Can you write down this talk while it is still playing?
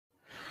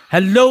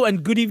Hello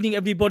and good evening,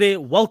 everybody.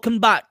 Welcome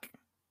back.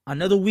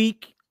 Another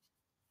week,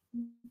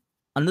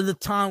 another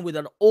time with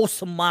an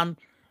awesome man,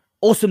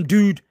 awesome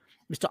dude,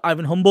 Mr.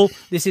 Ivan Humble.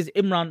 This is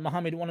Imran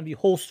Muhammad, one of the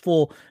hosts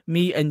for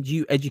Me and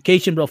You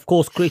Education. But of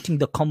course, creating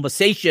the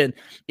conversation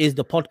is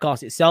the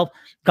podcast itself.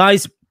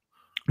 Guys,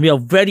 we are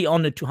very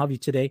honored to have you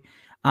today.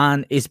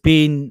 And it's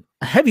been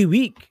a heavy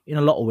week in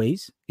a lot of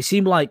ways. It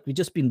seemed like we've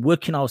just been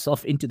working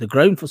ourselves into the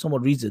ground for some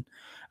odd reason.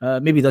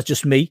 Maybe that's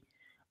just me.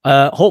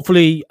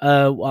 Hopefully,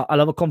 I'll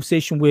have a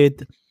conversation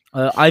with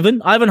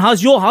Ivan. Ivan,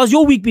 how's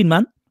your week been,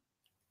 man?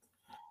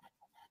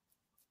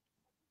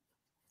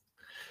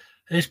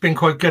 It's been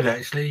quite good,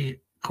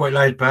 actually. Quite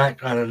laid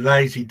back. I had a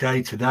lazy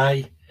day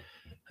today.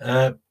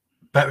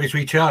 Batteries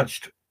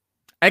recharged.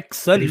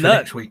 Excellent. Ready for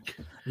next week.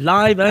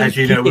 Live and as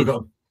you know, we've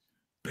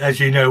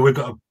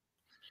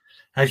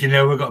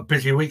got a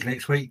busy week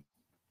next week.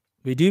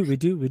 We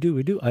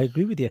do. I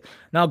agree with you.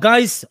 Now,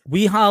 guys,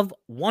 we have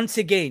once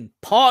again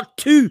part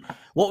 2.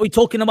 What we're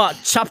talking about,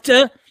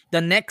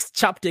 the next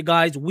chapter,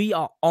 guys. We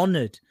are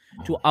honored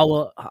to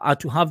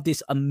have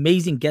this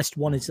amazing guest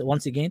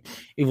once again.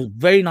 It was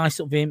very nice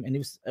of him,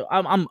 and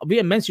I'm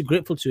immensely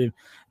grateful to him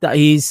that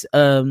he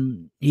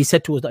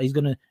said to us that he's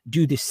gonna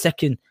do this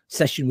second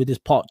session with this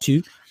part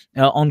 2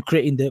 on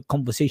creating the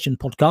conversation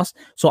podcast.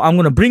 So I'm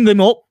gonna bring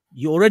him up.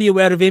 You're already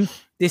aware of him.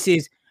 This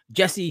is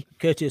Jesse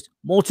Curtis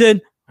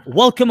Morton.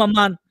 Welcome, my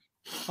man.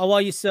 How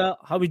are you, sir?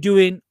 How are you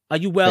doing? Are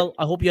you well?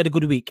 I hope you had a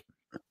good week.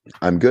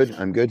 I'm good.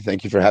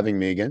 Thank you for having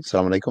me again.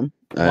 Assalamu alaikum.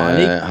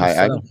 Hi,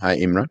 Adam. Hi,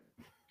 Imran.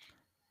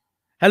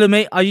 Hello,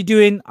 mate. How are you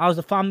doing? How's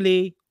the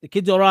family? The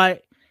kids all right?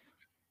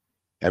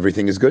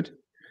 Everything is good.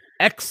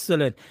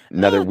 Excellent.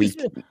 Another week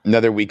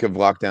of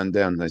lockdown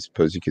down, I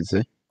suppose you could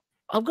say.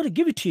 I've got to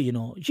give it to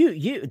you.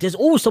 You there's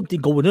always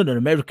something going on in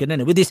America,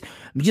 and with this,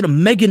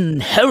 Meghan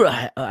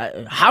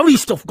Harry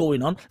stuff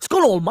going on. It's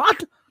gone all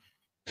mad.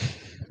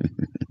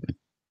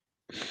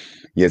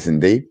 Yes,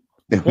 indeed.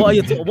 What are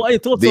your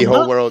thoughts the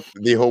on whole that?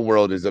 The whole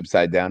world is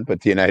upside down,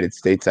 but the United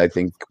States, I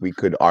think we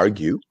could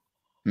argue,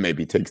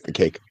 maybe takes the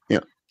cake. Yeah.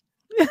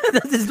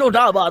 There's no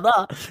doubt about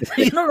that.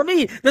 You know what I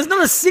mean? There's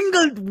not a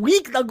single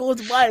week that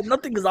goes by and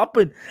nothing has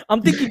happened.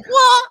 I'm thinking,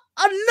 what?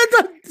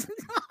 Another?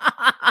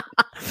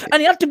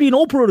 And you have to be in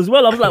Oprah as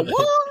well. I was like,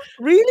 what?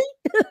 Really?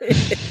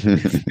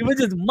 It was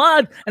just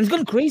mad. And it's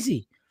gone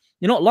crazy.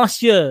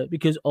 Last year,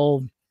 because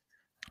of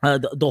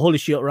the whole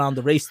issue around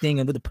the race thing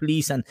and with the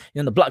police and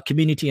the black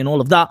community and all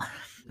of that,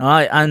 all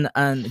right,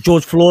 and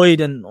George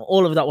Floyd and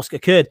all of that was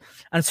occurred,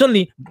 and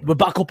suddenly we're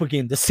back up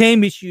again. The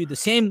same issue, the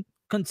same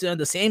concern,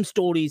 the same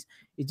stories.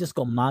 It just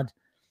got mad.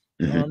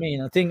 You know what I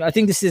mean? I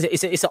think this is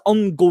it's an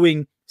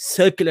ongoing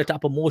circular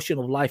type of motion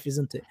of life,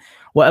 isn't it?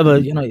 Whatever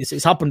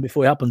it's happened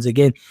before it happens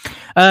again.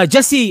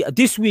 Jesse,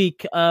 this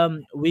week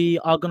we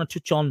are going to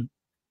touch on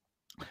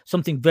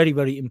something very,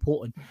 very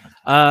important.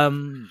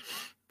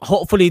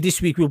 Hopefully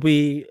this week we'll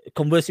be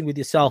conversing with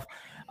yourself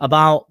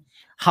about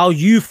how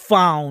you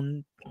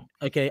found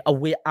a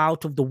way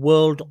out of the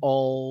world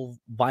of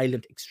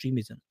violent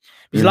extremism.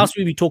 Because last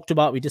week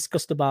we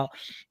discussed about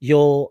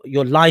your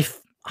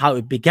life, how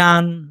it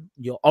began,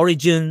 your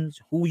origins,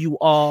 who you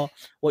are,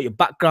 what your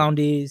background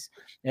is.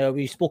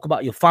 We spoke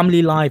about your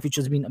family life, which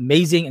has been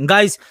amazing. And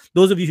guys,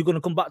 those of you who are going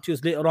to come back to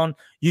us later on,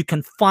 you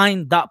can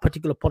find that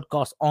particular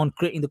podcast on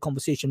Creating the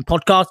Conversation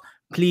podcast.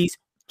 Please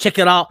check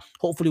it out.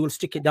 Hopefully we'll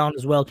stick it down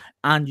as well,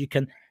 and you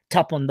can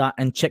tap on that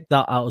and check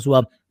that out as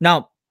well.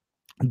 Now,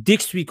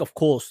 this week, of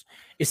course,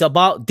 is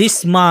about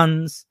this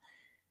man's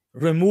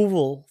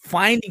removal,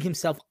 finding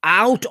himself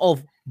out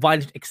of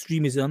violent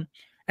extremism.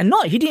 And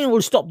he didn't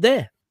only stop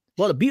there.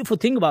 Well, the beautiful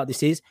thing about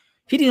this is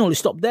he didn't only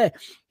stop there.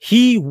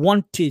 He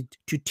wanted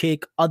to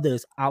take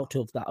others out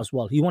of that as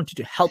well. He wanted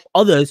to help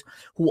others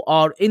who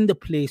are in the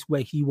place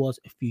where he was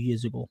a few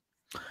years ago.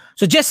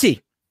 So,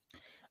 Jesse,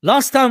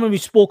 last time when we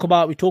talked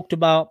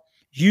about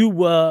you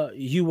were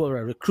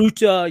a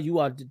recruiter. You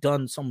had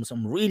done some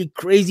really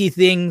crazy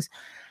things,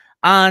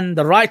 and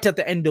right at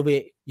the end of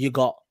it, you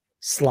got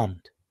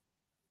slammed.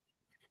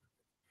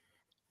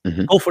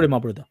 Go for it, my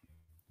brother.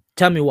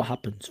 Tell me what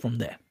happens from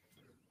there.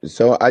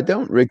 So I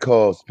don't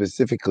recall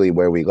specifically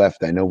where we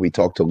left. I know we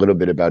talked a little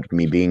bit about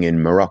me being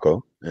in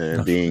Morocco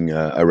and being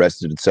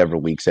arrested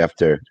several weeks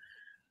after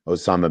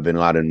Osama bin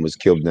Laden was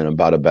killed in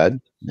Abbottabad,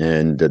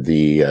 and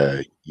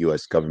the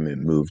U.S.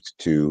 government moved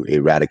to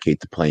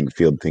eradicate the playing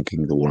field,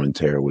 thinking the war on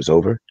terror was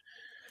over.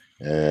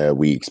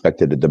 We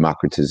expected a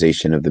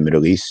democratization of the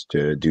Middle East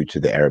due to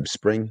the Arab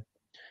Spring,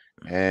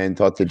 and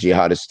thought the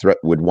jihadist threat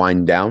would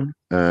wind down.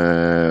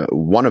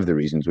 One of the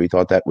reasons we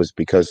thought that was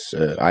because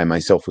I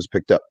myself was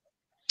picked up.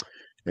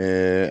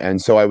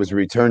 And so I was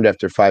returned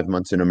after 5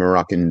 months in a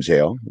Moroccan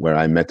jail, where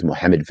I met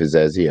Mohammed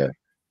Fizazi, a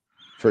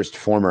first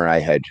former I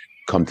had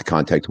come to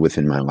contact with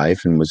in my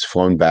life, and was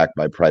flown back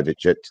by private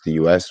jet to the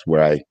US,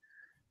 where I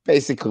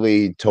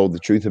basically told the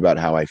truth about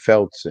how I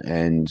felt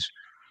and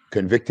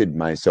convicted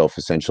myself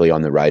essentially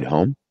on the ride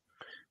home.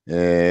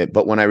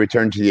 But when I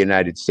returned to the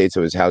United States,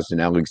 I was housed in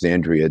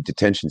Alexandria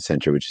Detention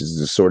Center, which is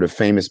the sort of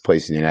famous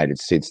place in the United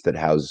States that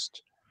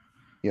housed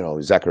you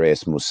know, Zachary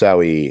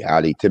Moussaoui,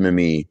 Ali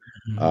Timimi,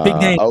 Big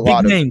names,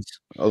 big names.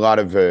 a lot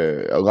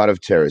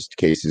of terrorist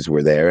cases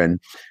were there, and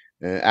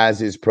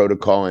as is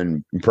protocol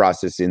and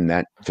process in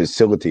that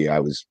facility, I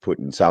was put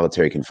in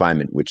solitary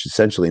confinement, which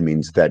essentially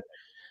means that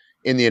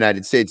in the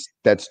United States,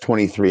 that's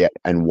 23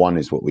 and 1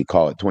 is what we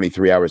call it.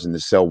 23 hours in the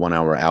cell, 1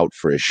 hour out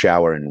for a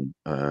shower and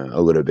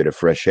a little bit of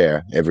fresh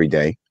air every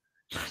day.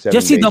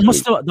 Jesse, that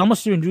must have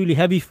been really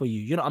heavy for you.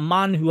 You know, a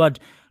man who had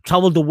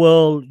traveled the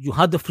world, you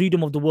had the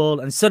freedom of the world,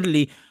 and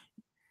suddenly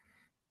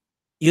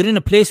you're in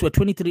a place where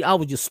 23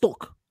 hours you're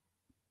stuck.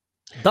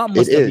 That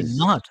must have been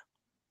mad.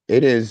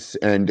 It is,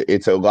 and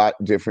it's a lot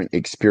different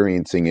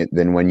experiencing it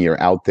than when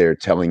you're out there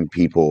telling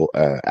people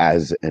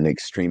as an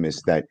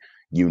extremist that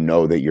you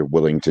know that you're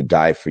willing to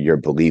die for your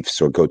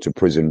beliefs or go to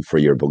prison for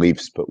your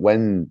beliefs. But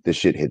when the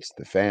shit hits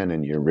the fan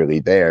and you're really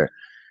there,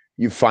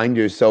 you find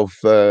yourself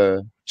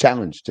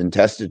challenged and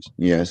tested.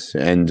 Yes.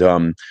 And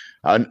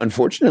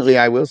unfortunately,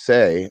 I will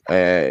say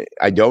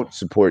I don't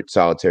support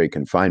solitary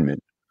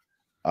confinement.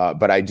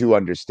 But I do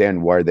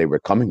understand where they were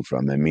coming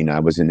from. I mean,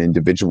 I was an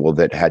individual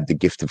that had the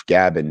gift of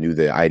gab and knew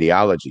the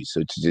ideology.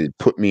 So to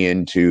put me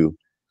into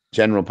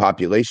general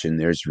population,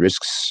 there's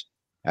risks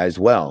as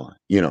well,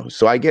 you know.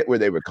 So I get where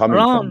they were coming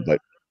from. But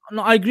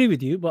no, I agree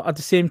with you. But at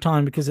the same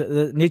time, because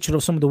the nature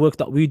of some of the work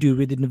that we do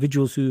with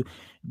individuals who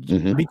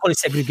we call it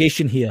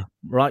segregation here,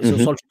 right? So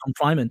solitary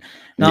confinement.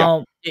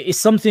 Now, it's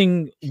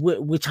something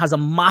which has a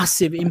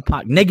massive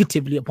impact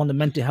negatively upon the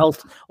mental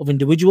health of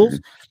individuals,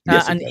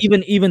 and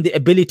even the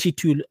ability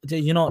to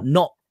you know,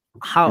 not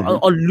how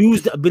or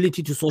lose the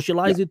ability to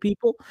socialize with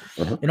people.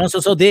 You know,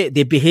 so their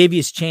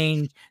behaviors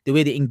change, the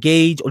way they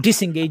engage or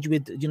disengage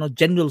with, you know,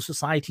 general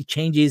society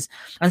changes,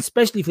 and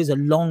especially if it's a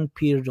long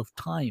period of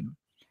time.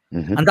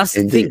 And that's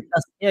the thing.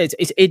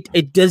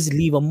 It does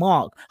leave a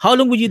mark. How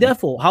long were you there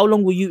for? How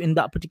long were you in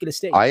that particular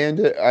state? I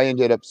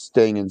ended up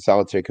staying in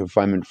solitary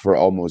confinement for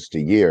almost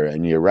a year.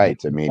 And you're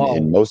right. I mean,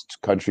 in most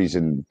countries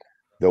in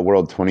the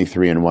world,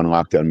 23 and 1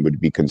 lockdown would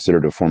be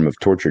considered a form of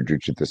torture due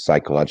to the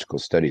psychological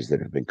studies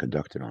that have been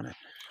conducted on it.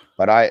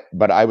 But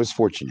I was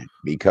fortunate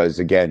because,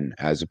 again,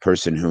 as a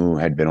person who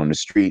had been on the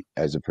street,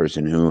 as a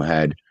person who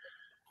had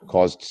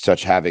caused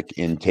such havoc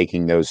in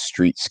taking those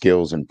street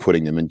skills and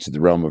putting them into the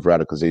realm of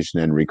radicalization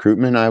and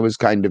recruitment, I was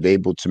kind of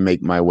able to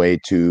make my way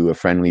to a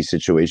friendly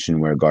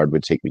situation where a guard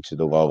would take me to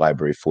the law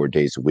library 4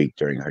 days a week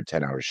during her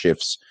 10-hour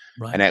shifts.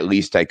 And at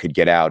least I could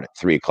get out at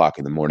 3 o'clock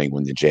in the morning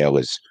when the jail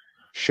is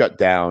shut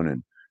down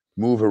and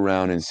move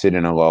around and sit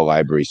in a law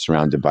library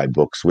surrounded by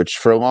books, which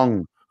for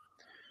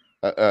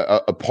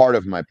a part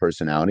of my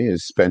personality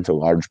has spent a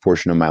large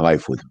portion of my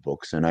life with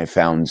books. And I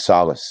found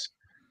solace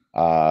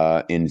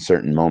in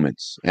certain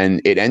moments,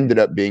 and it ended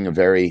up being a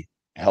very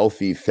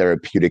healthy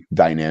therapeutic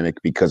dynamic,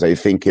 because I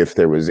think if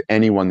there was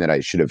anyone that I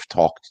should have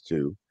talked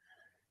to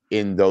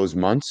in those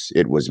months,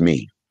 it was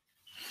me.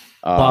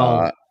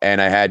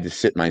 And I had to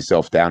sit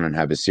myself down and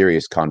have a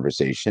serious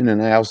conversation,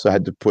 and I also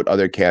had to put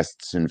other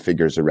casts and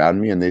figures around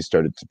me, and they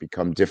started to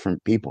become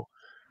different people,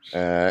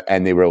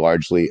 and they were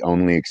largely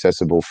only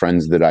accessible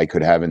friends that I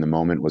could have in the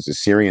moment was a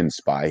Syrian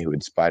spy who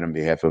had spied on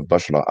behalf of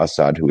Bashar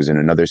al-Assad, who was in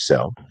another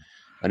cell,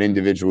 an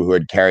individual who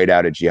had carried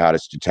out a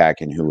jihadist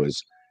attack and who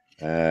was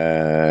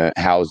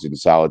housed in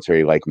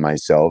solitary like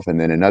myself, and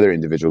then another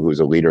individual who was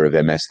a leader of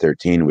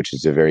MS-13, which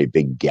is a very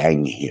big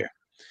gang here.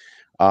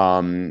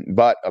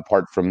 But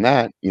apart from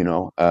that, you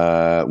know,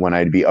 when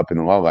I'd be up in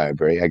the law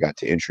library, I got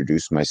to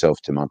introduce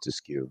myself to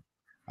Montesquieu.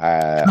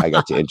 I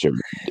got to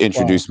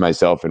introduce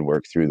myself and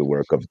work through the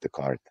work of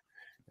Descartes,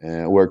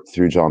 worked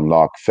through John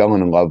Locke, fell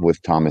in love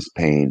with Thomas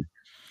Paine,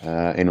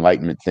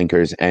 Enlightenment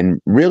thinkers, and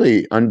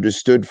really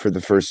understood for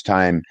the first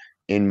time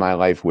in my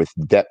life with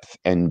depth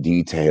and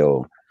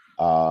detail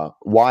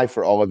why,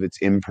 for all of its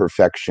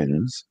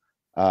imperfections,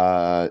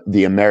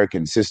 the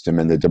American system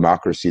and the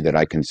democracy that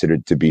I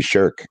considered to be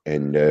shirk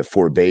and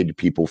forbade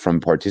people from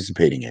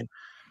participating in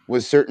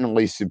was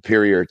certainly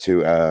superior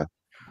to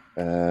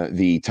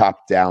the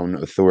top-down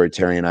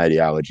authoritarian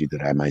ideology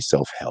that I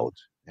myself held.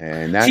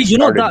 And that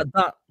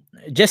that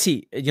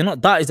Jesse, you know,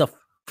 that is a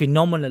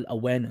phenomenal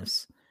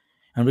awareness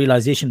and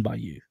realization by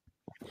you,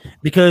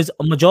 because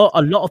a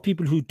lot of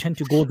people who tend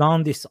to go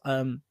down this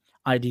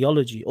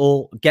ideology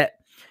or get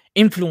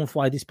influenced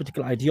by this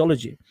particular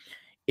ideology,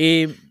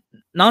 9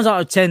 times out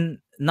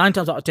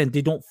of 10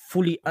 they don't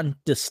fully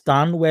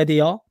understand where they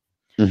are.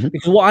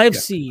 Because what I've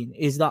seen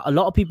is that a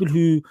lot of people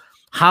who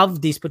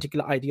have these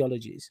particular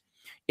ideologies,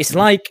 it's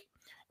like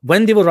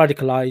when they were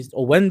radicalized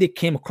or when they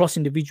came across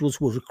individuals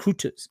who were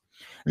recruiters,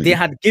 they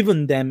had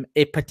given them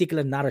a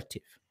particular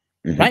narrative.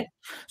 Right,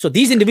 so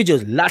these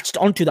individuals latched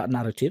onto that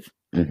narrative.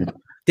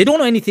 They don't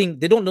know anything.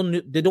 They don't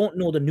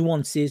know the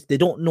nuances. They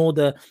don't know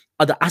the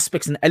other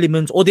aspects and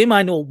elements, or they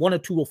might know 1 or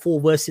 2 or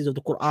 4 verses of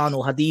the Quran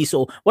or Hadith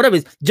or whatever,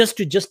 just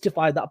to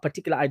justify that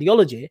particular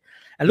ideology.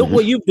 And look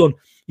what you've done.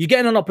 You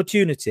get an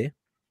opportunity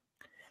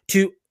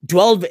to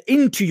delve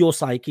into your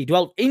psyche,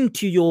 delve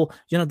into your,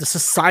 you know, the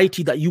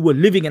society that you were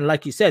living in,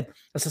 like you said,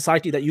 a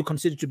society that you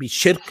consider to be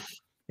shirk,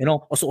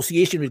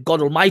 association with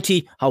God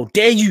Almighty. How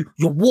dare you?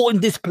 You're war in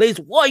this place.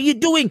 What are you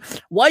doing?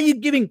 Why are you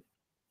giving,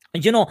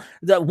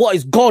 what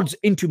is God's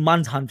into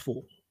man's hand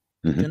for?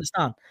 Do you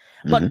understand?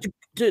 But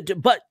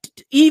but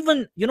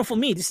even, for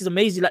me, this is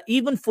amazing. Like,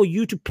 even for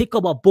you to pick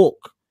up a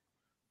book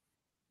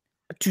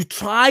to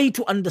try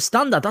to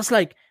understand that's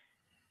like,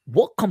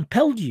 what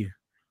compelled you?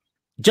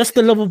 Just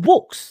the love of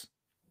books?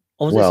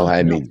 Well,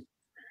 I mean,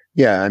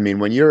 yeah, I mean,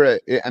 when you're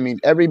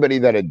everybody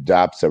that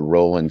adopts a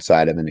role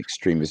inside of an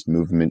extremist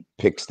movement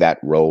picks that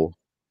role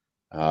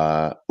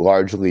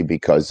largely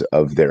because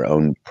of their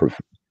own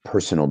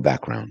personal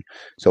background.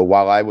 So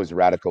while I was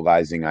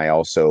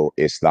radicalizing,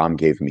 Islam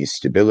gave me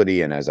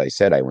stability. And as I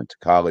said, I went to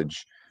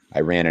college. I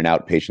ran an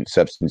outpatient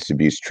substance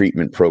abuse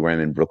treatment program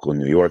in Brooklyn,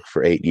 New York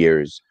for 8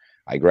 years.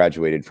 I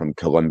graduated from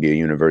Columbia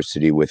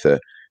University with a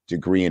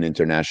degree in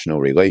international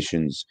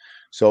relations.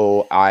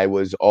 So I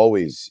was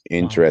always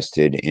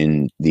interested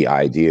in the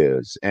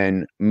ideas.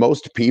 And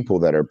most people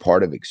that are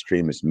part of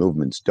extremist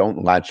movements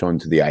don't latch on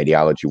to the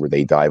ideology where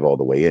they dive all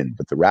the way in.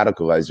 But the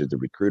radicalizer, the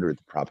recruiter,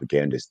 the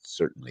propagandist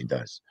certainly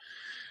does.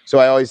 So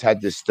I always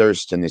had this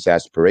thirst and this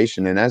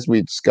aspiration. And as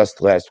we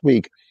discussed last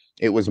week,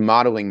 it was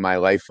modeling my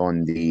life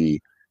on the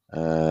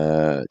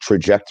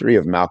trajectory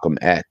of Malcolm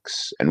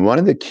X. And one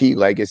of the key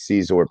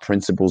legacies or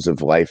principles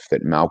of life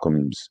that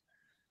Malcolm's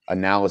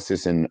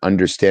analysis and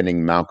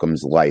understanding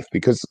Malcolm's life,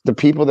 because the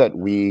people that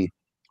we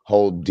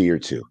hold dear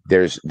to,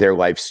 there's their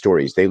life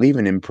stories, they leave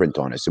an imprint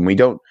on us, and we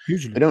don't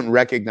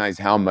recognize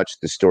how much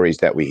the stories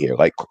that we hear,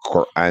 like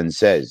Quran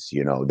says,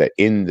 that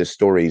in the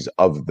stories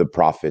of the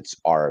prophets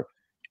are,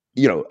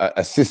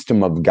 a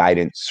system of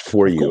guidance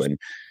for you. And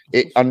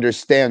it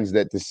understands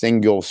that the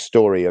single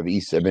story of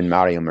Isa ibn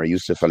Maryam or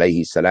Yusuf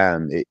alayhi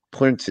salam, it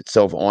prints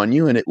itself on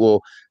you and it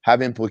will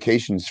have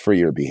implications for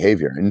your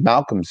behavior. And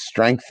Malcolm's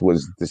strength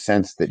was the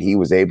sense that he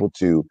was able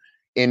to,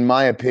 in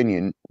my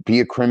opinion, be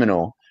a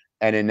criminal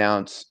and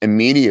announce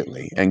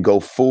immediately and go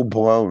full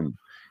blown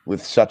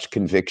with such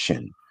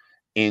conviction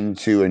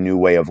into a new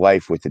way of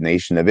life with the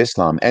Nation of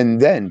Islam, and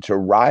then to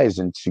rise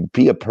and to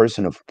be a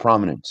person of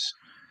prominence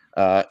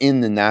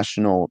in the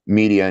national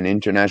media and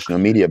international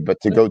media, but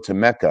to go to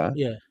Mecca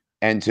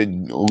and to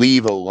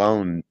leave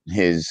alone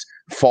his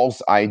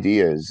false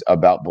ideas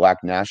about black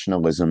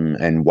nationalism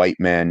and white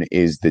man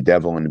is the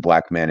devil and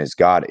black man is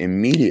God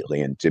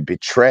immediately, and to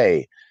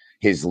betray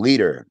his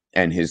leader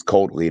and his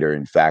cult leader,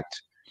 in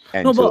fact,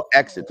 and to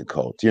exit the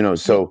cult,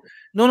 so.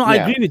 No, I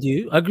agree with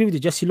you.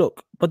 Jesse.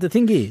 Look, but the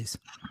thing is,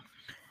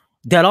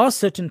 there are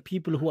certain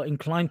people who are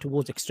inclined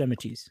towards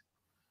extremities.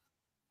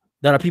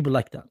 There are people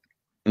like that.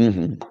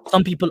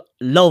 Some people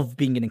love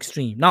being an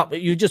extreme. Now,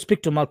 you just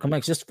picked on Malcolm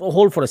X. Just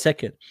hold for a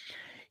second.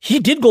 He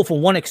did go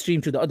from one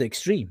extreme to the other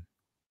extreme.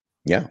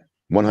 Yeah,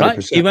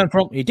 100%.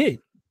 Right? He did.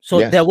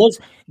 So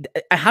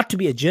I had to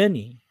be a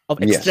journey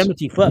of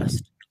extremity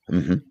first.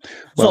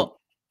 So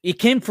it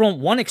came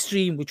from one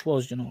extreme, which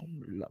was,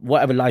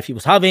 whatever life he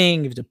was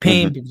having. He was a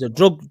pimp, he was a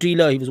drug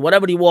dealer, he was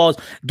whatever he was,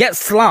 get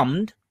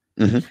slammed.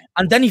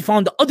 And then he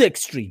found the other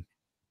extreme.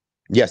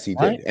 Yes, he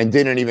did, and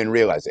didn't even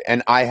realize it.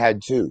 And I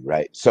had too,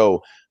 right?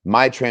 So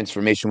my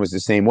transformation was the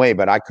same way,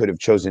 but I could have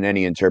chosen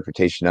any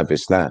interpretation of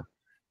Islam,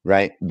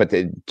 right? But the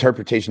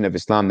interpretation of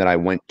Islam that I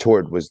went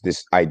toward was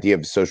this idea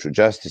of social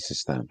justice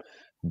Islam.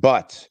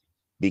 But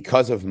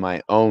because of my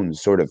own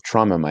sort of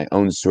trauma, my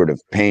own sort of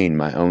pain,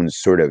 my own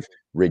sort of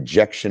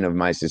rejection of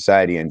my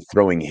society and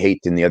throwing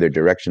hate in the other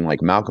direction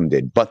like Malcolm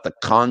did, but the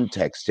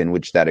context in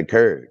which that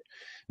occurred,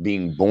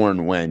 being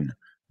born when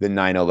the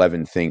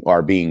 9/11 thing,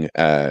 or being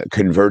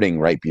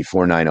converting right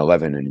before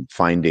 9/11 and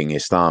finding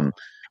Islam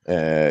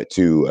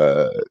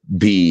to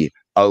be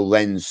a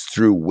lens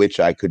through which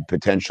I could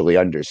potentially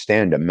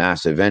understand a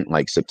mass event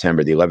like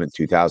September the 11th,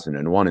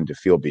 2001, and to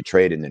feel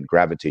betrayed and then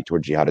gravitate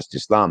toward jihadist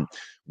Islam,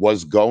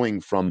 was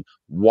going from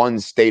one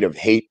state of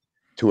hate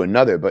to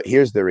another. But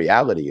here's the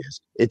reality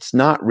is, it's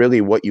not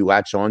really what you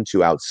latch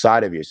onto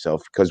outside of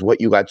yourself, because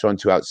what you latch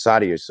onto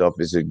outside of yourself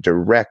is a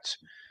direct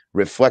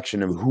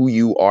reflection of who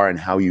you are and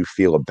how you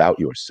feel about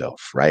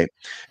yourself, right?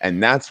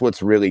 And that's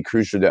what's really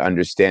crucial to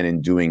understand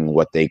in doing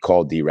what they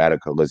call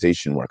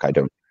de-radicalization work. I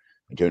don't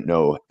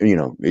know,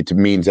 it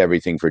means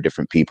everything for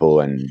different people,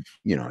 and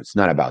it's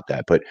not about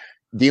that, but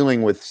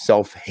dealing with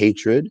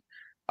self-hatred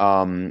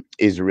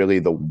is really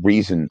the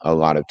reason a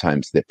lot of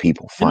times that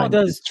people find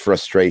it's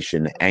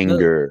frustration,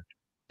 anger,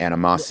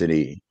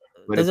 animosity,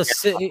 but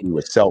it's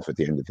with self at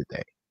the end of the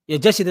day. Yeah,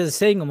 Jesse, there's a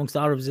saying amongst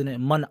the Arabs, in it,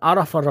 Man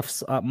arafa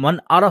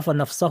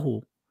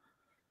nafsahu,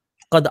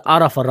 qad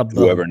arafa rabbahu.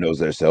 Whoever knows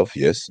their self,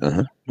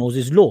 knows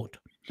his Lord,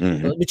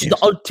 which is the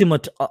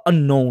ultimate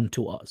unknown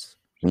to us.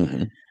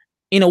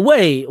 In a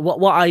way,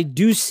 what I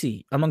do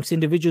see amongst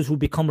individuals who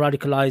become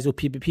radicalized, or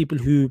people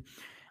who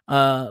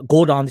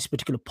go down this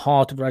particular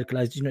path of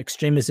radicalized,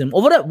 extremism,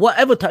 or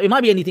whatever type, it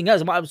might be anything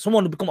else. It might be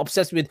someone who become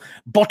obsessed with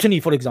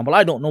botany, for example.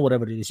 I don't know,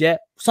 whatever it is,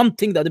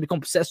 something that they become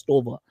obsessed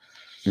over.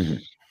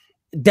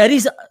 There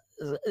is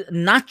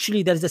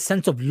naturally a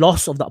sense of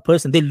loss of that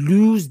person. They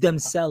lose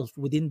themselves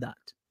within that.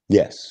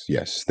 Yes,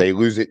 they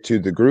lose it to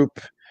the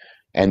group.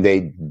 and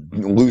they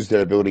lose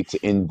their ability to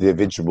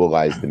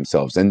individualize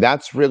themselves. And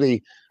that's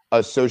really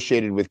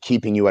associated with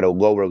keeping you at a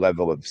lower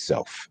level of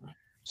self.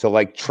 So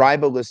like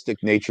tribalistic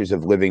natures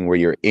of living where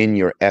you're in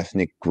your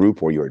ethnic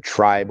group or your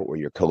tribe or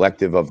your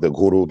collective of the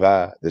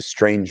guruba, the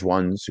strange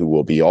ones who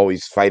will be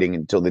always fighting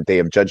until the day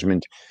of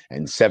judgment,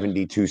 and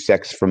 72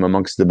 sects from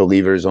amongst the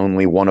believers,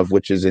 only one of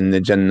which is in the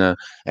Jannah.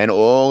 And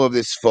all of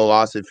this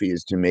philosophy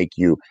is to make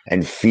you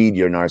and feed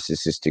your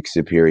narcissistic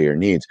superior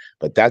needs.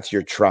 But that's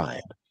your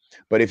tribe.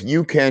 But if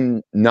you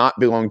can not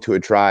belong to a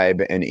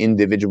tribe and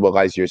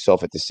individualize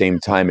yourself at the same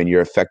time, and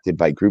you're affected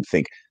by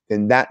groupthink,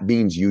 then that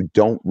means you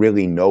don't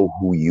really know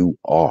who you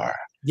are.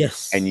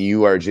 Yes. And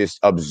you are just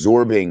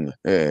absorbing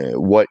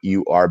what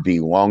you are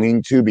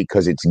belonging to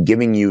because it's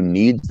giving you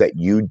needs that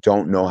you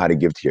don't know how to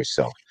give to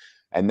yourself.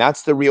 And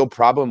that's the real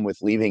problem with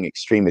leaving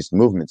extremist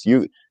movements.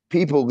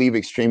 People leave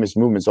extremist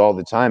movements all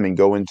the time and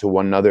go into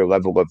one other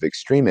level of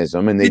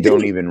extremism, and they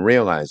don't even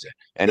realize it.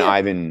 And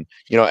Ivan,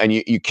 and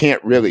you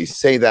can't really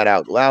say that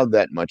out loud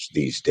that much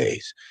these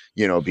days,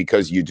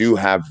 because you do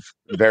have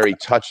very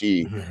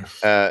touchy,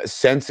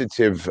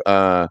 sensitive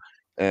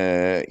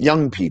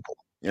young people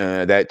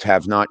that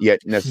have not yet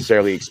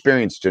necessarily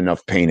experienced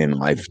enough pain in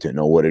life to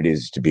know what it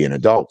is to be an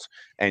adult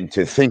and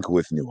to think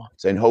with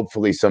nuance. And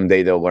hopefully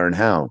someday they'll learn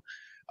how.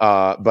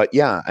 But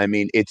yeah, I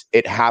mean,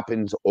 it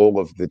happens all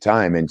of the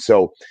time. And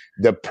so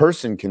the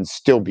person can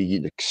still be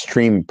an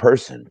extreme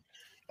person.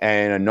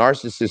 And a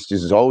narcissist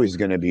is always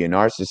going to be a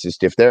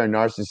narcissist. If they're a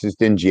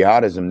narcissist in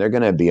jihadism, they're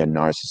going to be a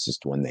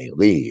narcissist when they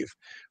leave,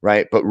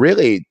 right? But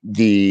really,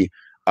 the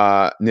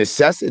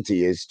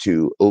necessity is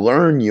to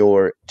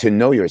to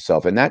know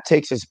yourself. And that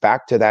takes us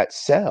back to that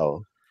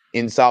cell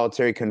in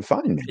solitary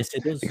confinement. Yes,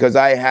 it is. Because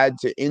I had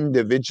to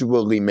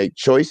individually make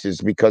choices,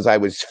 because I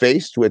was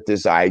faced with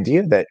this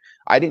idea that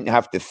I didn't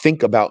have to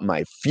think about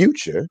my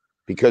future,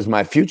 because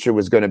my future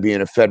was going to be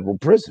in a federal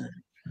prison.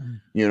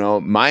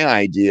 My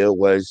idea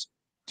was,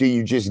 do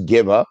you just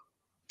give up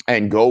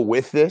and go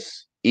with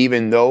this,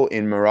 even though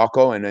in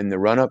Morocco and in the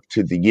run-up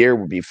to the year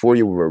before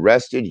you were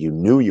arrested, you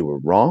knew you were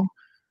wrong?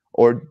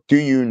 Or do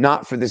you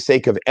not, for the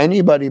sake of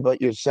anybody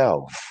but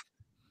yourself,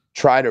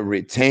 try to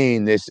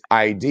retain this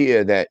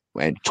idea that,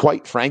 and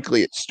quite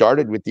frankly, it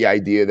started with the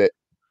idea that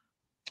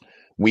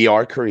we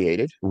are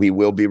created, we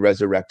will be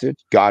resurrected,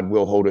 God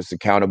will hold us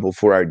accountable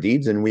for our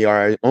deeds, and we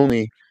are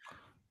only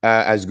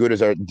as good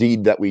as our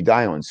deed that we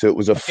die on. So it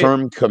was a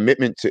firm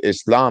commitment to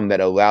Islam that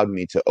allowed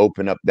me to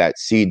open up that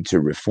seed to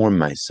reform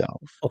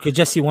myself. Okay,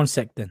 Jesse, 1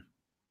 sec then.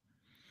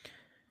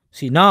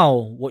 See, now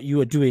what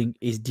you are doing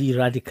is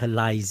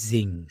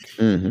de-radicalizing.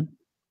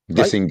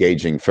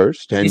 Disengaging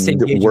first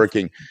and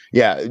working.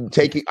 Yeah,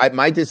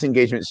 my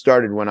disengagement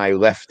started when I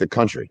left the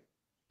country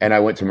and I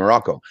went to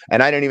Morocco,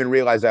 and I didn't even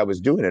realize I was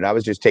doing it. I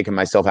was just taking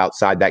myself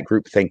outside that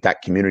groupthink,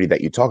 that community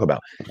that you talk about.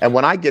 And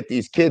when I get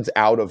these kids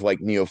out of like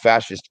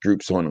neo-fascist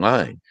groups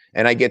online,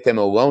 and I get them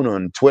alone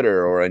on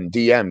Twitter or in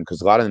DM, because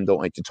a lot of them don't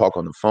like to talk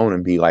on the phone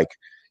and be like,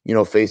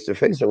 face to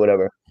face or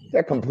whatever,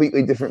 they're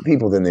completely different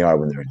people than they are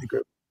when they're in the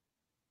group.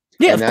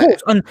 Yeah, of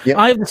course. And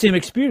I have the same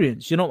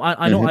experience. I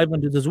know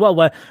Ivan did as well,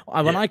 where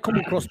when I come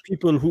across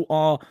people who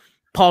are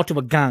part of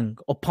a gang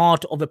or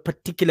part of a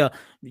particular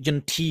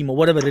team or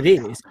whatever it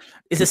is,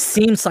 it's the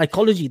same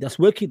psychology that's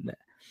working there.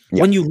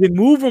 Yeah. When you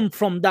remove them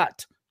from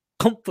that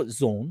comfort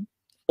zone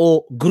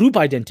or group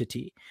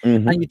identity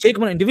and you take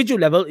them on an individual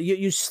level,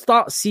 you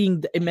start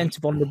seeing the immense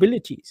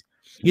vulnerabilities.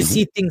 You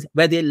see things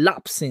where they're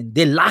lapsing,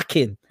 they're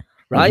lacking.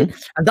 Right.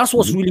 And that's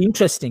what's really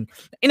interesting.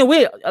 In a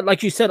way,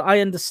 like you said, I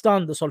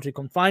understand the solitary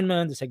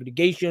confinement, the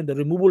segregation, the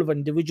removal of an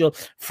individual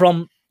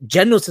from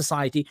general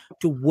society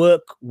to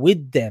work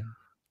with them.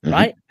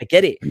 Right. I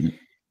get it.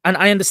 And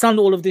I understand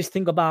all of this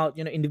thing about,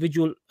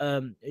 individual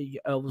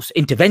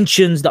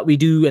interventions that we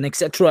do and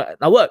etc.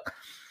 that work.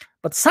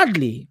 But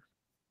sadly,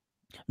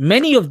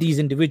 many of these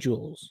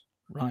individuals,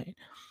 right,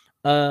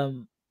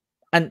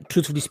 and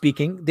truthfully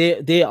speaking,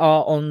 they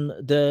are on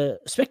the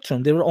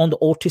spectrum. They were on the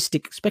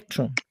autistic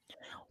spectrum.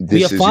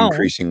 This is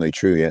increasingly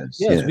true, yes.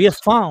 Yes, we have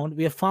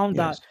found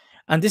that,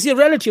 and this is a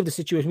reality of the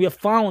situation. We have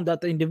found that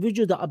the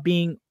individuals that are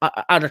being are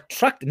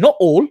attracted, not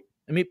all,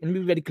 let me be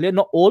very clear,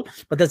 not all,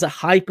 but there's a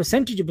high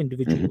percentage of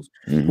individuals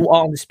who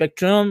are on the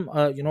spectrum,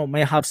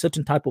 may have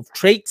certain type of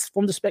traits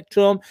from the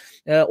spectrum,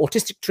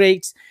 autistic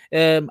traits,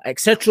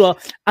 etc.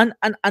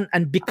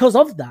 And because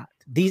of that,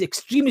 these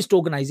extremist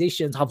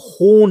organizations have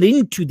honed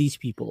into these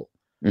people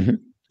and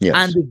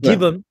they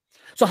give them.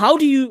 So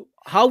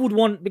how would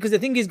one, because the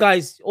thing is,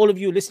 guys, all of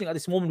you listening at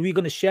this moment, we're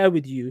going to share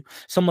with you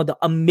some of the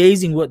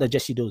amazing work that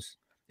Jesse does.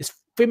 It's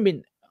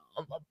been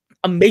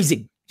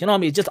amazing. You know what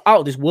I mean? It's just out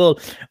of this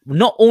world,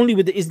 not only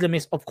with the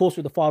Islamists, of course,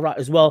 with the far right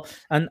as well.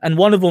 And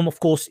one of them, of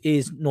course,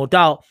 is no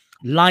doubt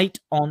light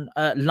upon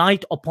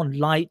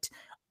light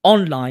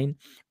online.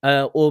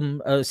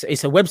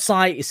 It's a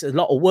website. It's a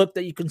lot of work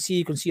that you can see.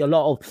 You can see a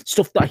lot of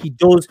stuff that he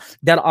does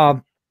that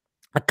are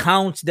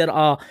accounts, there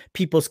are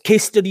people's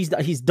case studies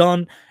that he's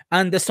done,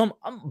 and there's some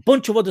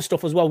bunch of other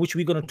stuff as well, which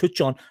we're going to touch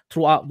on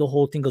throughout the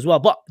whole thing as well.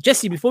 But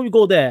Jesse, before we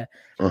go there,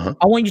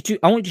 I want you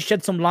to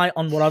shed some light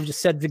on what I've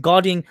just said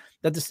regarding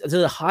that there's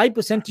a high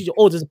percentage,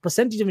 or there's a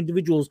percentage of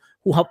individuals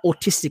who have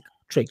autistic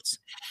traits.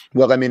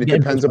 Well, I mean, it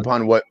depends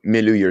upon what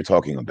milieu you're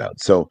talking about.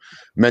 So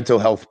mental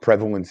health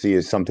prevalency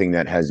is something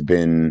that has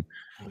been,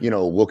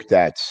 looked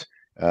at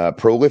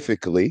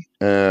prolifically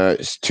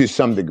to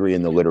some degree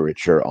in the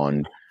literature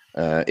on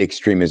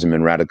extremism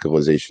and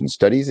radicalization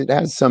studies. It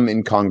has some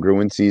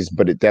incongruencies,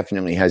 but it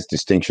definitely has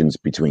distinctions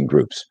between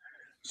groups.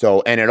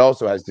 So, and it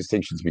also has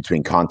distinctions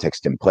between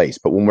context and place.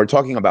 But when we're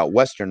talking about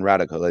Western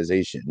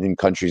radicalization in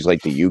countries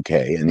like the UK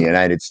and the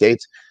United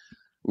States,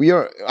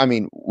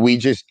 we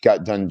just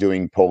got done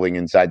doing polling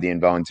inside the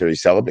involuntary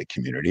celibate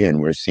community,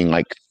 and we're seeing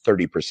like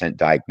 30%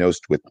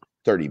 diagnosed, with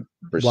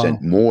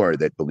 30% more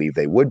that believe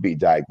they would be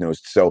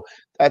diagnosed. So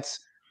that's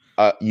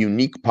a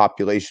unique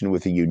population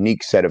with a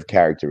unique set of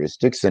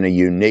characteristics and a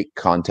unique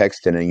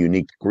context and a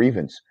unique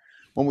grievance.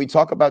 When we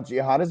talk about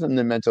jihadism,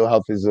 the mental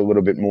health is a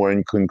little bit more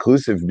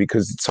inconclusive,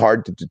 because it's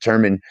hard to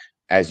determine,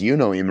 as you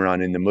know,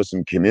 Imran, in the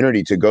Muslim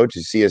community, to go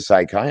to see a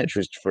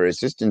psychiatrist for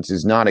assistance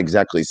is not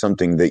exactly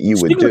something that you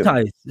would do.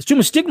 It's too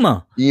much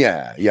stigma.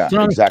 Yeah,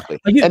 exactly.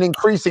 And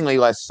increasingly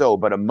less so,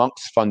 but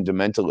amongst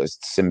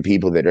fundamentalists and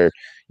people that are,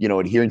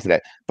 adhering to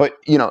that. But,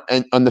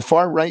 and on the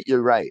far right,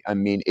 you're right. I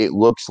mean, it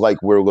looks like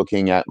we're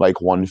looking at like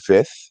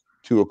 1/5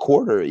 to a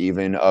quarter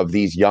even of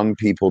these young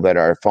people that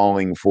are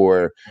falling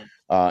for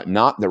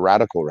not the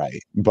radical right,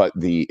 but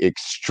the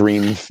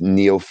extreme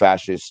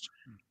neo-fascist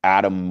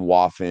Adam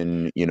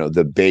Waffen,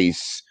 the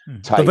base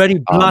type, the very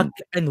black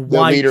and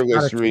white, the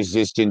leaderless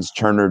resistance,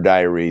 Turner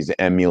Diaries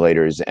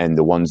emulators, and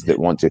the ones that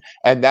want to,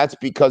 and that's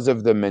because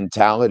of the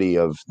mentality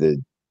of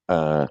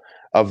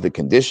the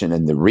condition.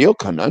 And the real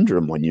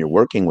conundrum when you're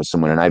working with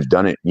someone, and I've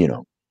done it,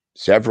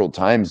 several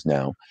times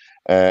now,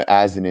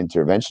 as an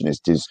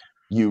interventionist, is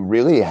you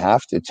really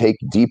have to take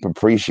deep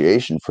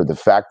appreciation for the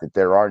fact that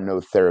there are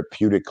no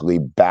therapeutically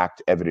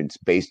backed,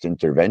 evidence-based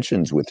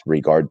interventions with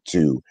regard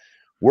to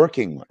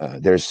working.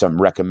 There's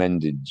some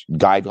recommended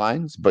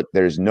guidelines, but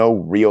there's no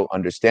real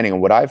understanding.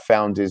 And what I've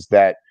found is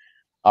that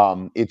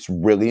it's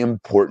really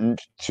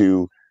important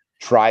to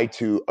try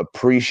to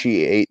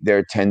appreciate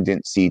their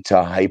tendency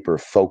to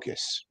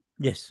hyper-focus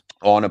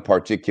on a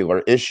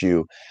particular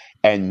issue,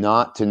 and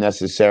not to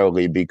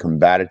necessarily be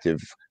combative,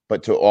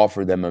 but to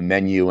offer them a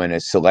menu and a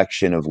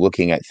selection of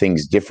looking at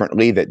things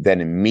differently, that then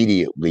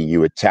immediately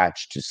you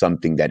attach to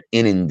something that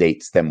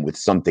inundates them with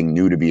something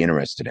new to be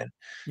interested in.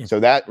 So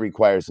that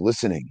requires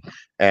listening.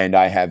 And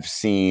I have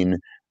seen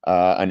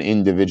an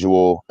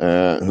individual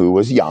who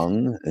was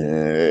young,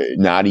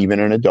 not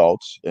even an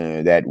adult,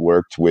 that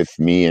worked with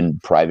me in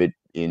private,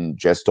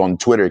 just on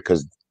Twitter,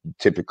 because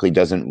typically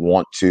doesn't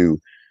want to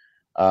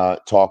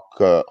talk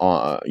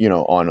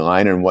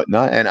online and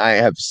whatnot. And I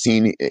have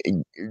seen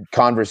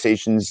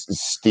conversations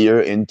steer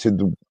into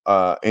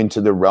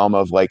the realm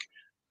of like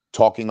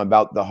talking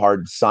about the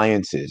hard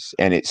sciences,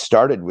 and it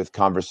started with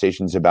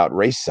conversations about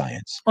race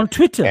science on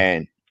Twitter,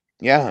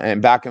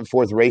 and back and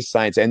forth race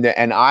science. And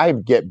I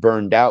get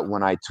burned out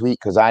when I tweet,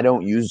 because I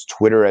don't use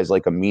Twitter as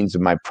like a means of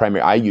my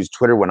primary. I use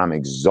Twitter when I'm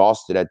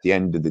exhausted at the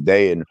end of the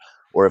day,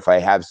 or if I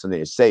have something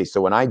to say.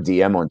 So when I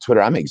DM on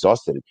Twitter, I'm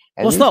exhausted.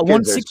 And what's that?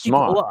 160?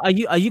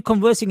 Are you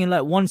conversing in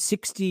like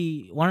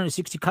 160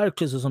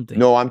 characters or something?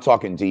 No, I'm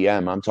talking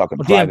DM. I'm talking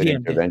private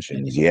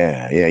interventions.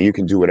 Yeah. You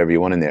can do whatever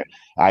you want in there.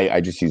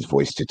 I just use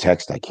voice to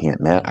text. I can't,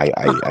 man.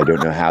 I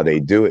don't know how they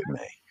do it, man.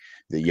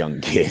 The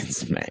young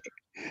kids, man.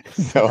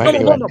 So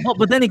anyway.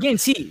 But then again,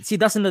 see,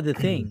 that's another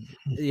thing.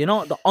 The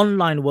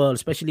online world,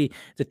 especially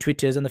the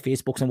Twitters and the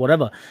Facebooks and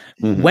whatever,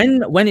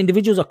 when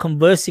individuals are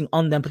conversing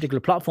on that particular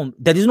platform,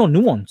 there is no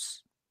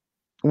nuance.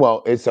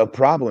 Well, it's a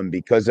problem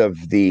because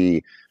of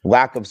the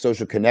lack of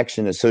social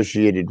connection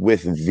associated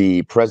with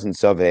the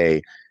presence of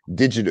a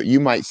digital. You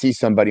might see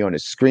somebody on a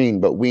screen,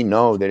 but we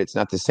know that it's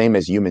not the same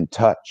as human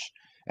touch.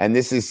 And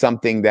this is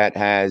something that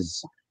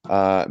has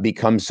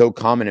become so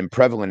common and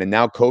prevalent, and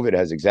now COVID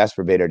has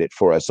exacerbated it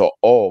for us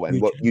all.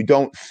 And what you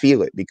don't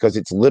feel it, because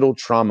it's little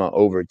trauma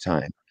over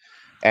time.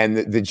 And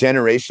the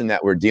generation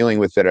that we're dealing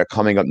with that are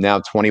coming up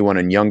now, 21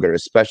 and younger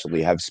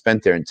especially, have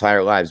spent their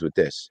entire lives with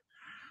this.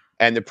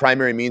 And the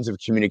primary means of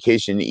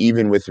communication,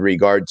 even with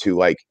regard to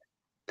like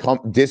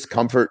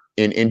discomfort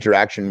in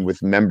interaction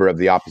with member of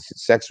the opposite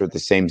sex or the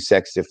same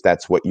sex, if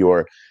that's what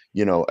you're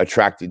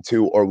attracted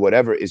to or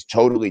whatever, is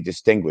totally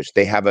distinguished.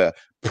 They have a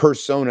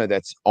persona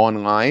that's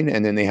online,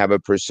 and then they have a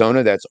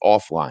persona that's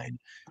offline.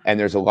 And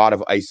there's a lot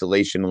of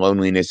isolation,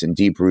 loneliness, and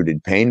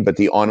deep-rooted pain. But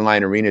the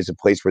online arena is a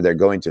place where they're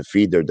going to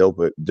feed their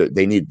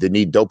they need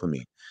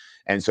dopamine.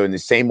 And so in the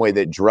same way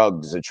that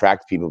drugs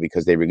attract people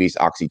because they release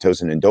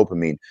oxytocin and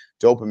dopamine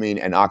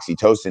and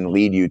oxytocin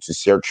lead you to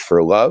search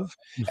for love.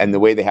 And the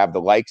way they have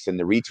the likes and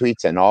the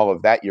retweets and all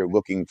of that, you're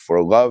looking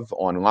for love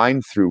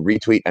online through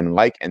retweet and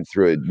like, and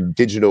through a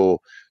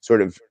digital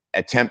sort of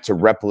attempt to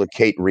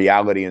replicate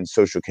reality and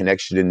social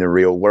connection in the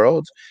real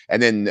world.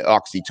 And then the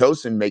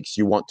oxytocin makes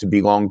you want to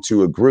belong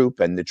to a group,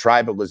 and the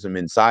tribalism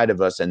inside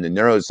of us and the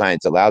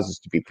neuroscience allows us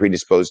to be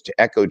predisposed to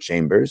echo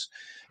chambers.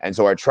 And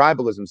so our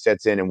tribalism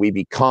sets in and we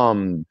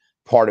become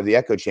part of the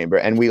echo chamber.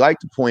 And we like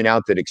to point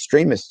out that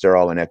extremists are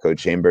all in echo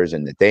chambers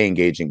and that they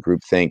engage in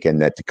groupthink,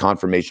 and that the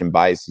confirmation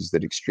biases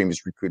that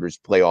extremist recruiters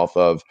play off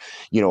of,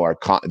 you know,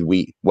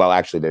 well,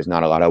 actually, there's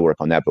not a lot of work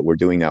on that, but we're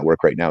doing that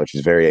work right now, which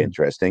is very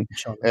interesting.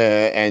 But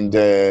at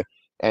the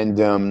end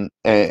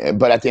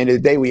of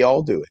the day, we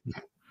all do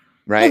it.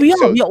 Right. We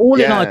are all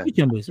in our echo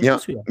chambers.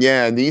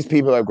 Yeah. And these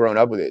people have grown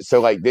up with it.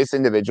 So like this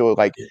individual,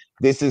 like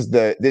this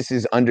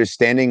is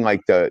understanding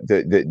like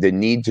the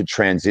need to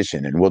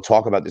transition. And we'll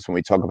talk about this when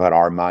we talk about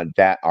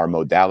our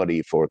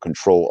modality for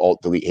control,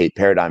 alt, delete, hate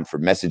paradigm for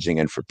messaging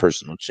and for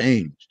personal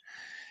change.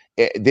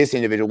 This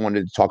individual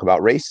wanted to talk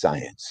about race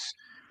science.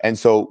 And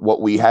so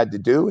what we had to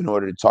do in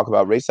order to talk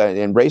about race science,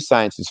 and race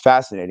science is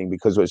fascinating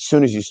because as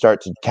soon as you start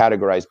to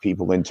categorize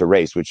people into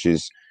race, which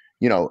is,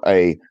 you know,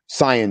 a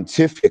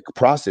scientific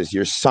process,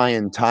 you're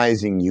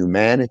scientizing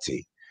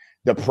humanity.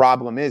 The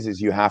problem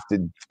is you have to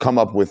come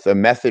up with a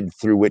method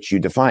through which you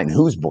define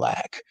who's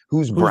black,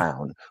 who's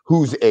brown,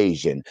 who's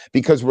Asian,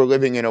 because we're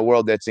living in a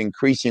world that's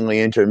increasingly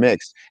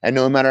intermixed. And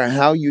no matter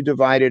how you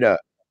divide it up,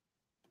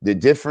 the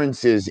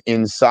differences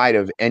inside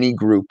of any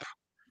group,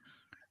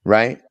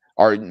 right,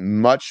 are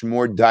much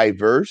more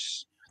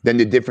diverse than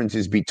the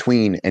differences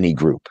between any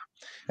group.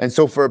 And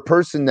so for a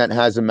person that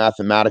has a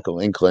mathematical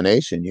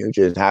inclination, you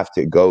just have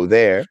to go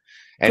there.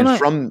 And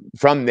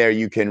from there,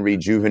 you can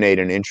rejuvenate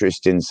an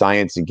interest in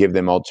science and give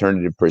them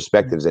alternative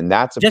perspectives. And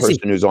that's a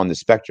person who's on the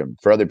spectrum.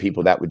 For other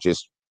people, that would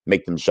just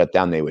make them shut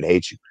down. They would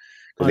hate you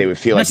because they would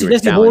feel like you were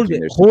challenging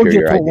their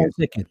superior ideas.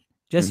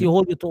 Jesse,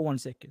 hold your thought 1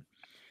 second.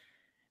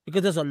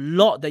 Because there's a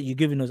lot that you're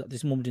giving us at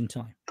this moment in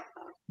time,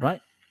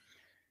 right?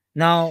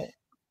 Now,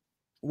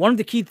 one of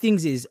the key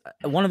things is,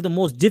 one of the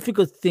most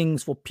difficult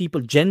things for people,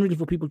 generally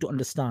for people to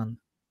understand,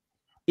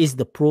 is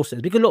the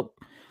process. Because look,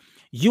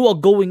 you are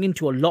going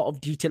into a lot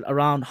of detail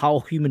around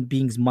how human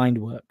beings' mind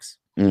works,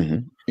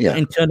 the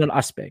internal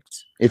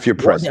aspects. If you're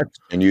present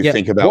and you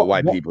think about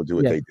why people do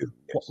what they do.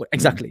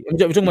 Exactly.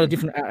 We're talking about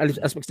different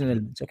aspects and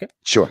elements, okay?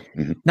 Sure.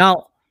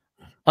 Now,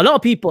 a lot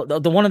of people,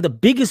 one of the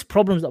biggest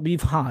problems that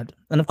we've had,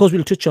 and of course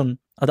we'll touch on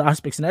other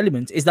aspects and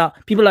elements, is that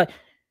people are like,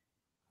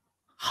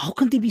 how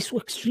can they be so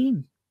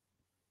extreme?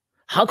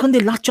 How can they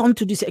latch on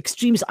to this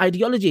extremist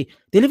ideology?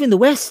 They live in the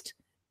West.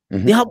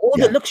 They have all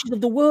the luxuries of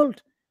the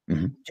world.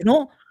 You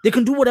know, they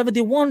can do whatever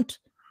they want.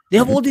 They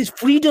have all these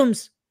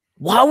freedoms.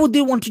 Why would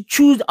they want to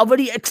choose a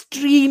very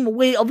extreme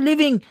way of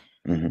living?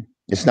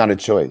 It's not a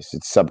choice.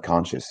 It's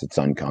subconscious. It's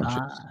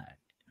unconscious.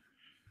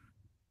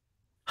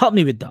 Help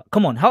me with that.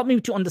 Come on, help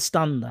me to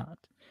understand that.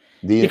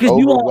 The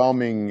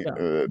overwhelming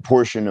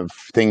portion of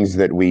things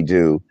that we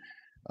do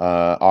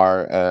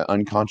are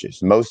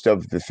unconscious. Most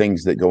of the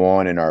things that go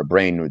on in our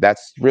brain,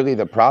 that's really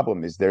the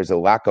problem, is there's a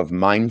lack of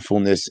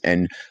mindfulness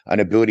and an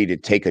ability to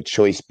take a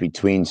choice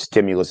between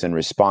stimulus and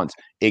response,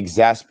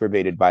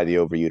 exacerbated by the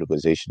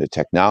overutilization of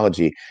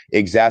technology,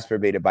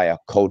 exacerbated by a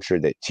culture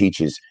that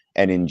teaches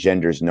and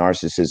engenders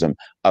narcissism,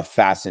 a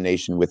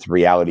fascination with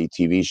reality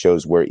TV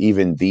shows where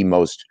even the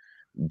most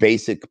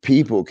basic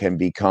people can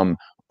become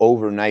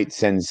overnight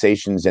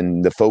sensations,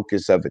 and the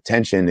focus of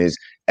attention is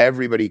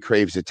everybody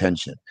craves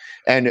attention.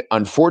 And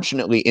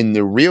unfortunately, in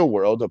the real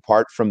world,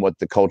 apart from what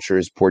the culture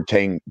is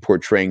portraying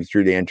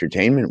through the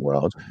entertainment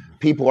world,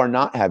 people are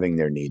not having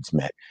their needs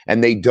met,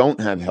 and they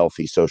don't have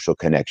healthy social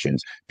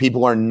connections.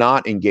 People are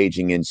not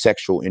engaging in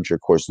sexual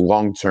intercourse,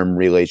 long-term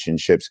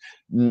relationships,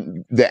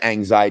 the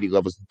anxiety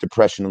levels,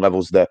 depression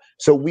levels.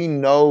 So we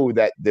know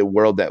that the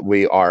world that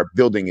we are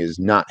building is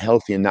not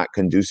healthy and not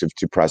conducive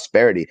to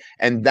prosperity.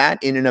 And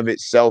that in and of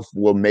itself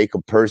will make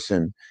a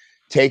person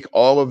take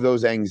all of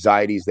those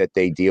anxieties that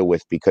they deal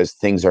with because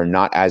things are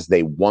not as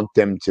they want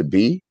them to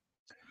be.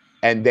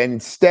 And then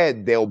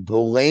instead, they'll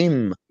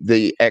blame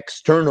the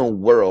external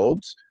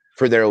world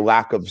for their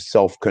lack of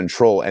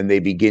self-control, and they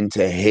begin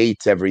to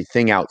hate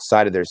everything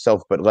outside of their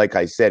self. But like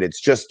I said,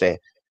 it's just a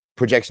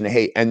projection of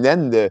hate. And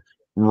then the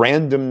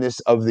randomness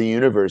of the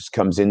universe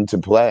comes into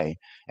play.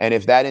 And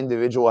if that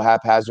individual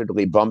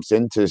haphazardly bumps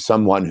into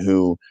someone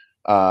who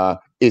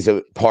is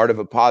a part of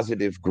a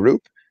positive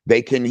group,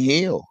 they can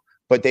heal.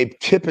 But they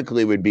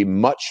typically would be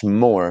much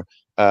more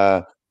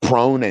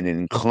prone and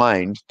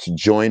inclined to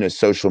join a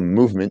social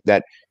movement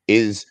that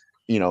is,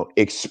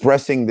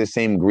 expressing the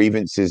same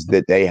grievances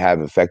that they have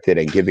affected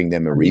and giving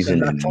them a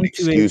reason and an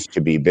excuse to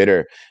be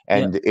bitter.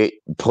 And it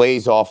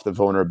plays off the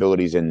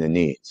vulnerabilities and the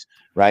needs,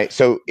 right?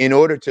 So in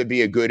order to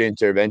be a good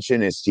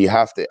interventionist, you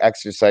have to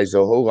exercise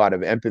a whole lot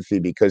of empathy,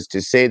 because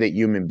to say that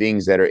human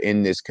beings that are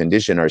in this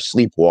condition are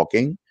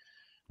sleepwalking,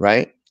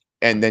 right?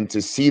 And then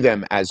to see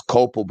them as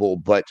culpable,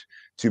 but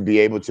to be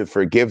able to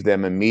forgive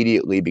them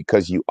immediately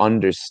because you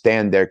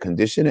understand their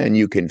condition and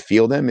you can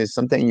feel them, is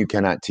something you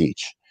cannot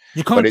teach.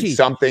 But it's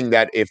something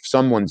that if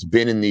someone's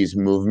been in these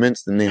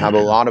movements, then they have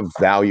a lot of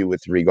value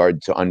with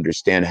regard to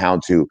understand how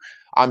to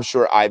I'm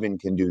sure Ivan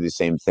can do the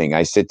same thing.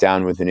 I sit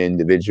down with an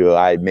individual,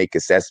 I make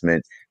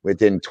assessment.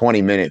 Within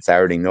 20 minutes, I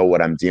already know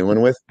what I'm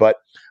dealing with. But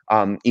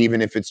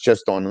even if it's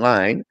just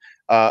online,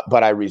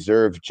 but I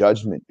reserve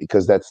judgment,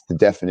 because that's the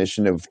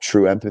definition of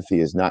true empathy,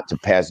 is not to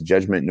pass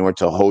judgment, nor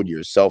to hold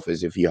yourself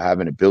as if you have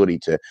an ability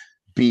to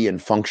be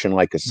and function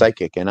like a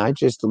psychic. And I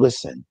just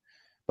listen.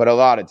 But a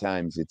lot of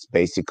times it's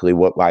basically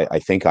what I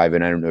think,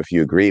 Ivan, I don't know if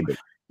you agree, but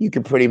you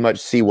can pretty much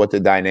see what the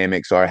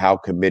dynamics are, how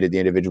committed the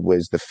individual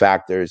is, the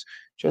factors,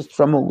 just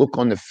from a look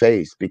on the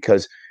face,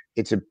 because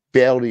it's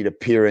ability to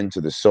peer into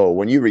the soul.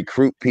 When you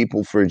recruit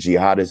people for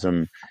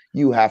jihadism,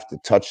 you have to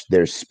touch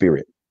their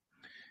spirit.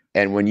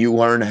 And when you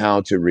learn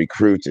how to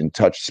recruit and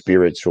touch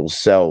spiritual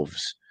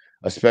selves,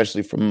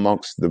 especially from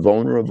amongst the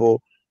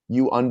vulnerable,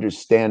 you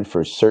understand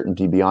for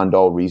certainty beyond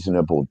all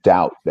reasonable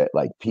doubt that,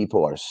 like,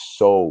 people are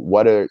so,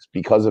 whether it's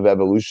because of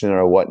evolution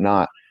or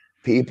whatnot,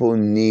 people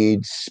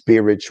need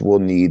spiritual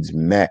needs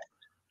met.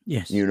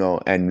 Yes. You know,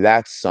 and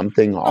that's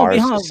something our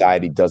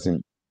society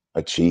doesn't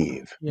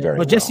achieve very well.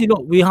 But Jesse,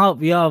 look, we have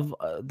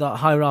the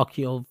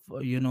hierarchy of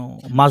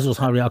Maslow's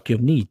hierarchy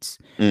of needs.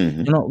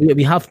 Mm-hmm. You know,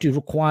 we have to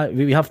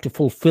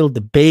fulfill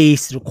the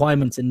base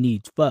requirements and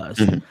needs first.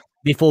 Mm-hmm.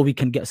 Before we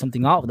can get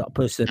something out of that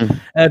person.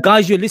 Mm-hmm.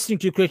 Guys, you're listening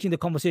to Creating the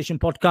Conversation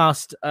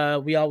podcast.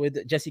 We are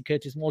with Jesse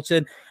Curtis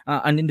Morton,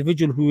 an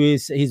individual who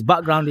his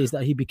background is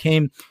that he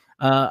became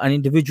an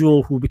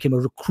individual who became a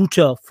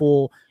recruiter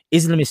for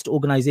Islamist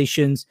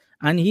organizations,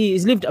 and he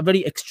has lived a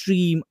very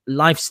extreme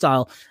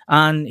lifestyle.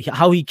 And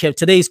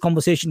today's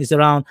conversation is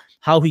around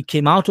how he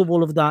came out of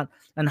all of that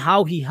and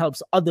how he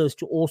helps others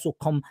to also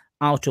come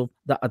out of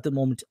that at the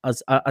moment,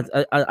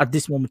 at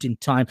this moment in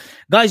time.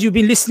 Guys, you've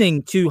been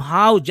listening to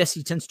how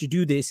Jesse tends to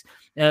do this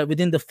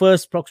within the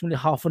first approximately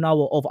half an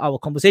hour of our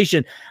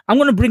conversation. I'm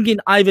going to bring in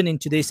Ivan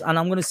into this, and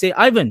I'm going to say,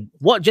 Ivan,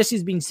 what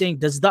Jesse's been saying,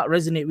 does that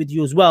resonate with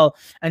you as well?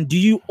 And do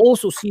you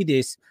also see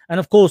this? And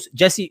of course,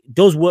 Jesse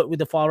does work with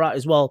the far right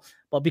as well,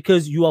 but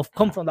because you have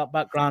come from that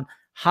background,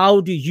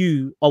 how do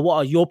you, or what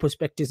are your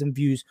perspectives and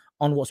views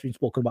on what's been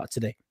spoken about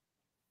today?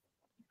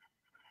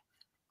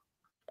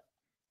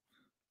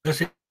 I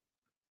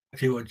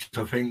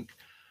think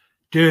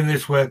doing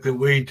this work that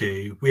we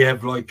do, we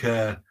have like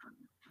a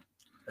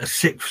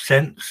sixth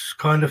sense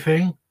kind of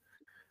thing.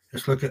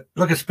 It's like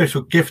a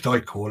special gift,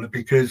 I call it,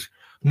 because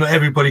not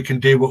everybody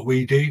can do what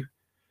we do,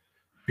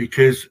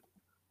 because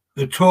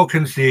the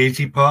talking's the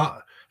easy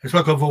part. It's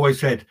like I've always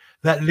said,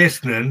 that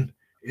listening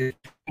is,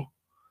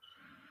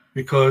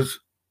 because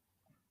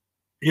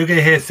you're going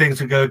to hear things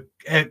that go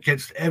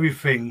against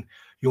everything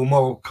your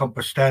moral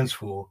compass stands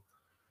for.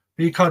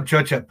 But you can't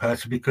judge that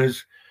person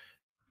because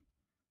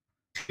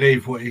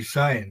believe what he's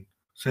saying.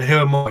 So who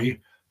am I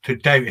to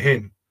doubt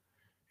him?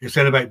 It's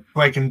all about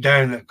breaking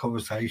down that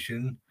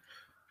conversation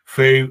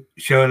through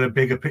showing a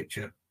bigger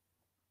picture.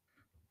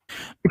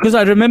 Because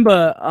I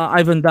remember,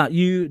 Ivan, that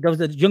there was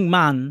a young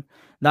man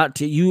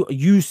that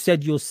you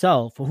said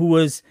yourself who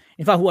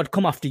had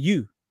come after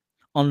you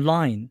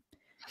online.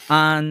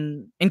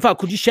 And in fact,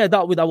 could you share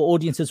that with our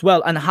audience as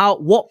well, and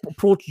what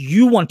approach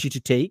you wanted to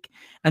take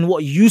and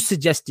what you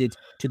suggested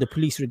to the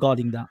police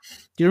regarding that?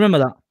 Do you remember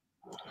that?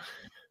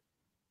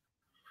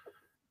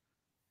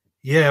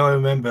 Yeah, I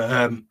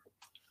remember.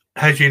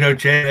 As you know,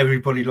 Jay,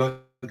 everybody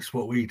likes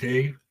what we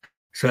do.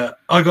 So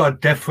I got a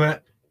death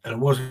threat,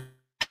 and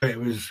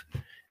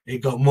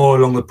it got more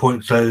along the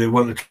point, so they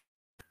wanted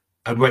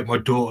to rape my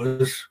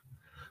daughters.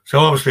 So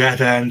obviously I had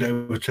to hand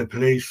over to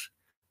police.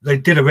 They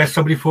did arrest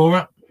somebody for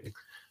it.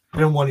 I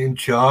didn't want him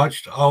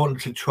charged. I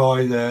wanted to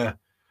try the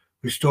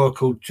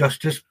historical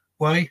justice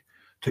way,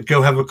 to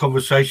go have a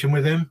conversation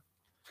with him.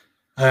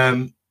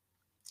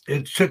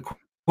 It took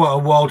quite a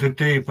while to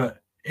do,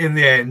 but in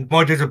the end,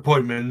 my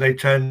disappointment, they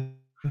turned.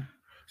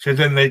 So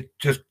then they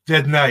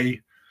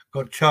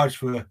got charged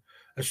for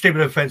a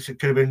stupid offence that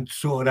could have been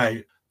sorted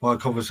out by a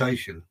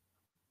conversation.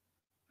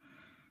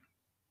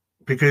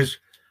 Because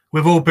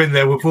we've all been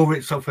there, we've all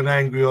written something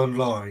angry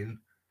online.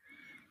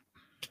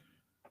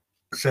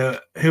 So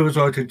who was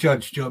I to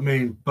judge? Do you know what I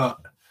mean? But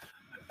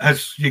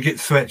as you get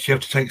threats, you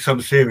have to take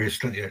some serious,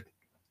 don't you?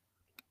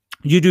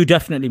 You do,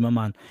 definitely, my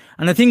man.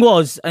 And the thing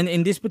was, and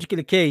in this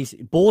particular case,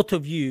 both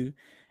of you,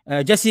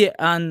 Jesse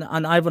and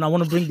Ivan, I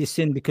want to bring this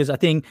in because I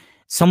think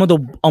some of the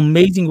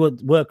amazing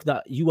work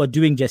that you are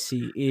doing,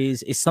 Jesse,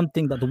 is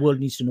something that the world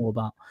needs to know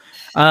about.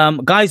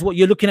 Guys, what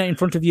you're looking at in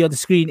front of you on the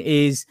screen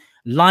is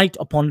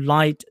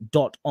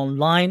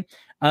lightuponlight.online.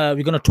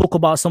 We're going to talk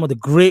about some of the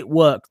great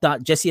work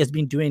that Jesse has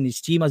been doing,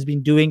 his team has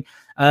been doing.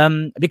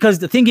 Because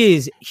the thing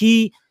is,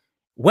 he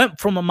went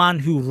from a man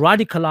who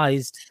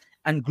radicalized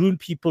and groomed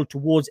people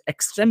towards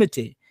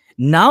extremity.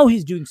 Now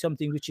he's doing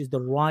something which is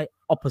the right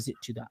opposite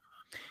to that.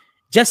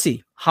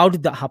 Jesse, how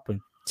did that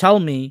happen? Tell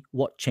me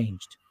what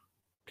changed,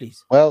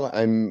 please. Well,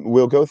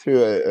 we'll go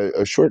through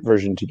a short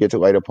version to get to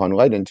Light Upon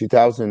Light. In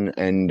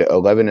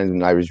 2011,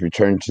 and I was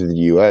returned to the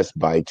U.S.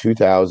 By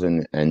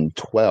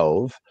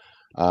 2012,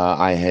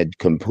 I had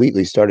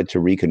completely started to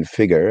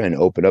reconfigure and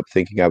open up,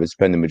 thinking I would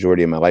spend the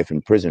majority of my life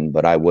in prison.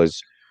 But I was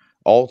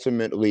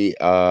ultimately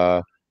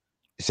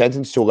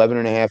sentenced to 11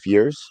 and a half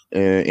years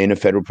in a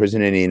federal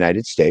prison in the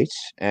United States.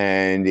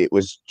 And it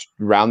was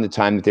around the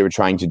time that they were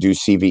trying to do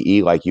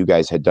CVE, like you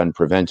guys had done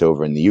Prevent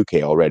over in the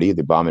UK already.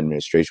 The Obama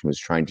administration was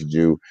trying to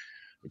do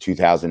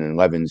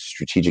 2011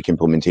 Strategic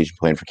Implementation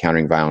Plan for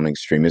Countering Violent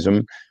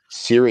Extremism.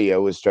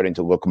 Syria was starting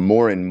to look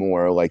more and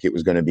more like it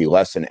was going to be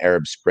less an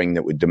Arab Spring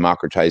that would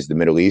democratize the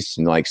Middle East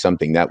and like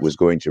something that was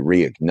going to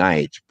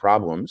reignite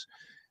problems.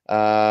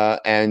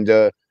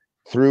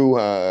 Through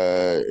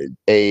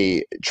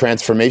a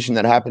transformation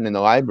that happened in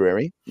the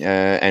library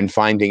and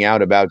finding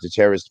out about the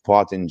terrorist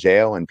plot in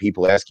jail and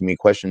people asking me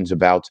questions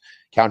about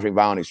countering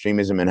violent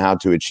extremism and how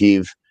to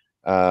achieve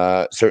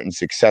certain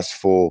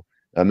successful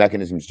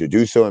mechanisms to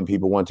do so, and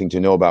people wanting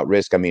to know about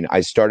risk. I mean, I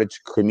started to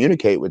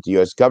communicate with the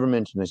U.S.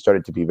 government, and I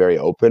started to be very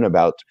open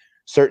about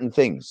certain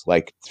things,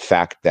 like the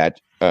fact that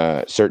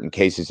certain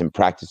cases and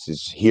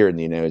practices here in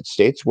the United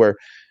States were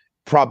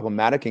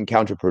problematic and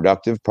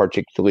counterproductive,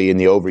 particularly in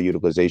the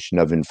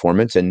overutilization of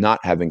informants and not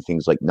having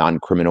things like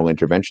non-criminal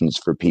interventions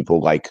for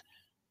people like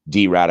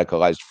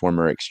de-radicalized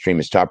former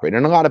extremist operators.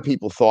 And a lot of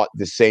people thought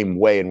the same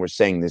way and were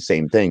saying the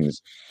same things.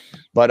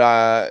 But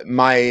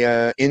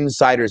my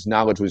insider's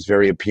knowledge was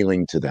very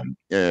appealing to them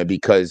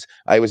because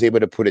I was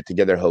able to put it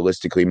together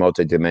holistically,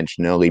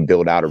 multidimensionally,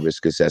 build out a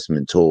risk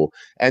assessment tool.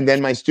 And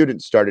then my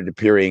students started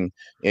appearing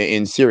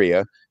in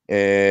Syria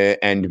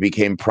and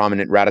became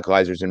prominent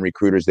radicalizers and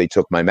recruiters. They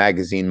took my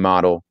magazine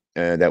model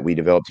that we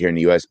developed here in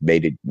the U.S.,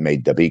 made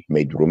Dabiq,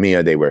 made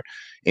Rumia. They were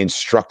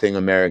instructing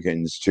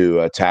Americans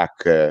to attack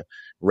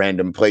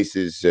random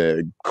places,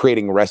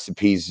 creating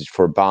recipes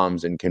for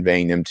bombs and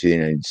conveying them to the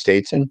United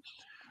States. And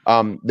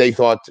they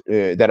thought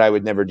that I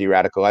would never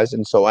de-radicalize.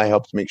 And so I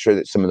helped make sure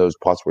that some of those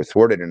plots were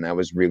thwarted. And I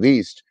was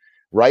released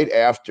right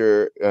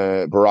after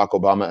Barack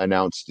Obama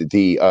announced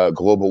the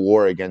global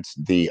war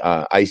against the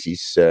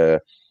ISIS,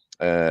 the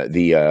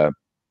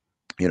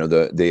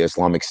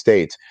Islamic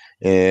State,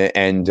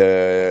 and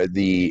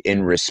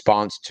in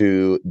response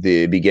to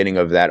the beginning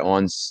of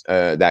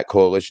that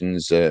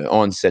coalition's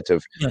onset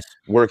of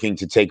working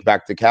to take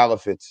back the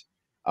caliphate,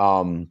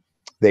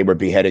 they were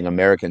beheading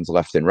Americans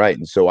left and right.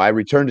 And so I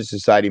returned to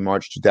society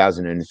March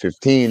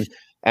 2015,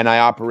 and I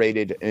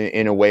operated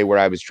in a way where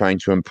I was trying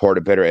to impart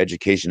a better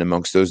education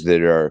amongst those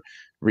that are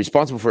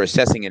responsible for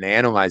assessing and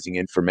analyzing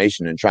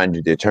information and trying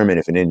to determine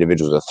if an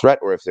individual is a threat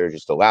or if they're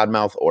just a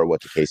loudmouth or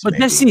what the case may be.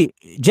 But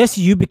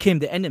Jesse, you became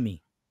the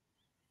enemy.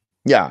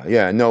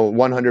 Yeah, no,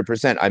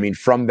 100%. I mean,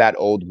 from that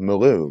old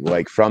milieu,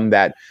 like from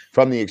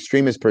the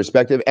extremist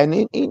perspective,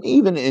 and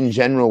even in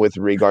general with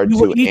regard to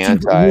you were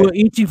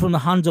eating from the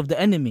hands of the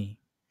enemy.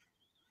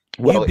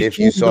 Well, if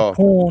you saw,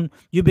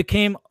 you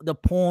became the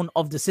pawn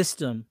of the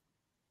system.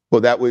 Well,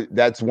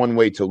 that's one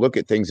way to look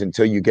at things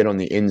until you get on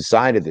the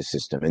inside of the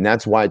system. And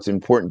that's why it's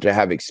important to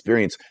have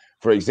experience.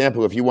 For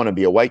example, if you want to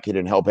be a white kid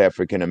and help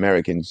African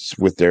Americans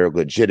with their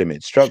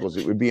legitimate struggles,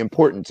 it would be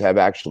important to have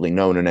actually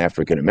known an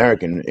African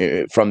American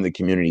from the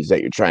communities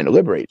that you're trying to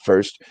liberate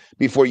first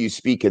before you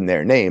speak in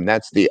their name.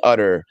 That's the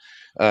utter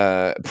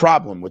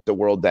problem with the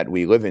world that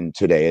we live in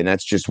today. And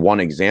that's just one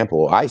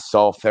example. I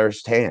saw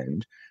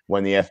firsthand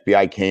when the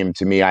FBI came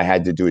to me. I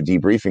had to do a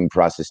debriefing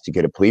process to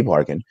get a plea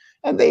bargain.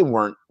 And they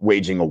weren't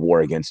waging a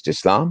war against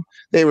Islam.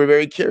 They were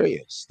very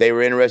curious. They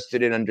were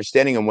interested in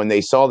understanding. And when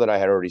they saw that I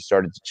had already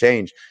started to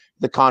change,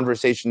 the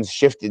conversations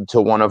shifted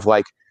to one of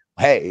like,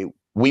 hey,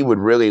 we would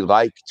really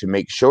like to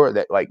make sure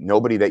that like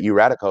nobody that you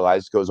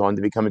radicalize goes on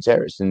to become a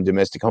terrorist in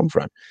domestic home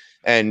front.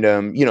 And,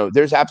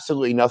 there's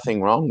absolutely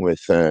nothing wrong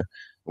with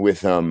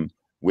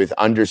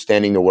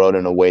understanding the world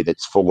in a way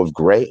that's full of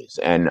grays.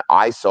 And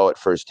I saw it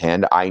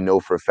firsthand. I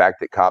know for a fact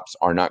that cops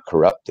are not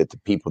corrupt, that the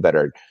people that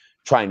are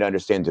trying to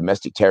understand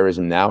domestic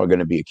terrorism now are going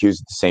to be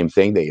accused of the same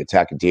thing. They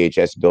attack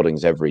DHS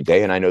buildings every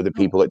day. And I know the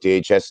people at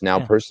DHS now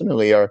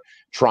personally are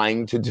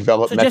trying to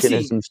develop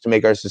mechanisms to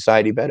make our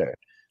society better.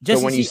 So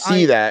when you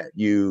see that,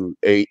 you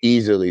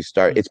easily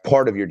start, it's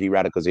part of your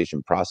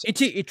de-radicalization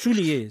process. It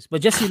truly is.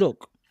 But Jesse,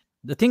 look,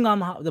 the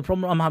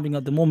problem I'm having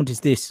at the moment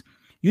is this.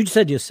 You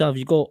said yourself,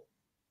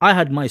 I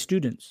had my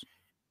students.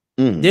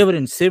 They were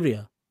in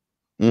Syria,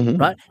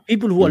 right?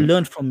 People who are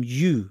learned from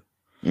you.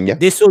 Yeah.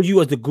 They saw you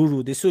as the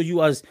guru. They saw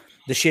you as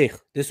the sheikh.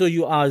 They saw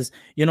you as,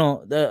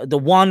 the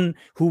one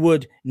who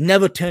would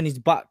never turn his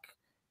back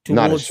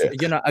towards,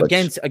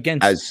 against.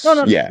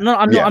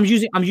 I'm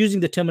using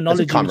the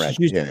terminology. As a comrade.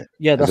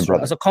 That's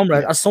right. As a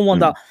comrade, as someone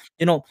that,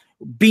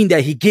 being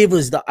there, he gave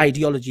us the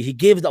ideology. He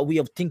gave us that way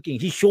of thinking.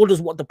 He showed us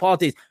what the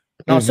path is.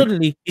 Now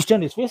suddenly he's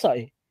turned his face at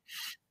it.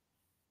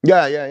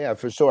 Yeah,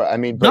 for sure. I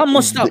mean, that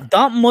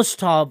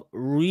must have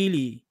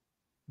really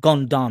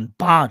gone down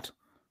bad.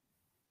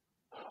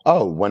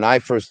 Oh, when I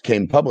first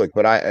came public,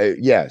 but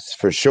yes,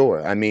 for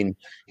sure. I mean,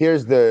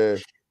 here's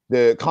the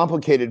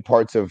complicated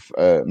parts of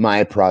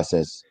my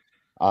process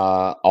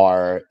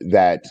are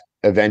that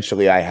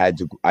eventually I had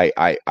to,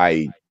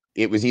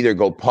 it was either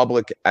go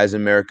public as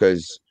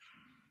America's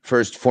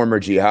first former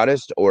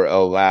jihadist or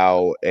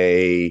allow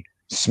a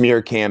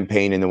smear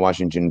campaign in the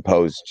Washington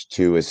Post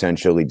to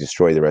essentially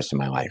destroy the rest of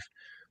my life.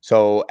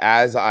 So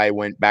as I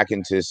went back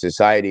into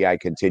society, I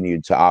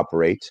continued to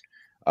operate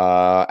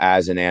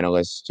as an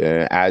analyst,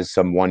 as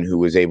someone who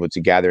was able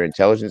to gather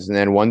intelligence. And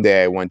then one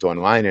day I went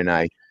online and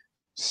I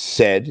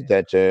said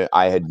that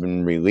I had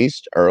been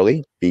released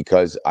early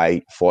because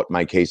I fought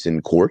my case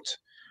in court.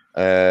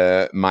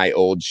 My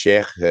old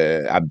Sheikh,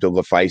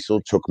 Abdullah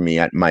Faisal, took me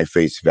at my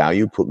face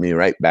value, put me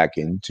right back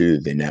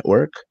into the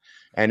network.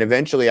 And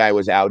eventually I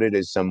was outed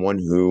as someone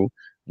who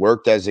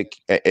worked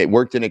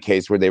in a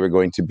case where they were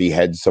going to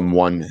behead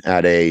someone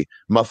at a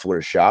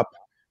muffler shop.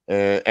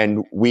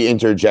 And we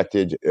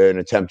interjected an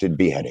attempted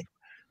beheading.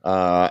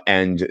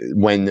 And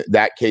when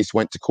that case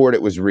went to court,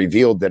 it was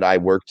revealed that I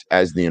worked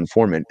as the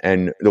informant,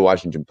 and the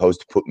Washington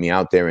Post put me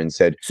out there and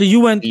said, so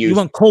you went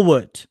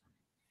covert.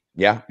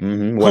 Yeah,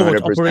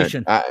 covert 100%.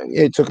 operation.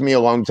 It took me a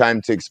long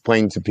time to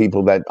explain to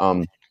people that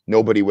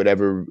nobody would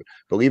ever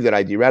believe that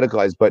I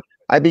de-radicalized, but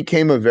I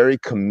became a very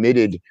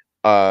committed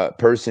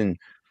person,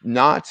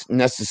 not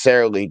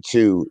necessarily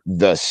to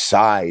the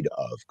side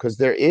of, because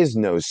there is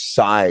no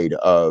side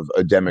of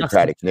a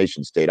democratic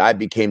nation state. I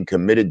became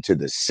committed to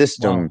the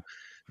system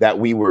that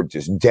we were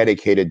just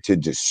dedicated to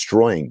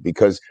destroying,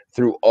 because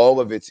through all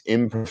of its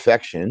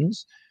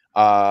imperfections,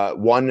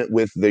 one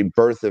with the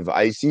birth of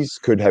ISIS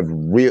could have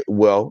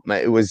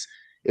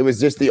it was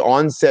just the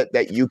onset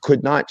that you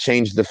could not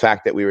change the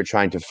fact that we were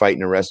trying to fight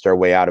and arrest our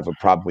way out of a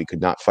problem we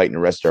could not fight and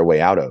arrest our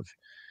way out of.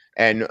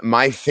 And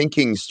my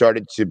thinking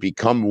started to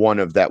become one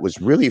of that was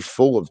really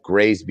full of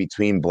grays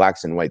between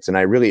blacks and whites. And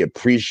I really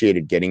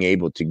appreciated getting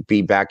able to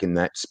be back in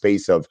that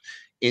space of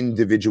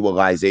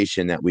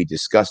individualization that we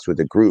discussed with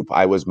the group.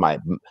 I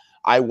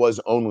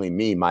was only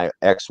me. My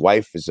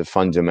ex-wife is a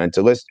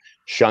fundamentalist,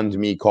 shunned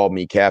me, called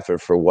me kafir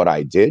for what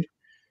I did.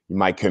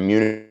 My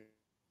community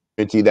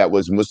that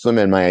was Muslim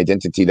and my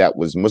identity that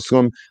was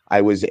Muslim, I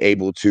was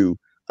able to,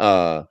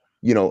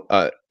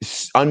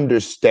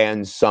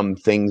 understand some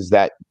things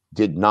that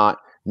did not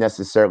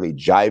necessarily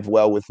jive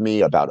well with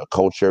me about a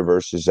culture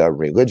versus a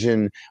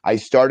religion. I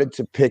started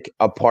to pick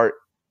apart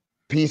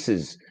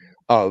pieces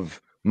of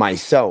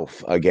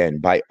myself again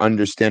by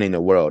understanding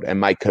the world, and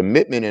my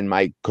commitment and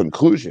my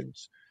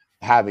conclusions,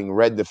 having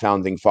read the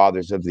founding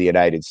fathers of the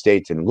United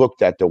States and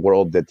looked at the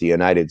world that the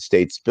United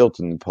States built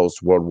in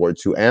post-World War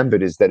II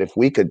ambit, is that if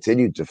we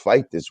continued to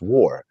fight this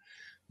war,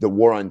 the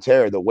war on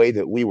terror, the way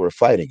that we were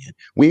fighting it,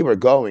 we were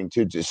going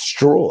to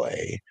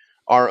destroy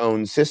our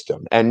own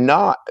system, and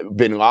not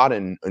bin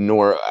Laden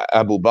nor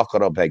Abu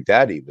Bakr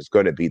al-Baghdadi was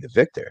going to be the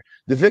victor.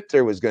 The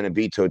victor was going to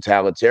be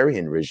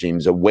totalitarian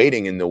regimes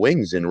awaiting in the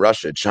wings in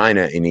Russia,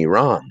 China, and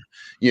Iran,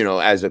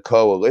 as a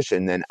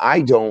coalition. And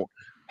I don't,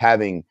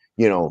 having,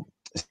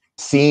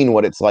 seen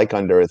what it's like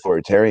under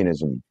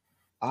authoritarianism,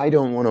 I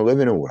don't want to live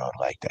in a world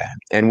like that.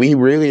 And we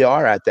really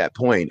are at that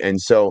point. And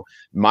so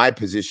my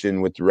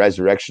position with the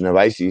resurrection of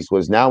ISIS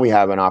was, now we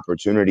have an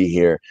opportunity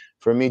here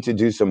for me to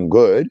do some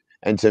good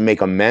and to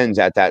make amends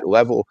at that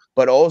level,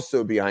 but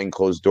also behind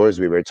closed doors.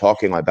 We were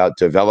talking about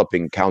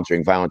developing,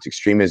 countering violent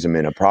extremism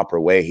in a proper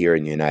way here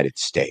in the United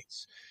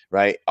States,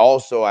 right?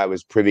 Also, I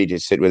was privy to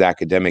sit with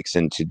academics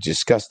and to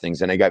discuss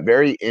things. And I got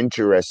very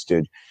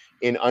interested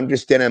in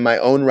understanding my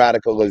own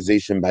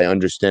radicalization by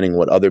understanding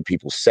what other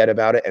people said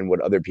about it and what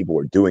other people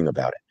were doing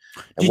about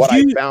it. And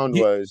I found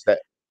was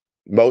that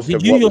most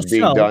of what was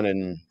being done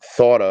and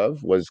thought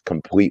of was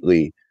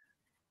completely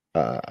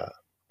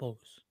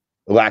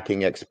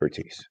lacking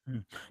expertise.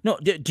 No,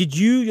 did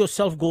you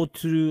yourself go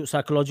through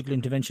psychological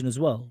intervention as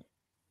well?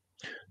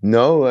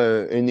 No,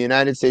 in the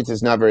United States,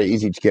 it's not very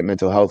easy to get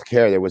mental health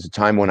care. There was a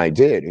time when I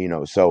did,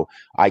 so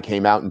I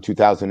came out in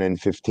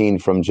 2015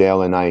 from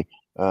jail, and I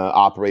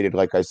operated,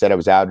 like I said, I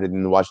was outed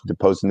in the Washington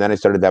Post, and then I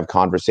started to have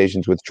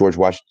conversations with George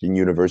Washington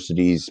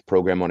University's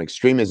program on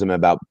extremism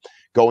about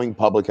going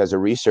public as a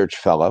research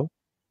fellow.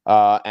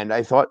 And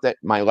I thought that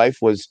my life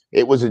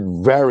it was a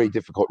very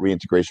difficult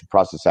reintegration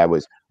process. I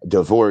was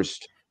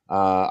divorced.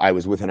 I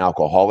was with an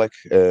alcoholic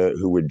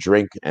who would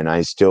drink, and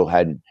I still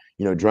hadn't,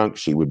 drunk.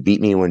 She would beat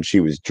me when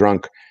she was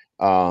drunk.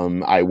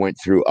 I went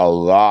through a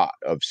lot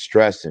of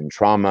stress and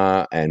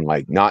trauma and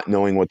not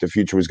knowing what the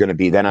future was going to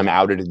be. Then I'm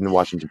outed in the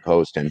Washington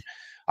Post, and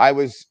I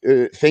was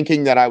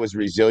thinking that I was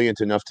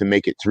resilient enough to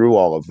make it through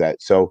all of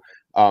that. So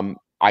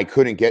I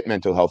couldn't get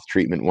mental health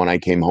treatment when I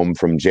came home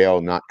from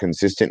jail, not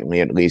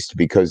consistently, at least,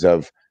 because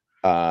of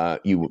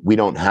we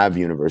don't have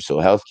universal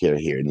health care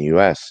here in the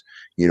U.S.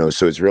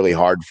 So it's really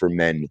hard for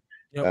men.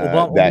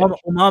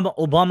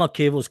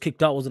 Obamacare was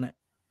kicked out, wasn't it?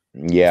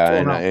 Yeah,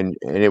 and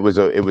it was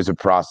a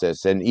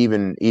process, and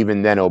even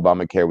then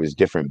Obamacare was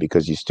different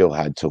because you still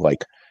had to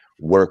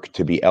work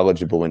to be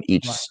eligible, and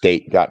each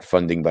state got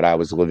funding. But I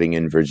was living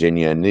in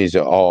Virginia, and these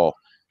are all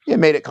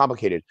made it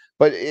complicated.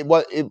 But it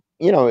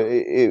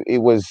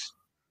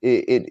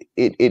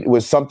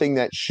was something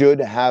that should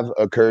have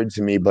occurred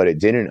to me, but it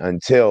didn't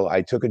until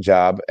I took a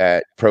job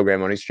at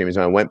Program on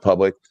Extremism. I went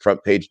public,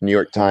 front page New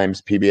York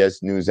Times,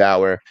 PBS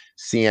NewsHour,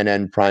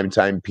 CNN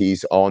primetime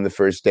piece, all on the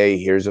first day.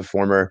 Here's a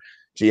former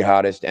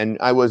jihadist, and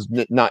I was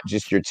not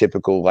just your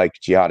typical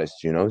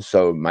jihadist,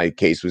 so my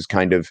case was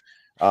kind of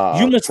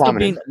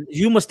prominent.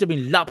 You must have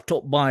been lapped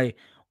up by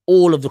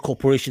all of the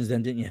corporations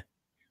then, didn't you?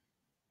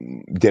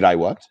 Did I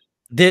what?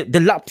 They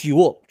lapped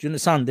you up. Do you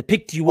understand? They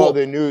picked you up.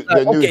 The news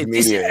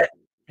media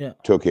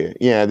took it.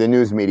 Yeah, the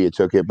news media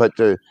took it, but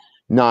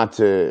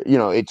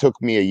it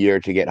took me a year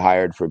to get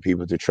hired for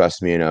people to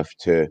trust me enough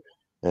to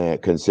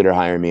consider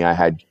hiring me. I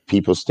had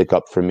people stick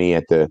up for me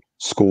at the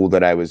school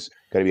that I was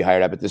going to be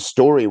hired at. But the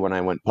story when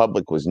I went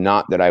public was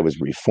not that I was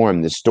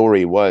reformed. The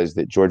story was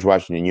that George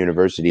Washington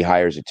University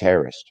hires a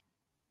terrorist.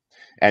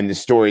 And the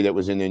story that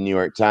was in the New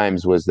York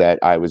Times was that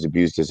I was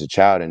abused as a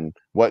child. And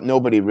what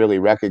nobody really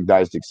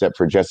recognized, except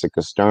for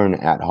Jessica Stern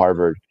at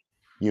Harvard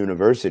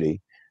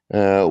University,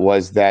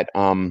 was that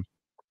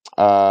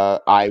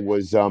I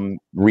was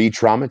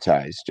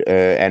re-traumatized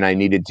and I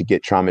needed to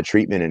get trauma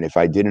treatment. And if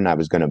I didn't, I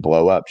was going to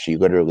blow up. She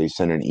literally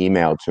sent an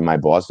email to my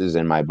bosses,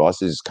 and my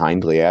bosses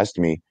kindly asked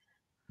me,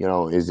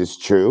 is this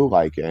true?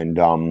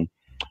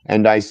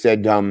 And I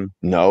said,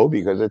 no,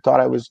 because I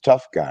thought I was a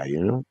tough guy,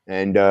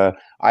 and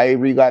I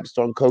relapsed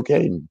on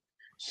cocaine.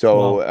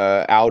 So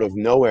Wow. out of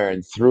nowhere,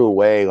 and threw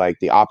away like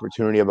the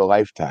opportunity of a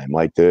lifetime.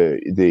 Like the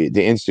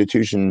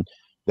institution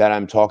that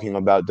I'm talking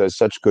about does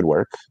such good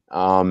work,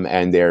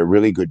 and they're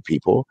really good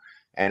people,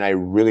 and I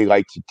really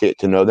like to get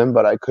to know them,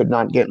 but I could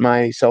not get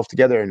myself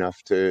together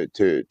enough to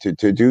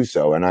do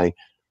so, and I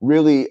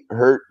really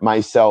hurt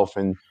myself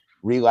and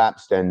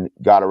relapsed and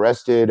got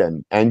arrested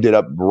and ended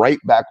up right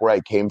back where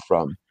I came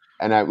from.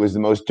 And it was the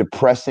most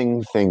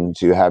depressing thing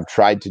to have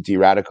tried to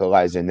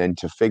de-radicalize and then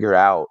to figure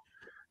out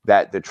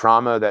that the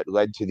trauma that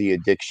led to the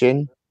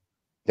addiction,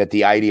 that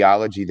the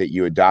ideology that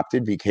you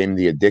adopted became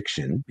the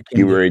addiction.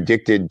 You were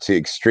addicted to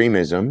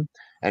extremism.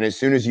 And as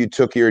soon as you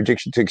took your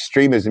addiction to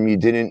extremism, you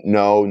didn't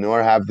know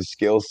nor have the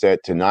skill set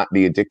to not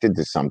be addicted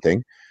to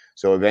something.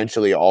 So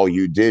eventually all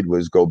you did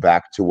was go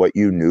back to what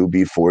you knew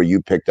before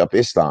you picked up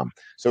Islam.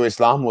 So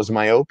Islam was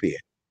my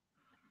opiate.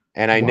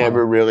 And I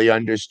never really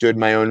understood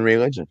my own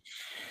religion.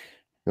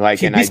 I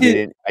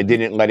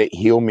didn't let it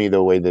heal me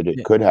the way that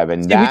it could have.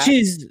 And that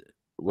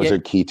was a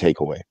key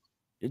takeaway.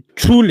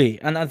 Truly.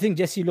 And I think,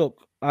 Jesse,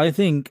 look,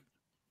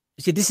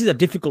 this is a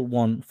difficult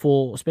one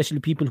for especially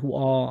people who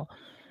are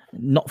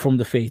not from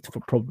the faith,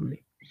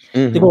 probably.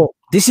 They go,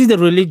 this is the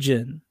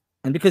religion,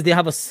 and because they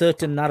have a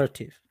certain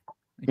narrative.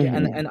 Okay,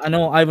 and I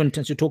know Ivan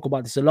tends to talk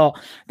about this a lot,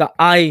 that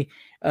I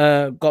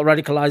got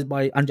radicalized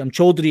by Anjam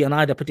Chaudhry, and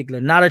I had a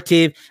particular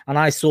narrative, and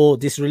I saw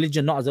this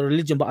religion not as a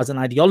religion but as an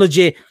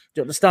ideology. Do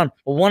you understand?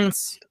 But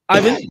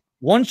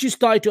once you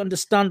started to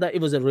understand that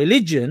it was a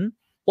religion,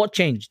 what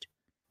changed?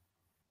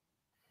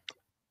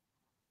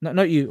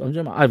 Not you. I'm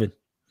talking about Ivan.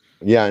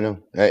 Yeah, I know.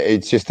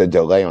 It's just a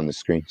delay on the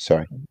screen.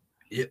 Sorry.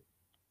 Yeah.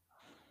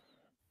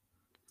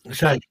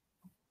 So,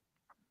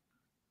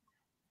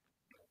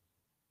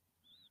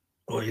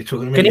 you're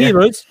talking to me? Can you hear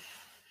us?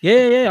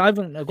 Yeah,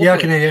 Ivan. I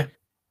can hear you.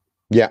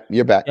 Yeah,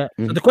 you're back. Yeah.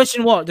 So the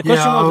question was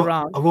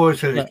around. I've always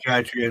said it's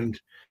Chaudhry, and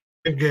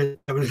it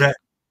was that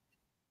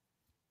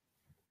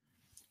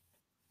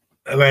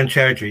around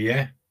Chaudhry,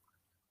 yeah.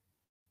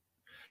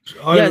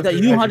 So that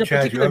you had a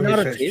particular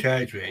narrative.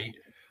 Chaudhry,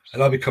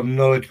 and I become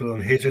knowledgeable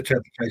on his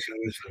interpretation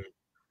of Islam.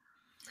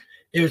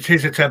 It was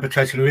his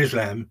interpretation of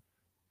Islam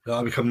that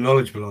I become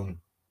knowledgeable on,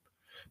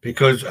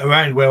 because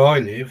around where I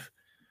live,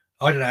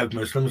 I didn't have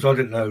Muslims. I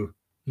didn't know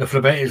nothing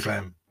about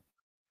Islam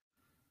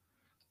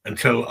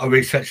until I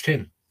researched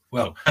him.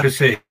 Well, that's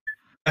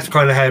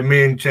kind of how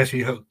me and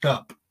Jesse hooked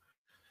up.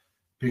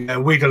 We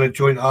done a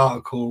joint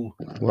article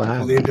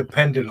for the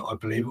Independent, I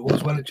believe it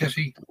was, wasn't it,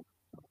 Jesse?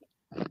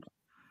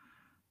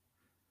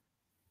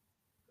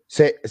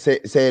 Say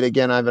it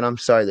again, Ivan. I'm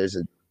sorry. There's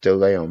a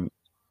delay on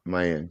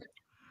my end.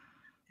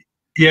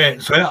 Yeah.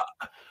 So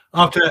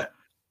after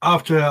I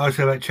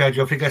said about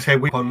Chaudhry, I think that's how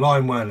we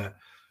online, weren't it?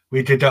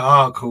 We did that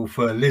article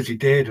for Lizzie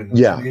Dearden,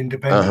 the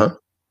Independent.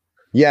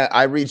 Yeah,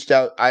 I reached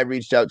out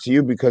to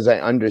you because I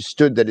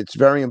understood that it's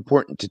very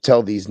important to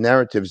tell these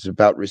narratives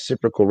about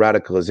reciprocal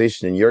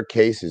radicalization. And your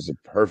case is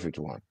a perfect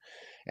one.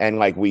 And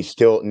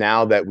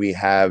now that we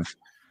have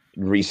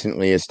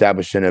recently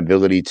established an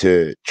ability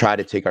to try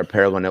to take our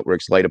parallel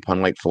networks light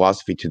upon light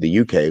philosophy to the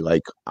UK,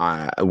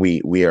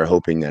 we are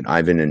hoping that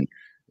Ivan and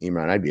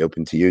Imran, I'd be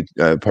open to you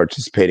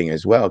participating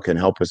as well, can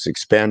help us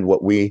expand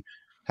what we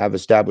have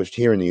established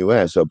here in the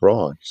US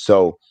abroad.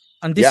 So,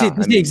 and this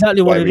is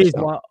exactly what it is.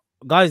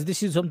 Guys,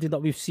 this is something that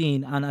we've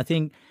seen, and I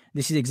think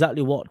this is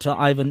exactly what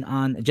Ivan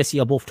and Jesse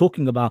are both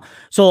talking about.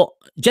 So,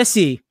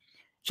 Jesse,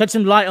 shed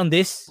some light on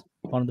this.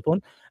 Pardon the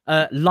pun.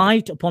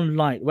 Light upon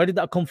light. Where did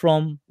that come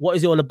from? What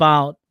is it all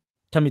about?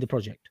 Tell me the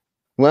project.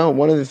 Well,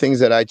 one of the things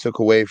that I took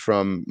away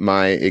from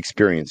my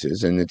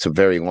experiences, and it's a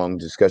very long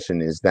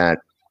discussion, is that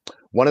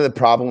one of the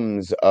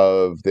problems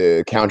of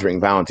the countering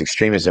violent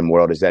extremism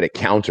world is that it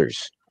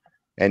counters.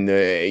 And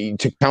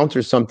to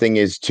counter something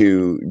is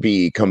to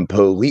be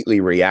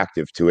completely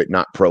reactive to it,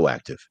 not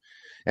proactive.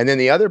 And then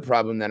the other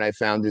problem that I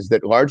found is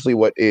that largely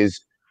what is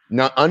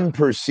not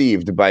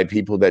unperceived by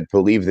people that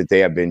believe that they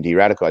have been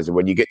de-radicalized, and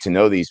when you get to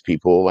know these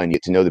people and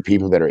get to know the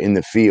people that are in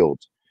the field,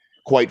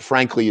 quite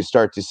frankly, you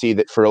start to see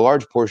that for a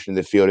large portion of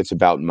the field, it's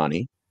about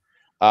money.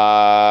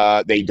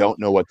 They don't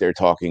know what they're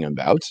talking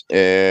about.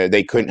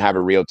 They couldn't have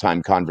a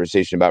real-time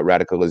conversation about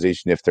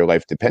radicalization if their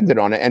life depended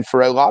on it. And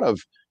for a lot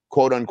of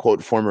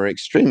quote-unquote former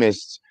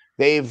extremists,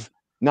 they've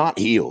not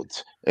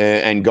healed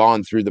and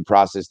gone through the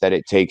process that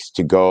it takes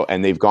to go,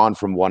 and they've gone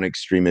from one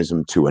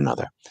extremism to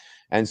another.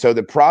 And so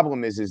the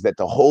problem is that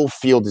the whole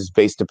field is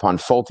based upon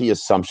faulty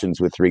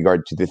assumptions with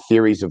regard to the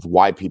theories of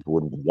why people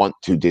would want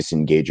to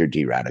disengage or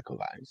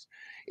de-radicalize.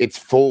 It's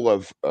full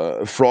of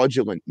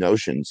fraudulent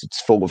notions. It's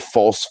full of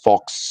false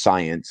fox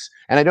science.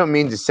 And I don't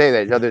mean to say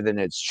that other than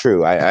it's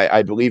true.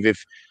 I believe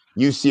if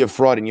you see a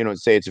fraud and you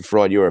don't say it's a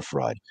fraud, you're a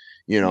fraud.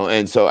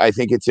 And so I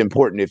think it's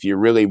important, if you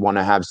really want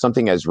to have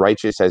something as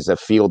righteous as a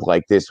field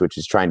like this, which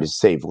is trying to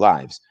save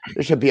lives,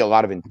 there should be a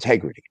lot of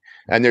integrity.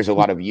 And there's a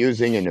lot of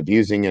using and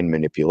abusing and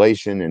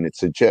manipulation, and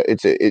it's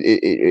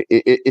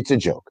a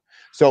joke.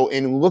 So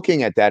in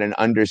looking at that and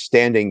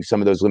understanding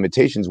some of those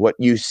limitations, what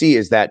you see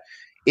is that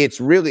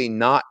it's really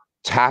not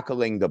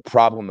tackling the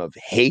problem of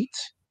hate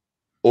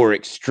or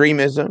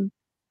extremism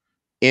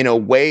in a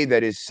way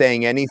that is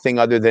saying anything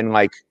other than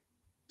like,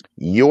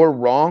 you're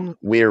wrong,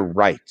 we're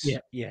right.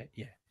 Yeah.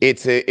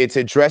 It's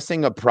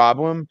addressing a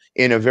problem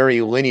in a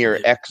very linear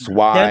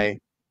XY.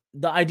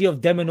 The idea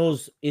of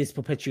dominoes is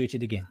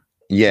perpetuated again.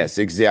 Yes,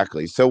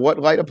 exactly. So what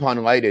Light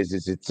Upon Light is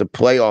it's a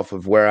play off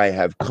of where I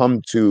have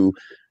come to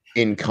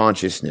in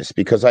consciousness,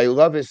 because I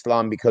love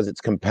Islam because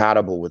it's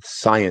compatible with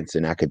science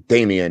and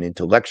academia and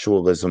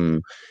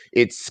intellectualism.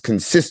 It's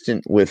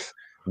consistent with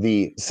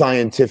the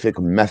scientific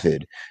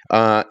method.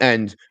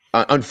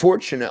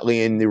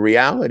 Unfortunately, in the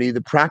reality, the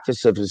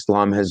practice of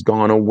Islam has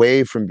gone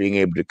away from being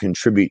able to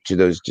contribute to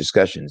those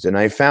discussions. And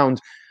I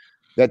found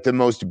that the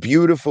most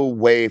beautiful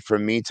way for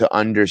me to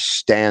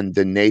understand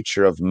the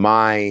nature of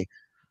my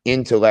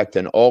intellect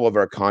and all of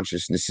our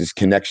consciousness's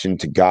connection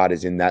to God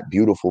is in that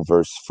beautiful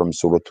verse from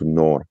Surah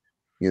An-Nur.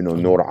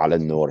 Nur ala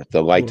Nur,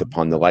 the light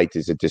upon the light,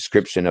 is a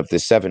description of the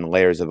 7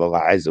 layers of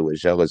Allah Azza wa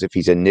Jalla, as if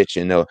he's a niche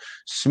in a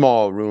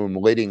small room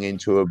leading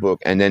into a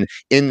book. And then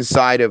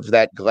inside of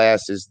that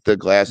glass is the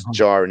glass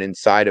jar, and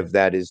inside of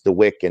that is the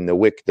wick, and the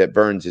wick that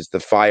burns is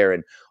the fire.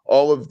 And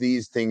all of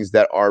these things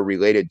that are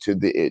related to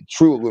the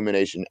true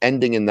illumination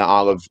ending in the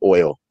olive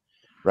oil.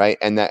 Right.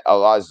 And that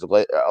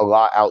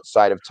Allah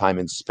outside of time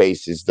and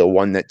space is the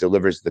one that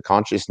delivers the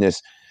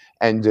consciousness.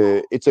 And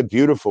it's a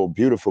beautiful,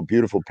 beautiful,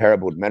 beautiful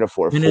parable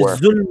metaphor for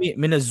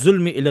من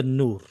الظلم إلى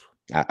النور.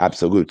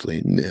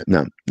 Absolutely.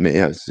 No,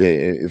 yes,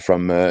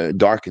 from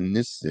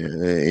darkness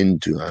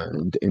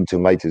into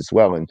light as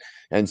well.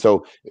 And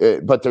so,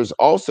 but there's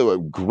also a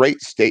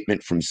great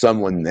statement from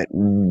someone that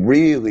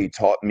really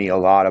taught me a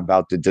lot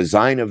about the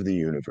design of the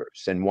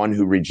universe, and one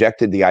who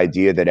rejected the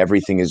idea that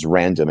everything is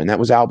random, and that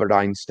was Albert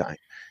Einstein.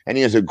 And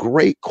he has a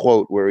great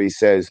quote where he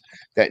says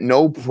that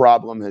no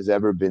problem has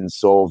ever been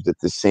solved at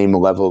the same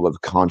level of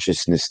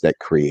consciousness that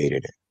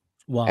created it.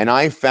 Wow. And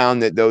I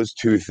found that those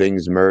two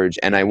things merge,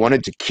 and I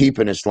wanted to keep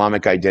an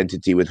Islamic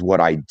identity with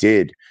what I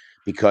did,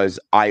 because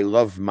I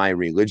love my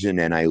religion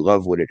and I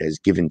love what it has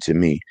given to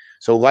me.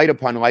 So Light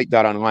Upon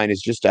Light.online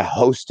is just a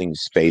hosting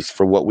space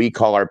for what we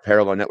call our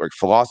parallel network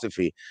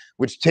philosophy,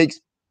 which takes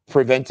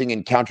preventing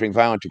and countering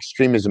violent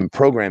extremism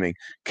programming,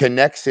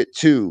 connects it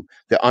to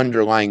the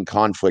underlying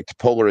conflict,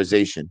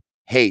 polarization,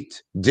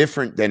 hate,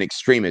 different than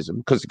extremism,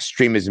 because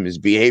extremism is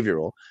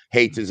behavioral.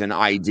 Hate is an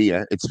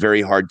idea. It's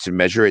very hard to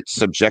measure. It's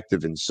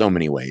subjective in so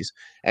many ways.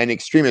 And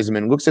extremism,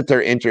 and looks at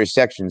their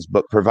intersections,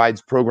 but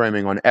provides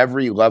programming on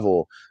every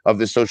level of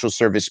the social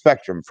service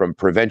spectrum, from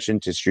prevention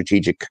to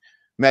strategic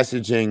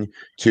messaging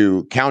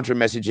to counter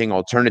messaging,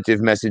 alternative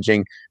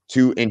messaging,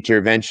 to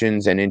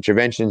interventions into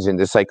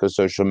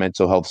psychosocial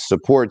mental health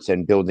supports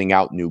and building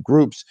out new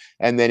groups,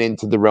 and then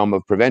into the realm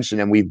of prevention.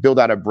 And we've built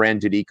out a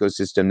branded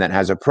ecosystem that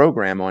has a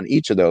program on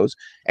each of those.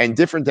 And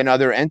different than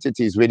other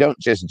entities, we don't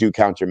just do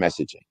counter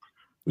messaging.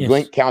 Yes.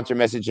 Link counter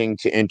messaging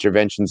to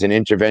interventions, and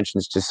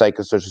interventions to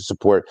psychosocial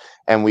support.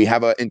 And we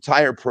have an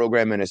entire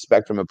program and a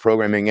spectrum of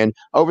programming. And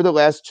over the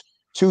last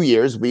 2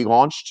 years, we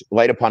launched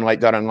Light Upon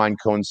Light.online,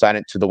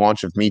 coincident to the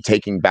launch of me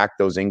taking back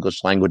those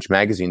English language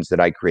magazines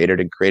that I created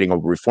and creating a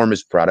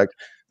reformist product.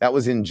 That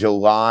was in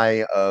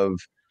July of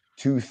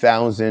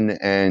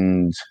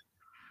 2019.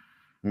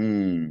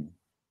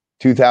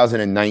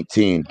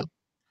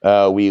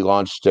 We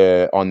launched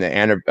on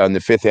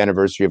the 5th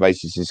anniversary of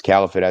ISIS's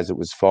caliphate, as it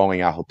was falling,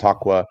 Al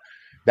Taqwa.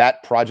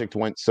 That project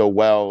went so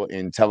well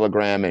in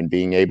Telegram, and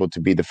being able to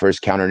be the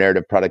first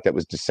counter-narrative product that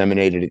was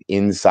disseminated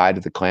inside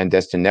of the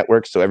clandestine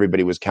network. So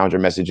everybody was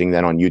counter-messaging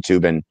then on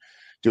YouTube and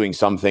doing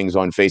some things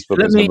on Facebook.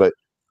 Let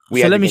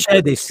me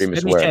share this.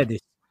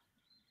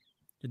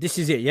 This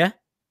is it, yeah?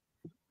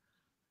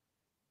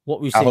 What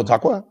we say.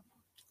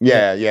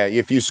 Yeah.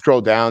 If you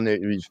scroll down,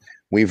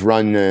 we've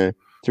run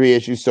 3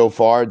 issues so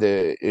far.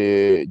 That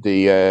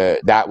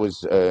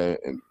was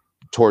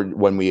toward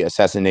when we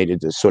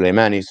assassinated the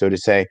Soleimani, so to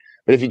say.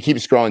 But if you keep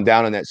scrolling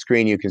down on that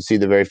screen, you can see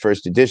the very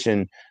first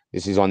edition.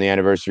 This is on the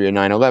anniversary of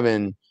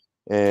 9/11.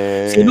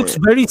 It looks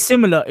very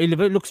similar. It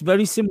looks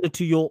very similar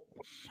to your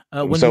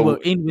when you were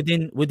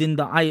within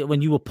the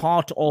when you were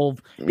part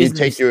of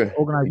Islamist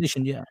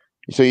organization? Yeah.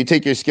 So you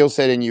take your skill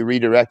set and you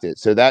redirect it.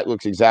 So that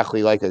looks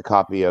exactly like a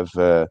copy of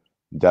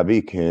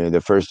Dabiq,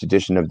 the first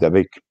edition of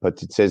Dabiq,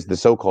 but it says the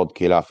so-called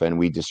Khilafah, and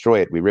we destroy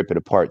it, we rip it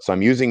apart. So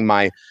I'm using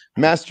my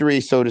mastery,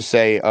 so to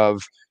say,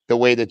 of the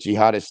way that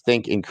jihadists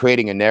think in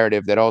creating a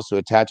narrative that also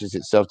attaches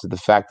itself to the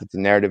fact that the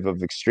narrative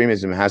of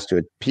extremism has to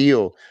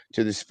appeal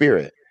to the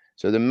spirit.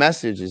 So the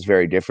message is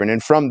very different.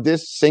 And from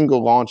this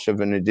single launch of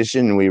an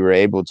edition, we were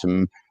able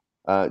to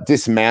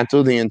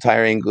dismantle the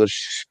entire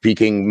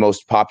English-speaking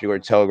most popular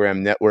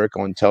Telegram network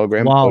on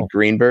Telegram called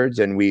Greenbirds,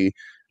 and we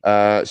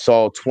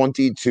saw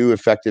 22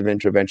 effective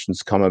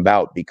interventions come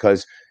about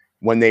because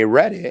when they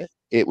read it,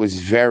 it was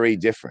very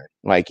different.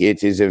 Like,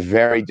 it is a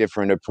very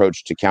different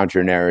approach to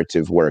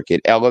counter-narrative work. It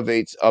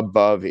elevates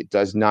above. It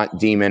does not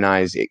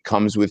demonize. It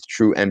comes with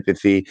true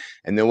empathy.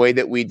 And the way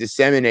that we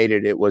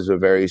disseminated it was a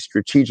very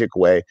strategic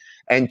way.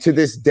 And to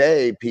this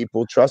day,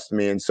 people trust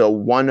me. And so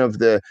one of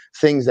the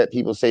things that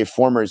people say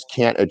formers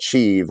can't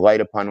achieve, light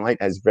upon light,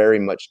 has very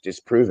much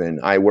disproven.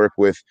 I work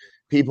with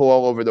people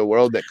all over the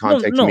world that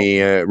contact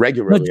me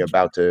regularly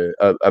about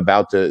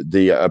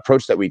the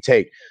approach that we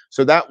take.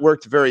 So that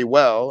worked very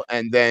well.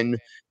 And then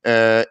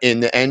in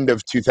the end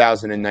of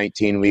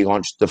 2019, we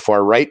launched the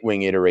far right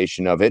wing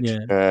iteration of it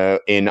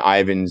in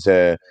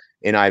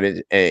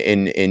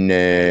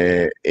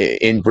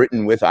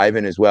Britain with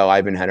Ivan as well.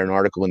 Ivan had an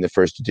article in the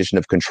first edition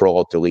of Control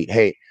Alt Delete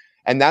Hate.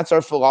 And that's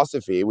our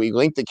philosophy. We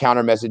link the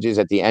counter messages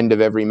at the end of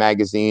every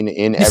magazine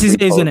in every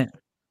post. Isn't it?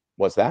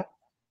 What's that?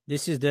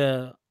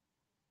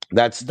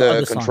 That's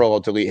the Control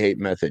Alt Delete Hate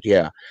method.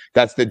 Yeah,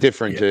 that's the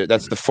different.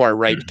 That's the far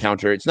right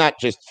counter. It's not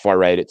just far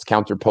right. It's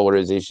counter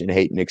polarization,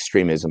 hate, and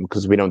extremism,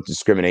 because we don't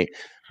discriminate.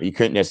 But you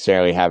couldn't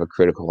necessarily have a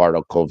critical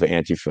article of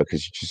Antifa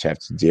because you just have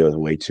to deal with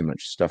way too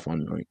much stuff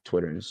on like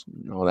Twitter and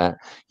all that.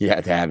 You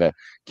have to have a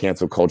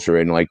cancel culture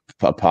and like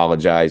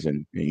apologize,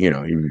 and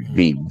you'd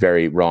be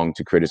very wrong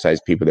to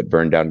criticize people that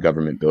burn down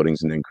government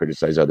buildings and then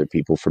criticize other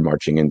people for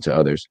marching into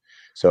others.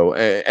 So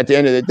at the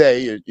end of the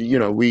day,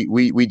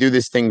 we do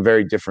this thing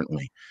very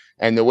differently.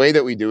 And the way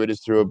that we do it is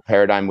through a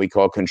paradigm we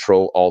call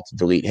Control Alt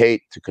Delete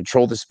Hate, to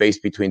control the space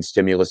between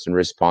stimulus and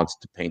response,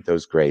 to paint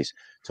those grays,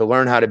 to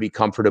learn how to be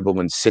comfortable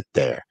and sit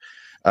there.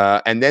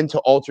 And then to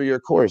alter your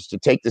course, to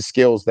take the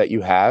skills that you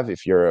have,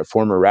 if you're a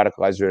former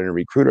radicalizer and a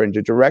recruiter, and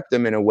to direct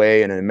them in a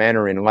way and a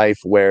manner in life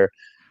where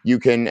you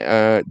can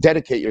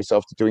dedicate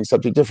yourself to doing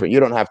something different. You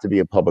don't have to be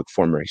a public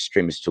former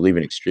extremist to leave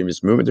an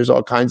extremist movement. There's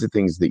all kinds of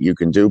things that you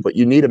can do, but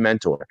you need a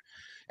mentor.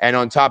 And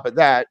on top of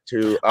that,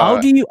 how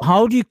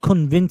do you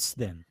convince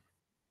them?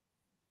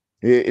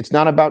 It's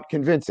not about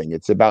convincing.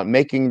 It's about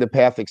making the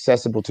path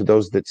accessible to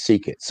those that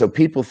seek it. So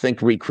people think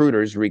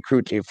recruiters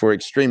recruit for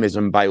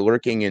extremism by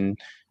lurking in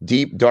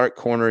deep, dark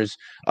corners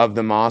of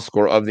the mosque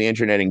or of the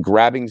internet and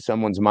grabbing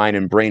someone's mind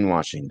and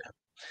brainwashing them.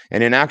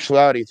 And in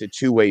actuality, it's a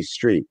two-way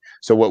street.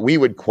 So what we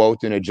would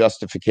quote in a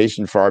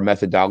justification for our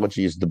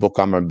methodology is the book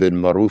Amr bil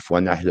Maruf wa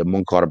Nahy anil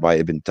Munkar by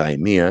Ibn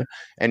Taymiyyah.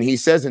 And he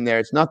says in there,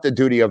 it's not the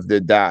duty of the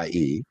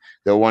da'i,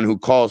 the one who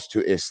calls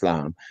to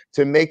Islam,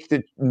 to make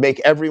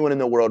everyone in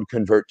the world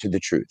convert to the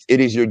truth. It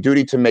is your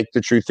duty to make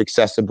the truth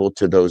accessible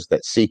to those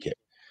that seek it.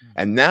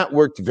 And that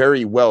worked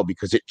very well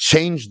because it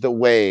changed the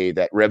way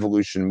that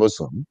Revolution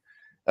Muslim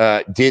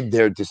did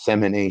their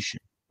dissemination.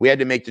 We had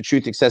to make the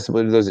truth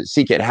accessible to those that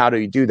seek it. How do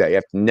you do that? You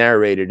have to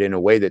narrate it in a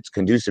way that's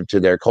conducive to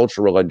their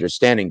cultural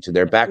understanding, to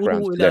their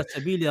backgrounds. Yes,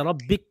 indeed.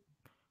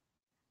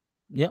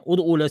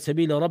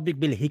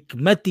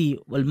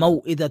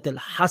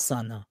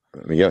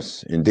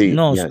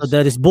 So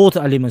there is both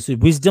elements,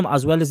 wisdom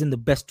as well as in the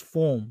best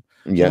form.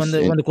 Yes. When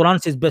the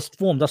Quran says best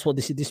form, that's what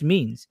this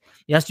means.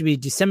 It has to be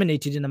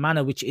disseminated in a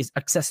manner which is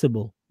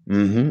accessible.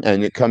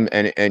 And it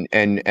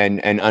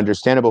and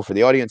understandable for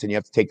the audience, and you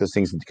have to take those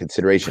things into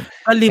consideration.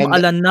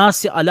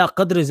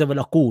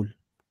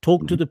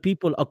 Talk to the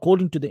people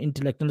according to the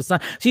intellect.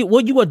 Understand? See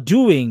what you are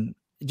doing,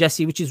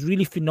 Jesse, which is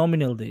really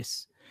phenomenal.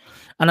 This,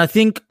 and I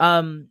think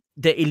the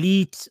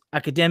elite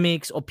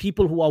academics or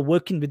people who are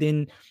working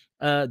within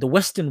the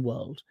Western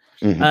world,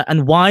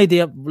 and why they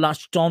have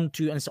latched on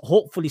to and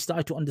hopefully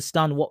started to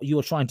understand what you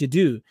are trying to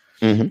do,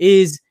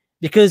 is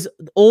because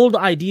all the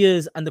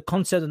ideas and the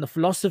concepts and the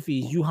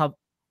philosophies you have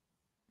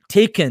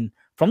taken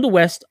from the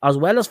West as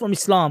well as from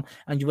Islam,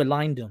 and you've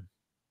aligned them.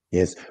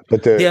 Yes,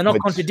 but they are not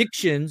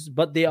contradictions,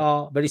 but they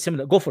are very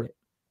similar. Go for it.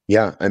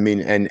 Yeah, I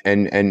mean, and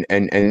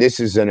this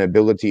is an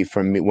ability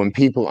from me when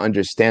people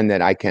understand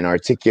that I can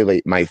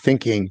articulate my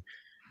thinking,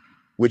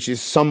 which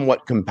is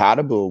somewhat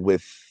compatible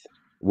with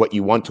what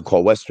you want to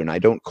call Western. I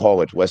don't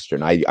call it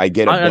Western. I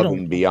get above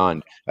and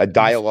beyond. A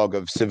dialogue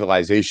of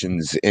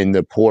civilizations in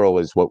the plural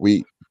is what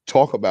we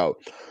talk about,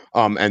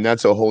 and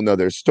that's a whole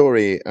nother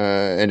story,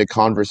 and a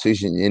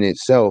conversation in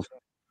itself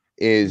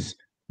is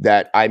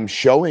that I'm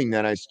showing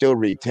that I still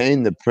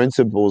retain the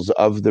principles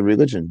of the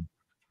religion,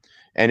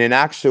 and in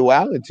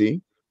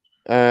actuality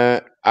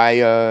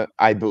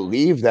I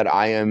believe that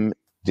I am,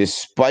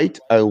 despite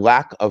a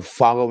lack of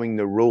following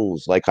the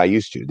rules like I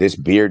used to. This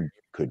beard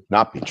could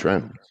not be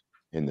trimmed.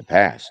 in the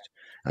past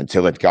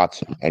until it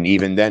got, and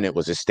even then it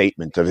was a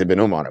statement of Ibn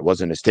Umar. It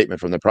wasn't a statement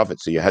from the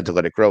Prophet, so you had to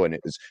let it grow, and it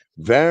was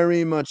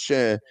very much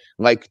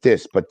like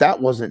this. But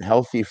that wasn't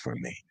healthy for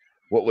me.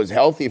 What was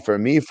healthy for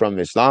me from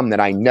Islam that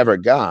I never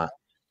got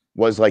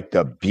was like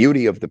the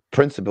beauty of the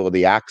principle,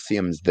 the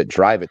axioms that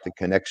drive it, the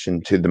connection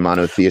to the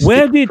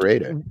monotheistic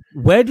creator.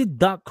 Where did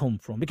that come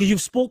from? Because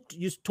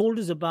you told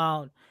us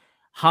about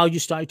how you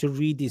started to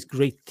read these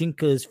great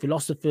thinkers,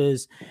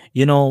 philosophers,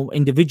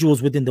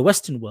 individuals within the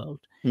Western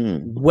world.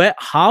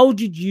 How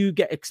did you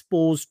get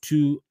exposed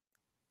to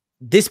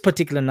this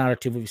particular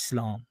narrative of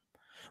Islam,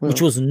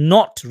 which was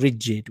not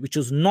rigid, which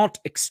was not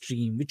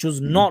extreme, which was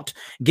not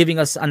giving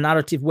us a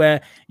narrative where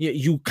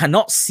you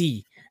cannot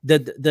see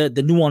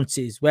the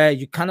nuances, where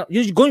you're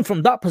going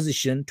from that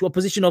position to a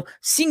position of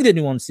seeing the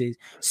nuances,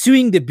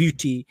 seeing the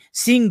beauty,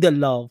 seeing the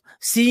love,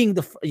 seeing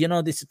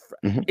this.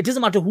 It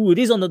doesn't matter who it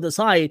is on the other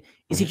side.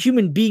 It's a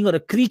human being or a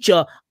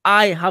creature.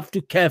 I have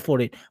to care for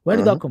it. Where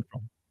did that come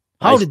from?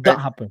 How did that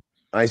happen?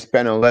 I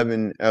spent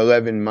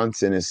 11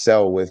 months in a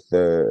cell with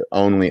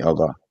only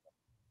Allah.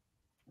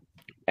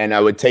 And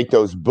I would take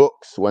those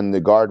books when the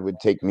guard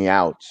would take me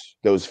out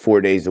those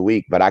 4 days a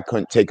week, but I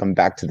couldn't take them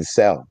back to the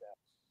cell.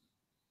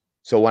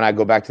 So when I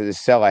go back to the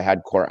cell, I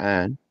had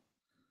Quran.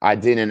 I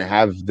didn't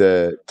have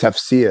the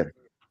tafsir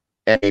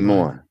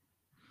anymore.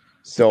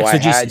 So I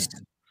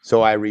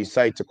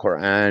recite the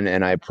Quran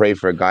and I pray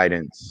for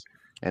guidance.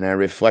 And I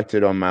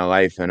reflected on my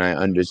life and I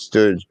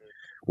understood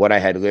what I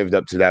had lived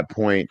up to that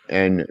point.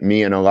 And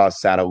me and Allah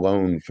sat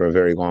alone for a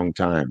very long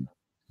time.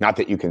 Not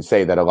that you can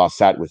say that Allah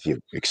sat with you.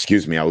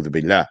 Excuse me, a'udhu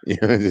billah.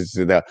 This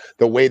is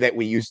the way that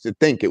we used to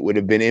think. It would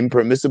have been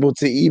impermissible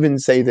to even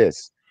say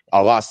this.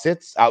 Allah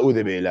sits,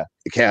 a'udhu billah,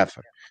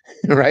 kafir.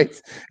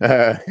 Right?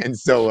 And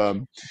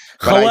so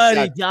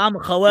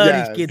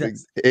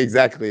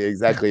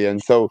exactly.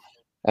 And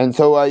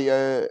so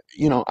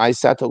I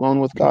sat alone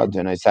with God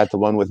and I sat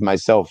alone with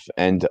myself,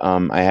 and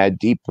I had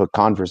deep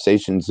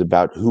conversations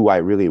about who I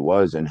really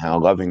was and how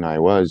loving I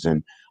was,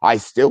 and I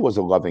still was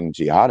a loving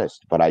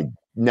jihadist, but I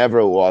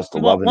never lost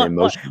love and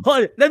emotion.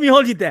 Let me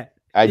hold you there.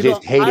 I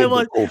just hated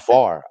the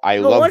kuffar. I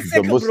loved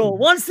the Muslims.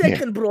 1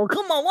 second, bro.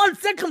 Come on, 1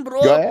 second,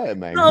 bro. Go ahead,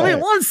 man. No, wait,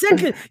 1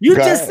 second. You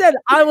just said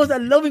I was a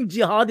loving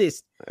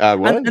jihadist. I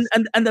was.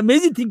 And the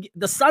amazing thing,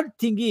 the sad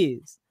thing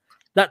is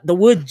that the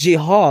word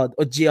jihad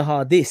or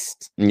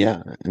jihadist,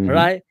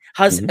 right,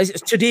 is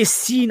today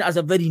seen as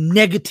a very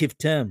negative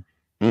term,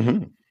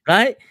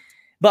 right?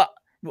 But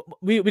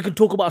we can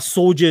talk about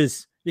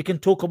soldiers. We can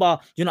talk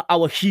about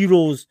our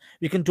heroes.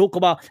 We can talk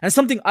about, and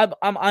something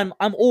I'm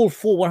all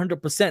for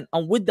 100%.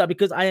 I'm with that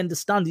because I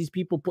understand these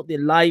people put their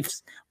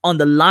lives on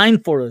the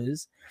line for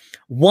us.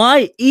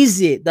 Why is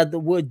it that the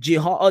word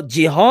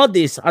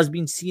jihadist has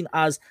been seen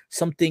as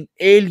something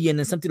alien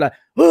and something like,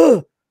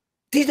 oh,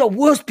 these are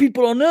worst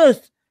people on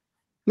earth?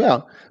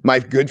 Well, my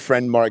good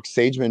friend Mark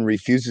Sageman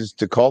refuses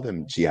to call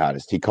them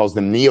jihadists. He calls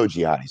them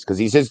neo-jihadists because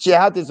he says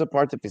jihad is a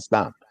part of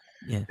Islam.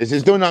 Yeah. He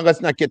says, let's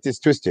not get this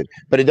twisted,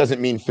 but it doesn't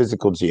mean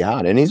physical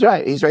jihad. And he's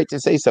right. He's right to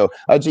say so.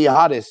 A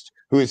jihadist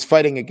who is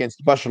fighting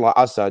against Bashar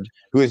al-Assad,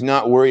 who is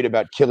not worried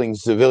about killing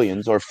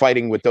civilians or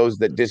fighting with those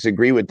that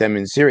disagree with them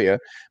in Syria,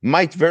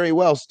 might very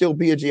well still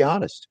be a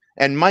jihadist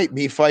and might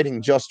be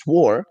fighting just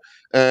war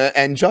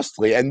and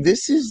justly. And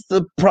this is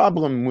the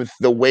problem with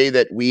the way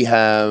that we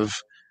have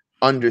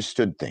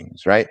understood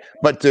things, right?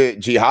 But the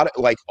jihad,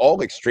 like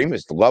all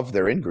extremists, love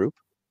their in-group,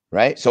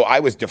 right? So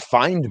I was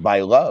defined by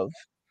love,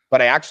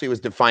 but I actually was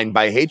defined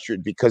by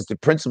hatred because the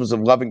principles of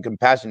love and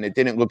compassion, it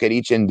didn't look at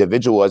each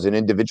individual as an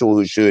individual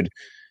who should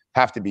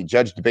have to be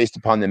judged based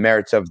upon the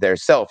merits of their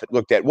self. It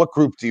looked at what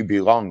group do you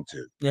belong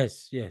to?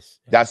 Yes.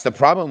 That's the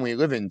problem we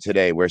live in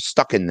today. We're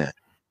stuck in that,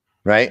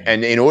 right?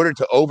 And in order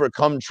to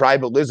overcome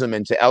tribalism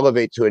and to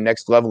elevate to a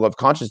next level of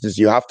consciousness,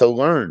 you have to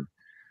learn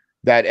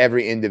that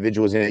every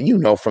individual is in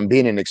it. From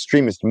being an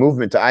extremist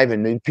movement to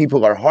Ivan,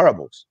 people are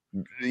horrible,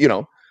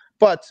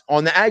 but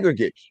on the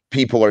aggregate,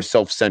 people are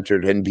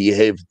self-centered and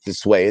behave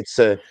this way.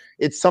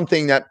 It's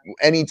something that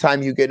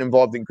anytime you get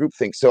involved in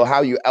groupthink, so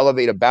how you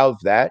elevate above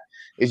that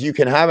is you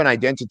can have an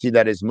identity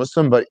that is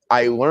Muslim, but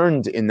I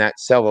learned in that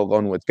cell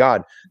alone with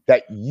God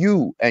that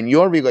you and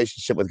your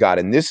relationship with God,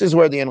 and this is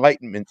where the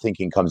Enlightenment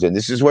thinking comes in.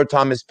 This is where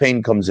Thomas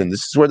Paine comes in.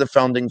 This is where the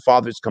Founding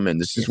Fathers come in.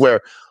 This is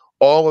where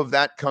all of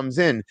that comes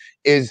in,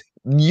 is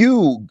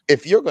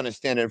if you're going to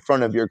stand in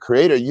front of your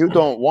creator, you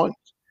don't want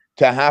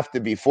to have to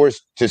be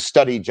forced to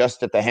study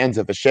just at the hands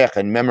of a sheikh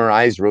and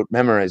memorize rote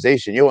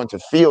memorization. You want to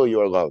feel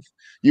your love.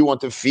 You want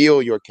to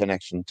feel your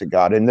connection to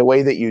God. And the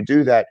way that you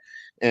do that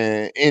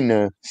in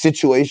a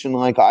situation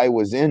like I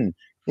was in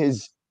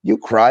is you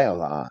cry a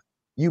lot.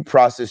 You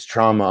process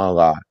trauma a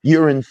lot.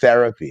 You're in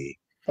therapy,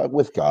 but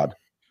with God.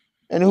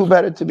 And who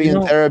better to be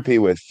in therapy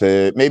with?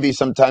 Maybe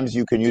sometimes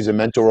you can use a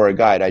mentor or a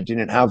guide. I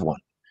didn't have one.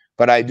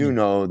 But I do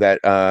know that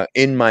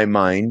in my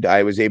mind,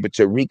 I was able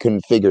to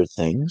reconfigure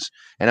things,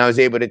 and I was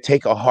able to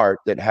take a heart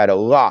that had a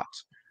lot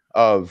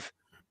of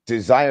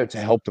desire to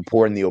help the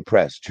poor and the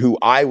oppressed, who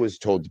I was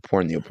told the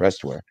poor and the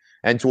oppressed were.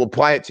 and to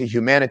apply it to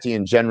humanity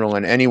in general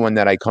and anyone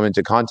that I come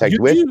into contact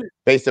with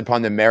based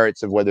upon the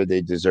merits of whether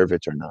they deserve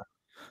it or not.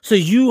 So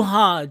you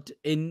had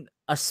in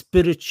a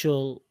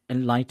spiritual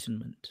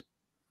enlightenment?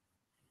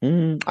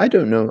 I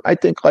don't know. I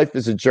think life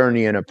is a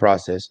journey and a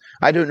process.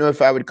 I don't know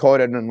if I would call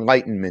it an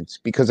enlightenment,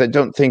 because I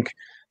don't think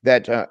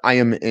that I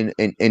am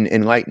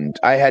enlightened.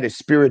 I had a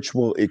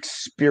spiritual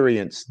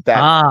experience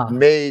that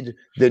made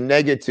the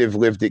negative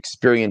lived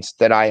experience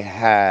that I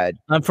had.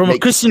 And from a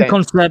Christian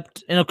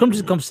concept, in a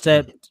Christian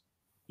concept,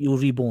 you're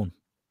reborn.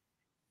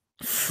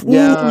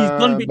 Yeah, ooh,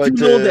 gonna be too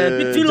low there.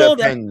 Bit too low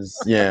there.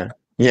 Yeah.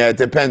 Yeah, it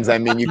depends. I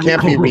mean, you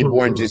can't be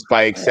reborn just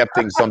by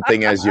accepting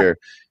something as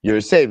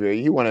your savior.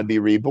 You want to be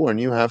reborn,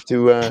 you have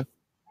to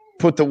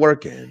put the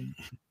work in,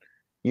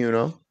 you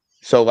know?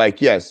 So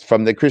like, yes,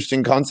 from the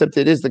Christian concept,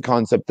 it is the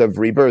concept of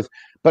rebirth,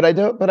 but I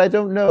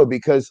don't know,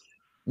 because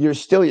you're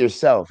still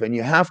yourself and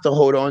you have to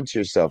hold on to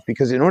yourself,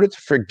 because in order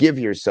to forgive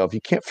yourself,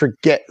 you can't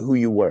forget who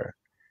you were.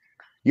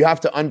 You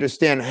have to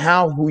understand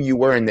how who you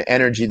were and the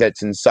energy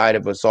that's inside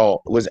of us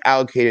all was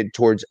allocated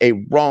towards a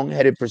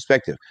wrong-headed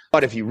perspective.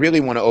 But if you really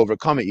want to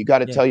overcome it, you got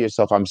to tell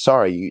yourself, I'm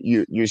sorry,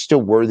 you're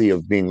still worthy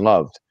of being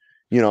loved.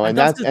 You know, and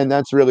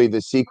that's really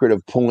the secret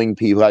of pulling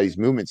people out of these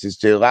movements, is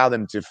to allow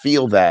them to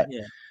feel that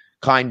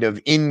kind of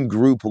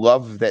in-group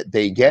love that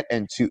they get,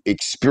 and to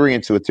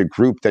experience with a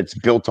group that's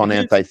built on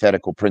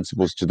antithetical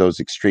principles to those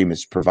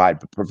extremists provide,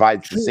 but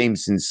provides the same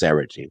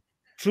sincerity.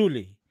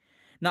 Truly.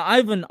 Now,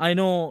 Ivan, I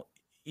know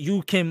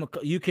you came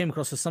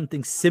across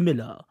something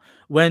similar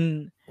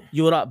when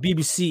you were at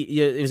BBC.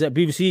 It was a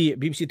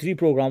BBC Three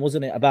program,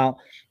 wasn't it, about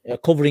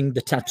covering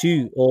the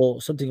tattoo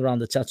or something around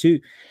the tattoo.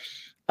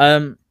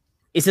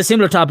 It's a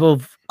similar type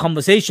of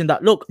conversation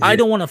that, look, I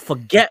don't want to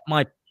forget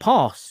my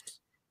past.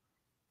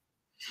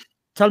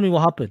 Tell me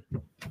what happened.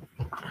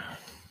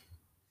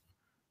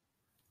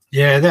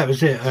 Yeah, that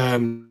was it.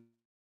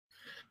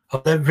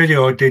 That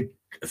video I did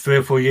 3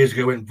 or 4 years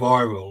ago went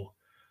viral.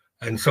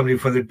 And somebody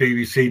from the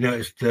BBC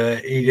noticed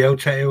the EDL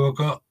tattoo I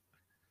got.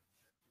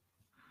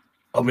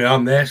 I mean,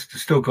 I'm there,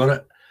 still got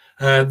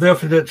it. They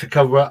offered it to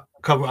cover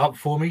it up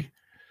for me,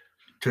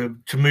 to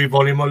move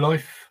on in my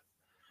life.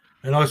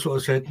 And I sort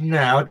of said, no,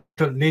 I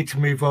don't need to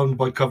move on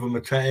by covering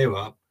my tattoo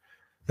up.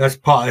 That's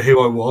part of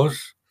who I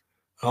was.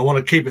 I want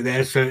to keep it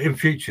there, so in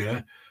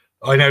future,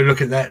 I know,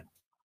 look at that,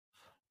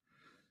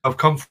 I've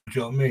come from, do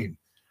you know what I mean?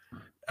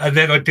 And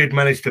then I did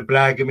manage to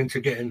blag him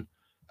into getting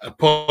a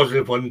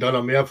positive one done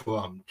on my other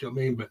arm. Do you know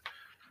what I mean?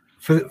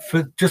 But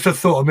for just a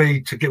thought of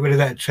me to get rid of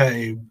that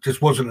tattoo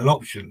just wasn't an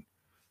option,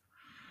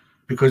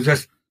 because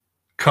that's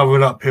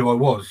covering up who I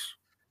was.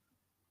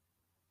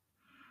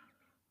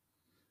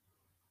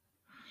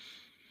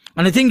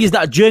 And the thing is,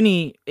 that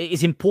journey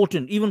is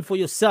important even for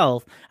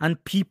yourself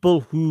and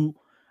people who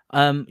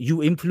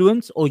you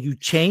influence or you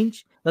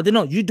change. That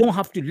you don't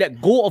have to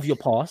let go of your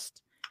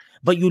past,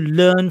 but you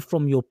learn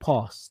from your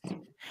past.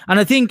 And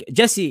I think,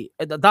 Jesse,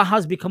 that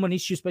has become an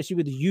issue, especially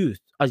with the youth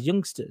as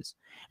youngsters.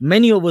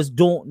 Many of us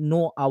don't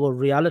know our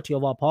reality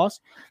of our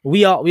past.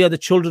 We are the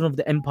children of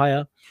the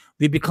empire.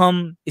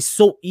 It's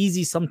so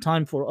easy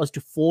sometimes for us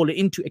to fall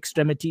into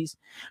extremities.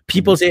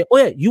 People say, oh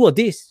yeah, you are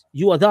this,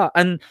 you are that.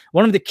 And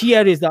one of the key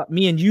areas that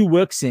me and you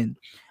works in,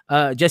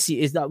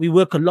 Jesse, is that we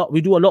work a lot.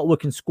 We do a lot of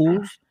work in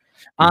schools.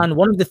 And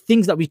one of the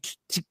things that we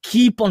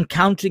keep on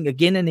countering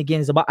again and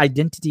again is about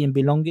identity and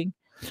belonging.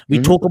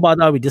 We talk about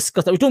that, we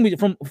discuss that. We're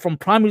talking from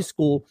primary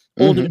school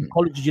all the way to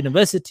colleges,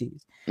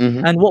 universities.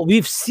 And what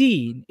we've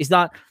seen is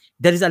that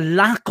there is a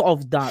lack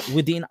of that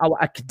within our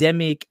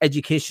academic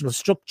educational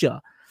structure.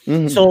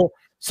 So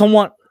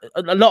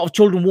a lot of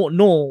children won't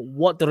know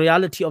what the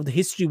reality of the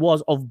history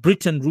was of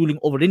Britain ruling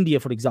over India,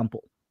 for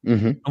example,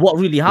 and what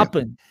really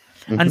happened.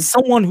 And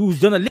someone who's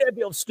done a little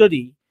bit of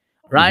study,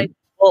 right,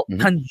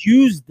 can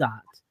use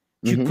that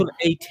to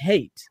create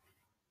hate.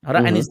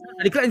 Right? And it's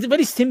a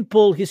very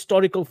simple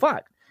historical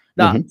fact.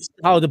 That's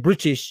how the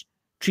British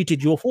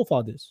treated your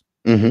forefathers.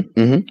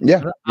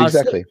 Yeah,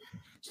 exactly.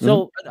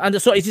 So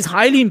so it is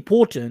highly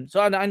important.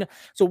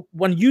 So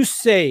when you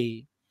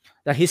say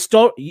that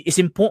it's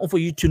important for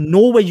you to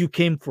know where you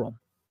came from,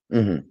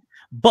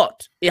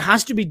 but it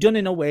has to be done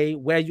in a way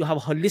where you have a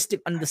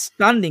holistic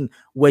understanding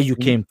where you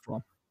came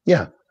from.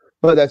 Yeah.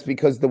 Well, that's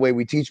because the way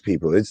we teach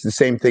people, it's the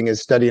same thing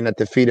as studying at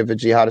the feet of a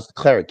jihadist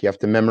cleric. You have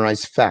to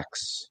memorize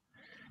facts.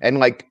 And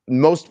like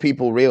most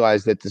people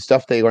realize that the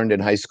stuff they learned in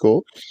high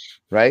school,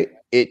 right,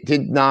 it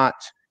did not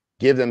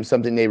give them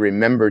something they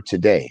remember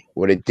today.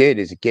 What it did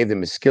is it gave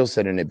them a skill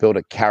set, and it built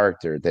a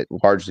character that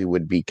largely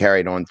would be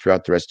carried on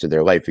throughout the rest of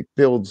their life. It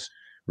builds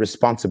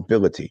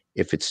responsibility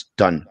if it's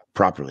done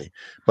properly.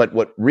 But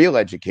what real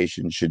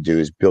education should do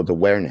is build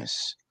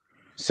awareness,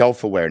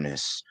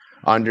 self-awareness,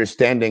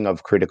 understanding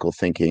of critical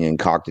thinking and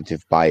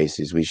cognitive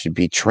biases. We should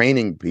be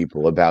training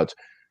people about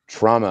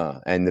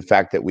trauma and the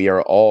fact that we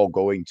are all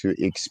going to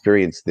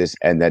experience this,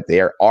 and that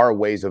there are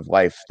ways of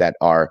life that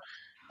are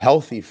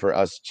healthy for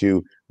us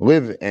to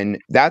live. And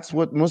that's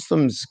what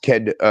Muslims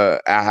can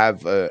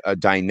have a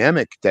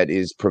dynamic that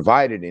is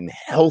provided in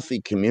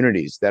healthy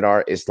communities that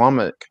are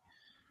Islamic,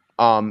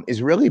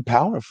 is really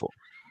powerful.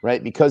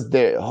 right? Because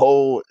the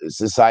whole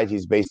society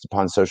is based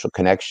upon social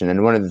connection.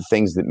 And one of the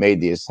things that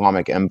made the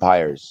Islamic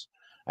empires,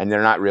 and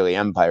they're not really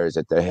empires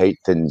at the height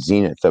and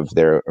zenith of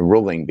their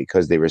ruling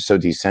because they were so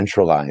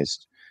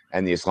decentralized,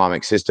 and the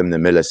Islamic system, the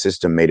Millah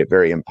system, made it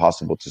very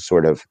impossible to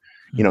sort of,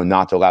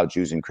 not allow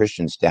Jews and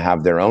Christians to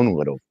have their own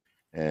little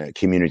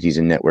communities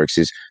and networks.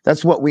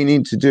 That's what we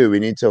need to do. We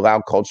need to allow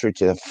culture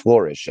to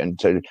flourish and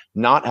to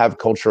not have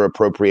culture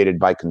appropriated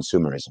by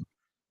consumerism.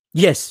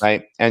 Yes.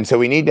 Right. And so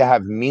we need to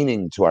have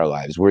meaning to our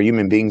lives. We're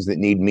human beings that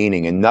need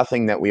meaning, and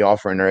nothing that we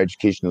offer in our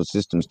educational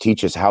systems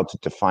teach us how to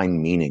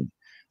define meaning.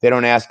 They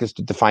don't ask us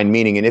to define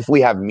meaning. And if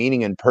we have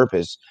meaning and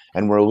purpose,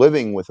 and we're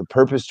living with a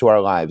purpose to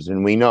our lives,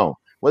 and we know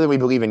whether we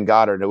believe in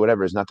God or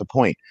whatever is not the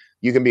point.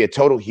 You can be a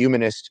total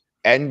humanist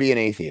and be an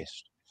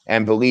atheist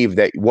and believe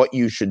that what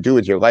you should do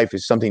with your life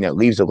is something that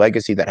leaves a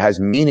legacy that has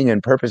meaning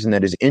and purpose and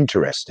that is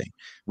interesting.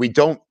 We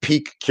don't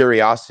pique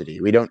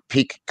curiosity. We don't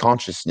pique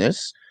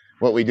consciousness.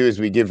 What we do is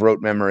we give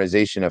rote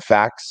memorization of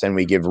facts and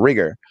we give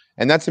rigor.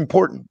 And that's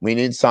important. We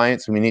need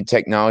science. We need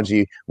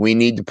technology. We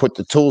need to put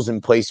the tools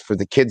in place for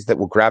the kids that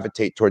will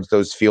gravitate towards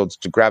those fields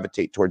to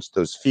gravitate towards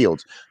those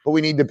fields. But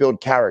we need to build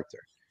character.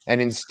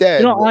 And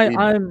instead,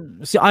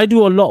 I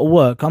do a lot of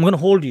work. I'm going to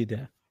hold you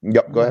there.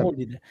 Yep, go ahead. Hold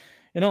you there.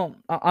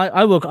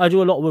 I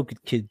do a lot of work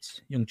with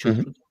kids, young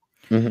children.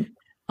 Mm-hmm.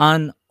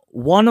 And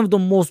one of the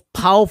most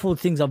powerful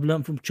things I've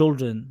learned from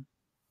children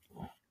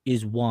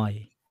is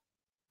why.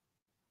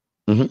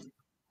 Mm-hmm.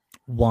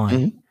 Why?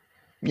 Mm-hmm.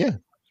 Yeah.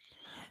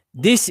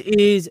 This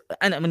is,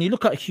 and when you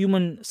look at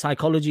human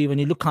psychology, when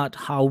you look at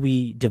how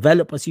we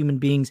develop as human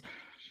beings,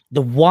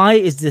 the why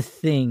is the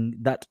thing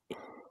that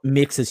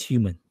makes us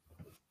human.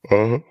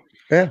 Uh-huh.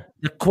 Yeah.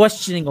 The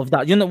questioning of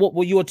that,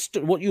 what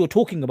you were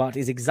talking about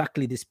is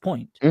exactly this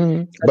point.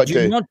 Mm-hmm. But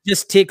do not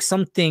just take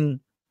something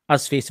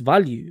as face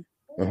value.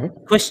 Uh-huh.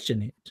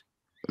 Question it.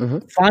 Uh-huh.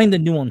 Find the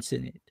nuance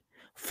in it.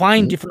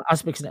 Find different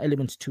aspects and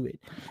elements to it.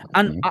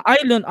 And I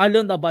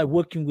learned that by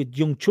working with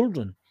young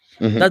children.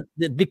 That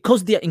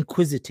because they are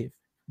inquisitive,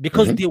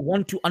 because they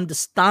want to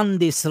understand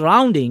their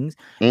surroundings,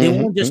 they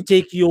won't just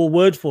take your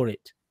word for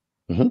it.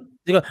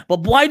 They go,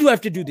 but why do I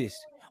have to do this?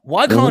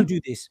 Why can't I do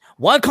this?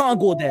 Why can't I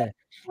go there?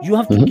 You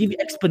have to give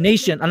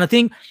explanation. And I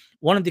think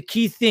one of the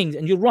key things,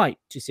 and you're right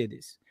to say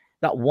this,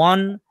 that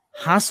one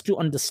has to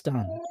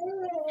understand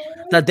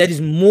that there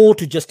is more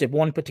to just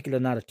one particular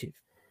narrative.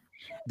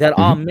 There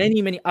are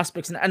many, many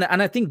aspects, and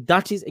I think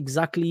that is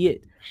exactly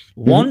it.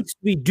 Once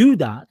we do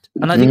that,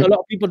 and I think a lot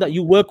of people that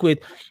you work with,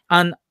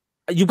 and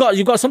you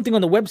got something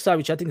on the website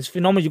which I think is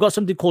phenomenal. You got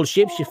something called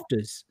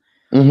Shapeshifters,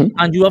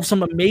 and you have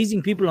some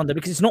amazing people on there,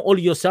 because it's not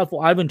only yourself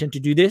or I intend to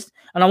do this,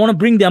 and I want to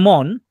bring them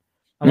on.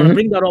 I want to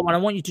bring that up, and I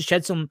want you to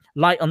shed some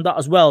light on that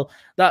as well.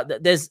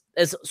 That there's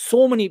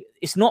so many.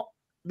 It's not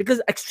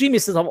because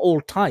extremists are of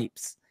all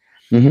types.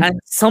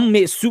 And some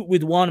may suit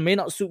with one, may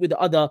not suit with the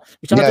other,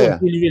 which I thought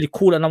was really, really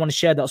cool. And I want to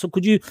share that. So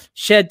could you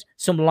shed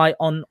some light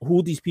on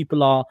who these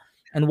people are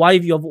and why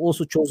you have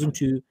also chosen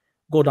to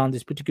go down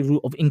this particular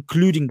route of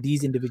including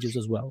these individuals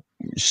as well?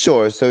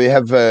 Sure. So we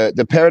have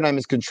the paradigm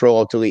is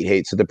control, delete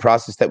hate. So the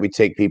process that we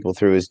take people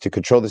through is to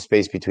control the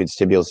space between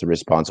stimulus and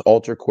response,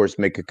 alter course,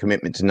 make a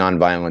commitment to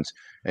nonviolence,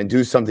 and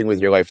do something with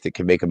your life that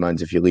can make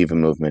amends if you leave a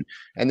movement.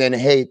 And then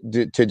hate,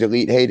 to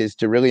delete hate, is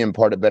to really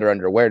impart a better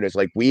awareness.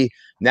 Like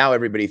now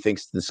everybody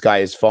thinks the sky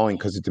is falling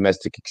because of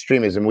domestic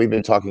extremism. We've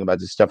been talking about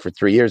this stuff for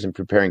 3 years and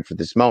preparing for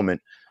this moment,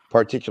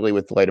 particularly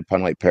with the light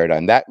upon light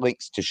paradigm. That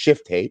links to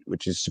shift hate,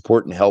 which is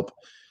support and help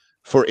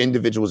for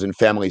individuals and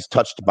families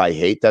touched by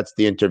hate. That's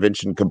the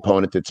intervention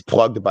component that's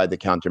plugged by the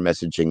counter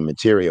messaging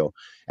material.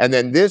 And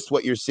then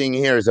what you're seeing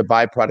here is a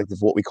byproduct of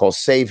what we call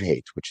Save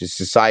Hate, which is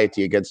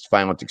Society Against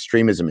Violent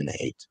Extremism and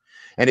Hate.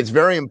 And it's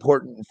very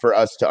important for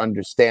us to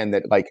understand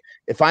that, like,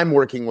 if I'm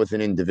working with an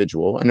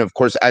individual, and of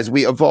course, as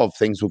we evolve,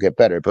 things will get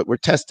better, but we're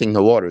testing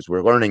the waters,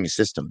 we're learning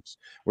systems,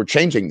 we're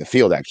changing the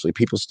field, actually.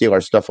 People steal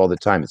our stuff all the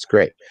time. It's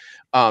great.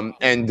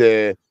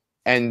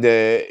 And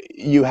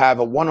you have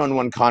a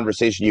one-on-one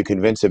conversation. You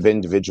convince an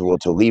individual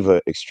to leave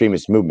an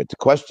extremist movement. The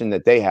question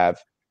that they have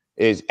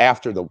is,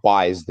 after the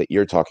whys that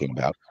you're talking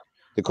about,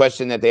 the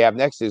question that they have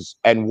next is,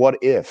 and what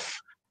if?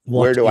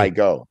 Where do I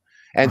go?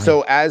 And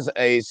so, as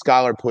a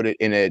scholar put it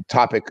in a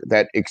topic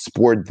that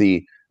explored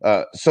the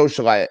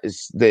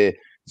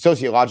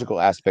sociological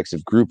aspects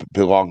of group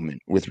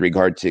belongment with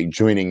regard to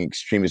joining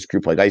extremist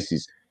group like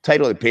ISIS,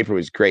 title of the paper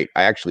was great.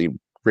 I actually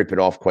rip it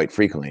off quite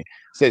frequently.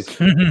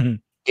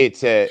 It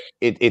says,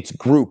 it's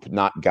group,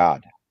 not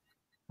God,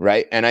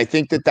 right? And I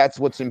think that that's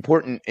what's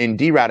important in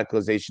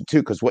de-radicalization too,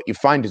 because what you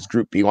find is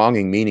group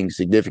belonging, meaning,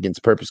 significance,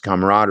 purpose,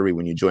 camaraderie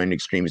when you join an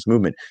extremist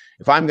movement.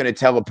 If I'm going to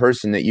tell a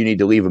person that you need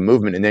to leave a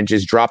movement and then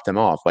just drop them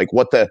off, like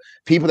what the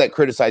people that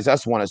criticize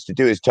us want us to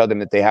do is tell them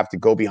that they have to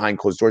go behind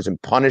closed doors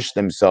and punish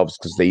themselves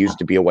because they used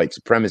to be a white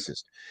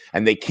supremacist,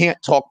 and they can't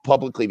talk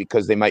publicly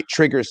because they might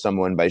trigger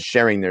someone by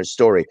sharing their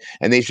story,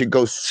 and they should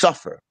go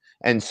suffer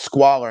and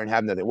squalor and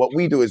have nothing. What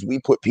we do is we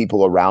put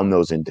people around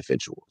those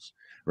individuals,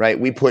 right?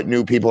 We put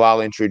new people.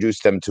 I'll introduce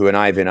them to an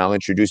Ivan. I'll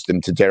introduce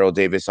them to Daryl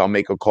Davis. I'll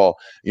make a call,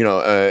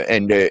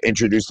 and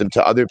introduce them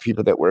to other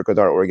people that work with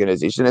our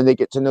organization, and they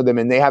get to know them,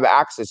 and they have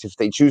access, if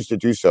they choose to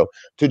do so,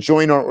 to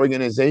join our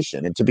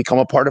organization and to become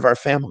a part of our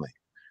family,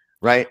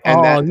 right?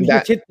 And you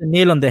just hit the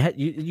nail on the head.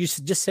 You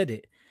just said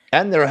it.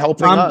 and they're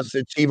helping us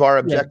achieve our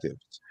objectives,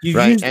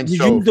 right? You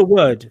used the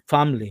word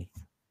family.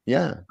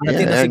 Yeah, and I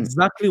think that's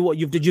exactly what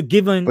you've done. You're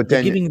giving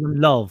them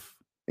love.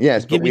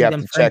 Yes, but we have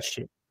to check.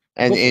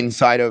 And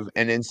inside of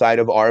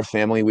our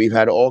family, we've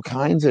had all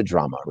kinds of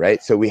drama,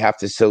 right? So we have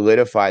to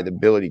solidify the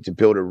ability to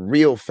build a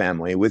real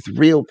family with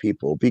real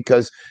people,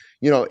 because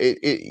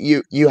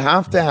you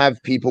have to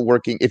have people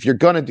working. If you're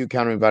going to do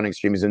countering violent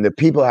extremism, the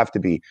people have to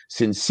be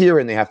sincere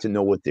and they have to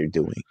know what they're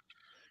doing,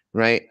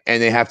 right?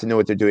 And they have to know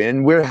what they're doing.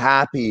 And we're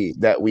happy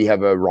that we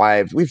have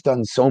arrived. We've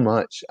done so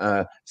much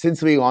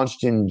since we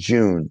launched in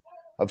June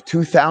of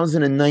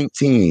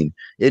 2019.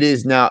 It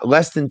is now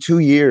less than 2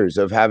 years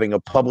of having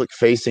a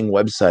public-facing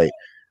website.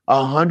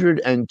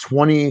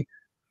 120.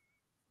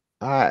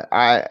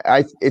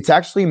 It's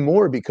actually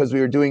more, because we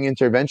were doing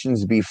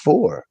interventions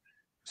before.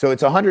 So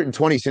it's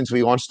 120 since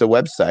we launched the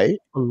website,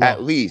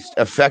 at least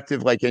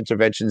effective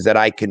interventions that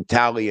I can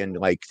tally and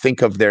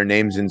think of their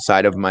names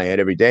inside of my head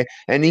every day.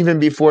 And even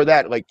before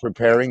that,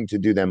 preparing to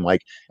do them.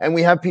 And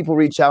we have people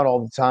reach out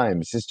all the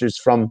time, sisters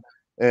from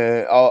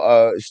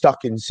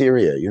stuck in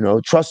Syria,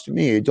 trust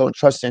me, don't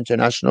trust the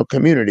international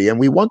community. And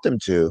we want them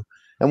to.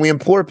 And we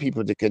implore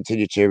people to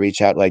continue to reach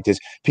out like this.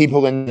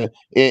 People in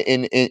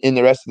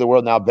the rest of the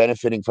world now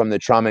benefiting from the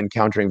trauma and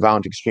countering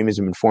violent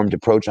extremism informed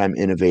approach I'm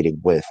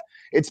innovating with.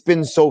 It's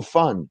been so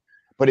fun,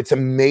 but it's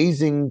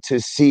amazing to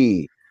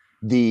see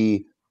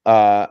the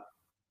fact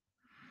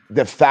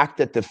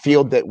that the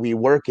field that we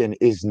work in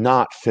is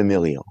not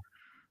familial.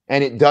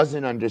 And it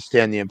doesn't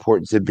understand the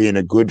importance of being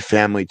a good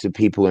family to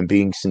people and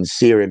being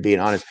sincere and being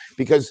honest,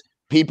 because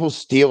people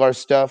steal our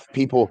stuff.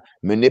 People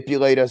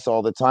manipulate us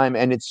all the time.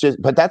 And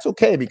but that's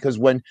okay, because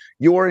when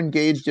you're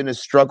engaged in a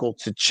struggle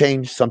to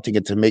change something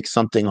and to make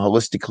something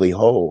holistically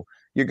whole,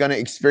 you're going to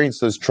experience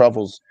those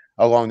troubles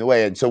along the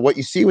way. And so what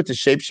you see with the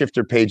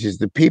Shapeshifter page is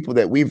the people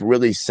that we've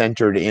really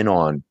centered in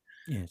on,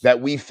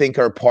 that we think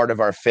are part of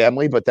our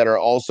family, but that are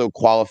also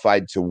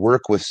qualified to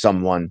work with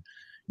someone,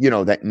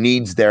 that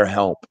needs their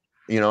help.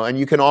 And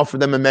you can offer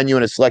them a menu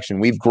and a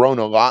selection. We've grown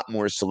a lot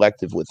more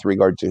selective with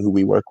regard to who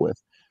we work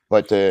with.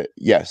 But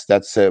yes,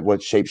 that's what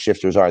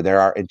Shapeshifters are.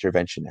 They're our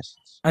interventionists.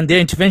 And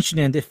they're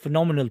interventionists, and they're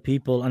phenomenal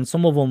people. And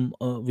some of them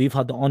we've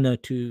had the honor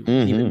to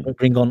even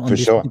bring on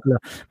this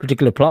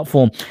particular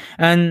platform.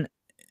 And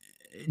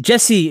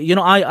Jesse,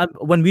 I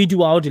when we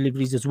do our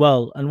deliveries as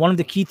well, and one of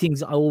the key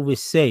things I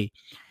always say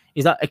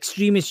is that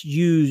extremists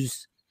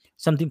use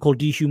something called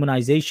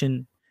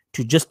dehumanization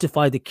to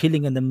justify the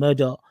killing and the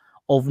murder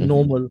of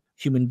normal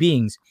human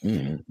beings.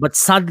 But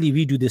sadly,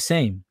 we do the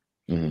same.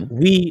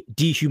 We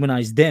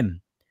dehumanize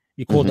them.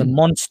 We call them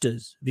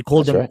monsters. We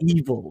call them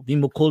evil.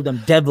 We call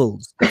them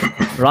devils,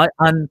 right?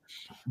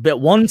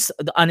 But once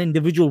an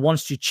individual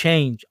wants to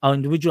change, our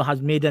individual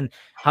has made and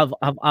have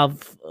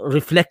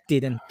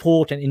reflected and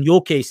thought, and in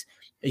your case,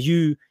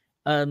 you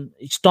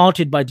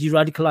started by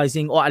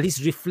de-radicalizing, or at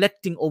least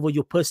reflecting over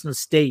your personal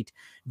state,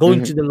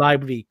 going to the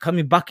library,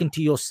 coming back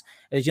into your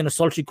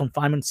solitary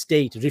confinement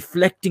state,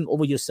 reflecting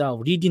over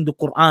yourself, reading the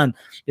Quran,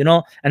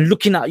 and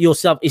looking at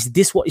yourself. Is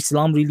this what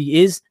Islam really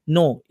is?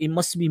 No, it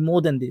must be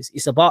more than this.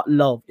 It's about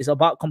love. It's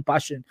about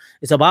compassion.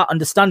 It's about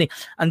understanding.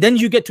 And then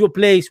you get to a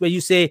place where you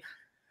say,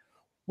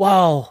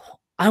 wow,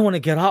 I want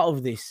to get out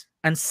of this.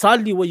 And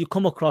sadly, what you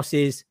come across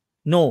is,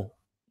 no,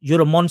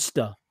 you're a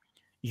monster.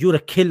 You're a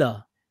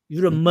killer.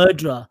 You're a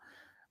murderer.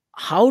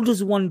 How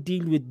does one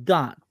deal with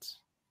that?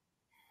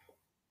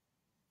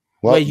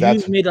 Well,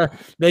 not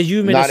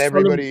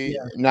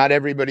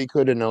everybody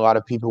could, and a lot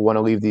of people want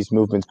to leave these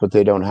movements, but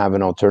they don't have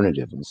an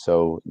alternative. And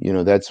so,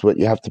 that's what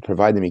you have to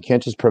provide them. You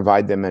can't just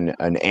provide them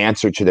an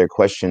answer to their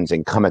questions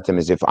and come at them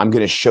as if I'm going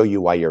to show you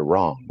why you're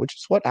wrong, which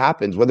is what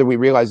happens, whether we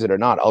realize it or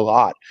not, a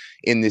lot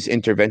in this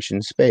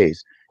intervention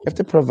space. You have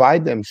to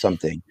provide them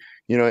something,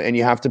 and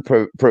you have to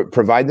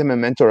provide them a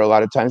mentor a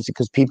lot of times,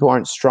 because people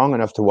aren't strong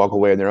enough to walk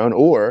away on their own,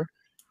 or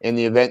in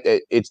the event,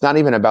 it's not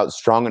even about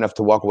strong enough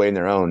to walk away on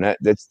their own.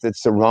 That's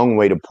the wrong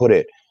way to put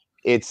it.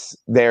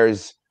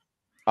 There's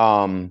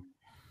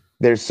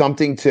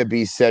something to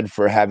be said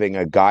for having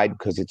a guide,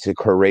 because it's a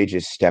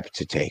courageous step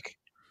to take,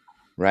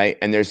 right?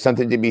 And there's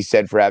something to be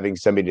said for having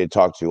somebody to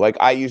talk to. Like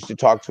I used to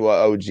talk to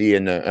a OG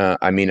and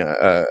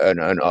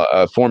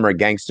a former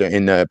gangster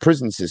in the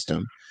prison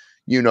system.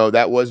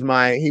 That was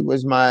he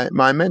was my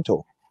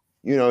mentor.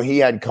 He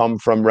had come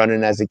from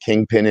running as a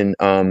kingpin in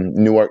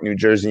Newark, New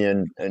Jersey,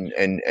 and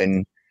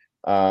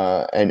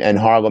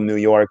Harlem, New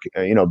York.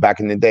 Back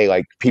in the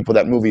day, people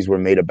that movies were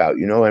made about.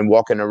 And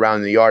walking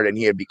around the yard, and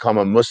he had become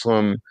a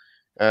Muslim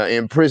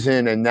in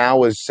prison, and now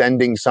was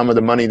sending some of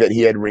the money that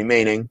he had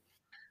remaining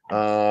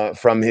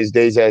from his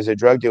days as a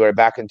drug dealer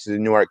back into the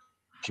Newark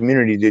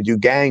community to do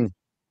gang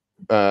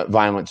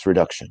violence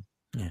reduction.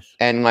 Yes.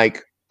 And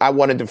I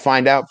wanted to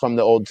find out from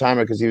the old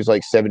timer, because he was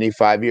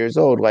 75 years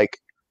old,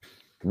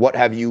 what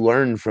have you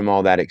learned from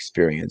all that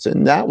experience?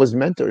 And that was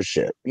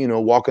mentorship, you know,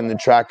 walking the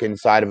track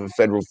inside of a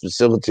federal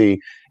facility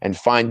and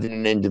finding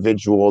an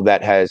individual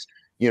that has,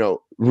 you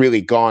know,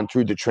 really gone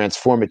through the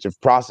transformative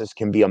process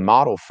can be a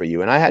model for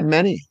you. And I had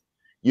many,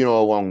 you know,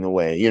 along the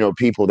way, you know,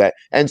 people that,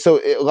 and so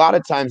a lot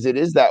of times it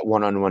is that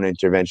one-on-one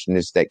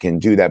interventionist that can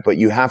do that, but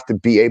you have to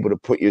be able to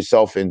put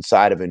yourself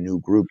inside of a new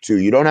group too.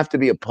 You don't have to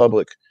be a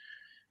public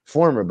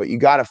former, but you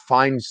got to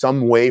find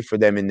some way for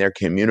them in their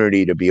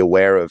community to be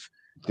aware of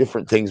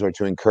different things or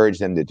to encourage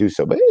them to do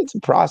so. But it's a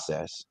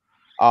process.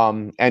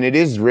 And it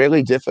is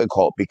really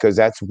difficult because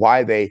that's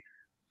why they,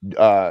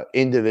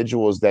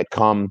 individuals that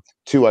come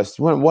to us,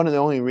 one of the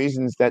only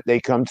reasons that they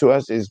come to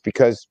us is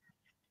because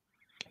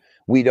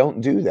we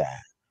don't do that,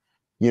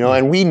 you know,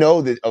 and we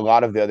know that a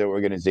lot of the other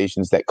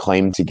organizations that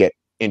claim to get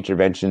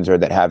interventions or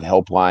that have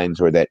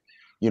helplines or that,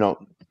 you know,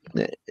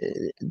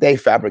 they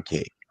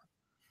fabricate.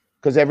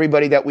 Because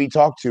everybody that we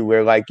talk to,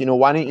 we're like, you know,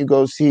 why don't you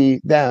go see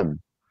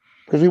them?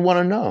 Because we want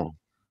to know.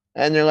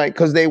 And they're like,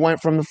 because they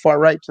went from the far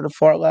right to the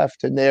far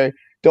left, and they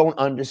don't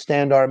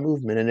understand our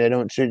movement, and they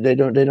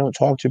don't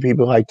talk to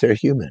people like they're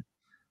human,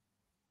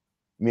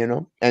 you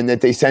know, and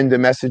that they send a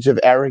message of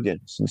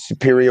arrogance and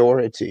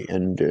superiority,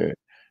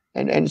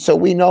 and so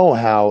we know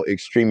how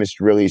extremists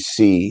really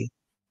see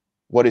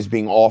what is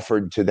being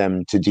offered to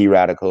them to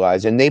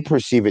de-radicalize, and they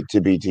perceive it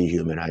to be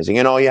dehumanizing,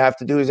 and all you have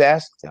to do is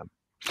ask them.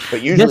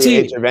 But usually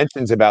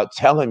intervention's about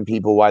telling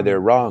people why they're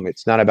wrong.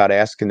 It's not about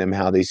asking them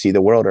how they see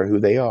the world or who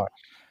they are.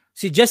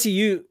 See, Jesse,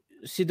 you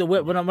see the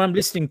way when I'm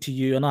listening to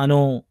you, and I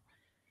know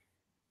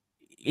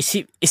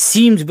it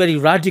seems very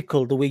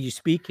radical the way you're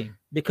speaking,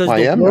 because I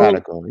am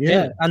radical,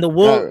 yeah. And the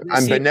world,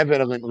 I'm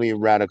benevolently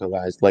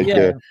radicalized, like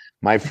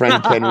my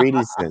friend Ken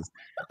Reedy says.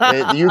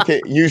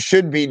 You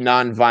should be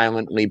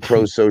non-violently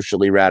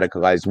pro-socially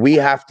radicalized. We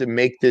have to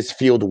make this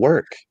field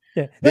work.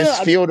 This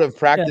field of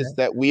practice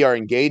that we are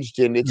engaged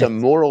in, it's a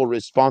moral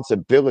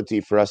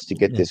responsibility for us to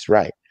get this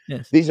right.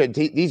 These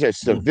are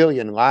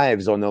civilian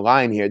lives on the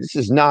line here. This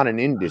is not an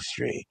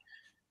industry.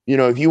 You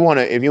know, if you want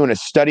to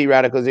study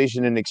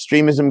radicalization and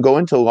extremism, go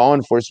into law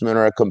enforcement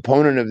or a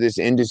component of this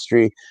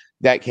industry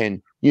that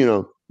can, you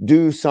know,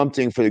 do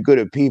something for the good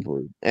of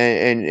people,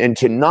 and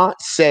to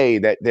not say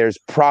that there's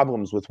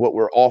problems with what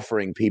we're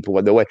offering people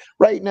in the way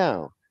right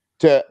now.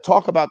 To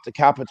talk about the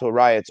Capitol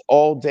riots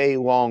all day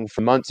long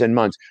for months and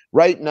months.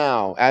 Right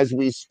now, as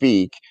we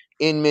speak,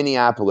 in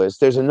Minneapolis,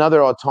 there's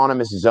another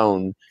autonomous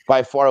zone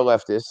by far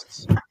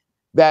leftists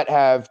that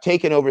have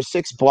taken over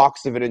 6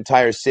 blocks of an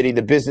entire city.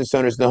 The business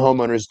owners, the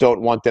homeowners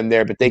don't want them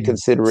there, but they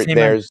consider it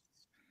theirs.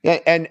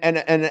 And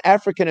an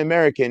African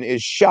American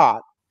is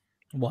shot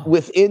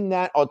within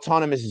that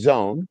autonomous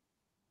zone,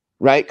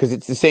 right? Because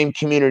it's the same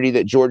community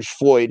that George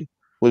Floyd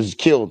was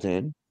killed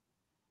in.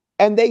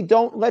 And they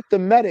don't let the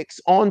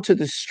medics onto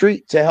the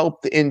street to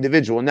help the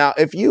individual. Now,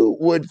 if you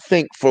would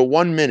think for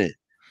 1 minute,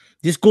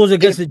 this goes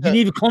against the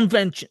Geneva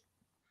Convention.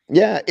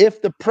 Yeah,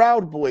 if the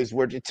Proud Boys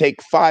were to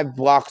take 5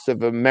 blocks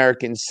of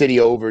American City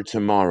over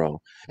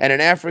tomorrow, and an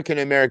African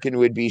American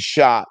would be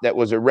shot that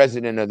was a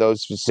resident of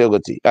those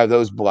facilities,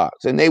 those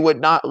blocks, and they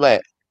would not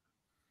let,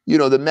 you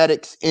know, the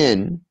medics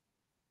in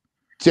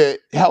to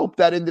help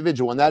that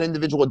individual, and that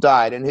individual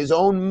died, and his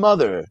own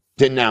mother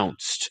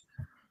denounced.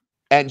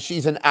 And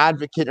she's an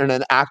advocate and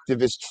an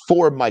activist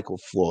for Michael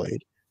Floyd,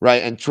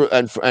 right? And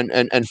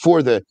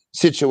for the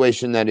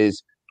situation that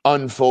is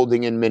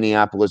unfolding in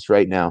Minneapolis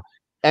right now.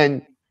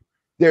 And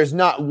there's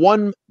not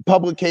one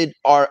published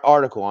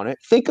article on it.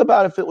 Think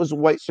about if it was a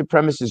white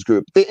supremacist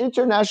group. The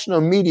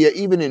international media,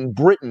 even in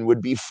Britain,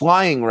 would be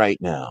flying right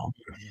now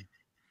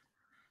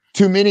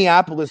to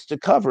Minneapolis to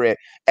cover it.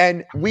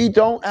 And we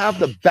don't have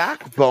the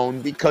backbone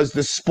because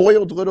the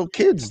spoiled little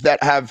kids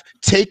that have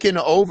taken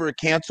over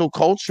cancel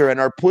culture and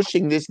are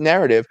pushing this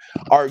narrative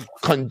are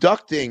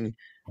conducting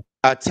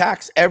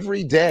attacks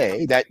every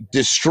day that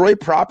destroy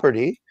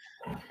property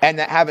and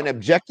that have an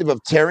objective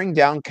of tearing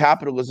down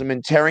capitalism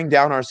and tearing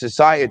down our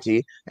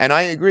society. And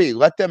I agree,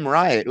 let them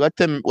riot, let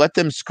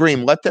them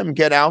scream, let them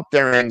get out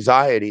their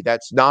anxiety.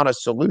 That's not a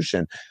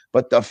solution.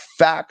 But the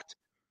fact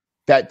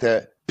that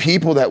the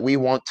people that we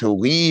want to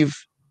leave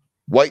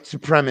white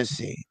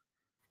supremacy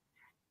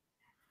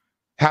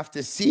have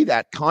to see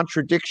that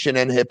contradiction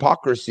and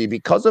hypocrisy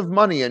because of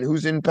money and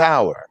who's in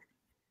power.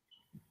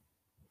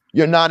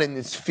 You're not in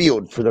this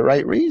field for the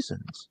right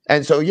reasons.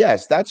 And so,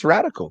 yes, that's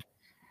radical.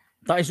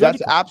 That's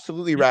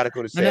absolutely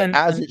radical to say,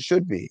 as it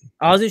should be.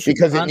 As it should,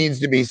 because it needs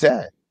to be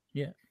said.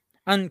 Yeah.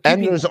 And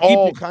there's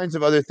all kinds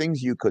of other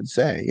things you could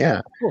say. Yeah.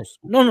 Of course.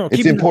 No,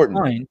 it's important.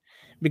 In mind,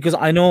 because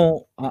I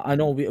know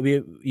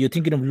you're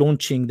thinking of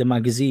launching the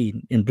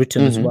magazine in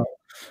Britain as well.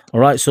 All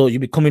right, so you'll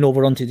be coming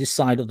over onto this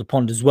side of the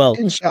pond as well.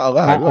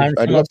 Inshallah,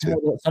 I'd love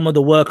to. Some of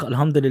the work,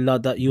 alhamdulillah,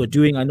 that you are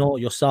doing, I know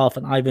yourself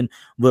and Ivan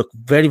work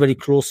very, very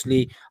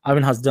closely.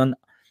 Ivan has done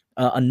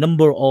a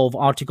number of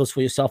articles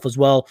for yourself as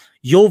well.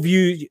 Your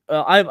view,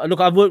 I've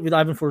worked with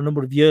Ivan for a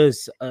number of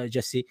years,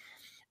 Jesse.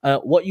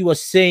 What you are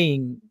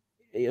saying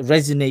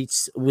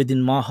resonates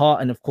within my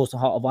heart and, of course, the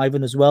heart of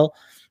Ivan as well.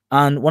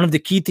 And one of the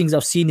key things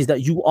I've seen is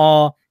that you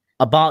are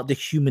about the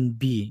human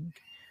being,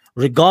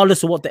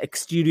 regardless of what the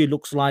exterior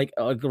looks like,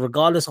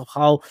 regardless of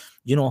how,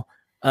 you know,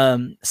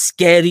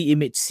 scary it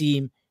may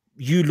seem.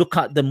 You look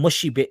at the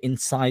mushy bit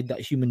inside that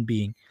human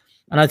being.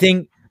 And I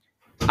think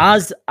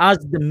as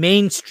the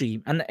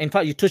mainstream, and in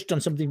fact you touched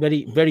on something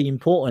very, very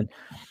important.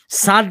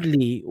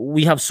 Sadly,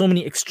 we have so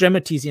many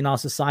extremities in our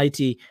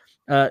society,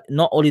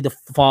 not only the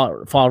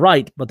far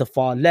right, but the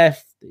far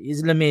left, the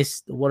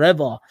Islamist,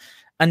 whatever.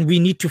 And we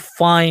need to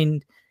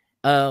find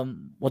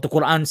what the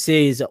Quran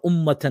says,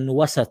 ummatan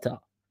wasata,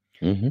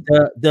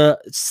 the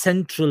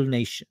central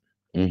nation,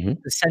 the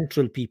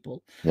central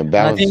people. The And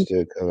I think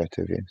balanced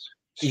collective,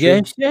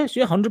 yes. yes,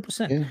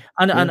 100%.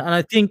 And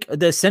I think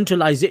the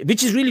centralization,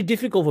 which is really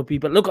difficult for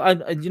people. Look,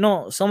 you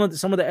know, some of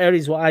the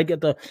areas where I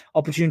get the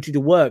opportunity to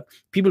work,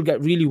 people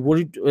get really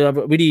worried,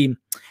 really,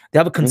 they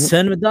have a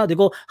concern with that. They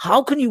go,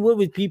 "How can you work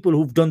with people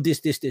who've done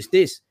this, this, this,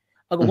 this?"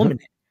 I go, "1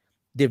 minute,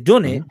 they've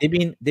done it.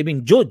 They've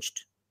been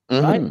judged,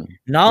 right?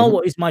 Now,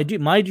 what is my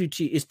duty? My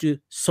duty is to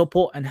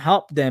support and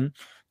help them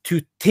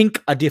to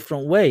think a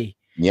different way,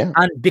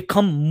 and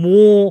become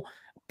more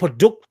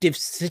productive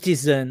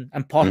citizen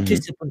and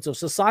participants of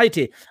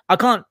society."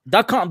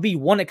 That can't be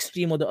one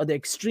extreme or the other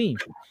extreme.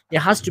 It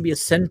has to be a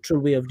central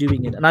way of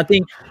doing it. And I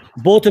think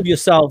both of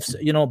yourselves,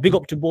 you know, big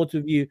up to both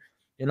of you,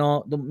 you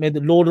know, may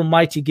the Lord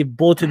Almighty give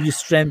both of you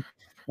strength.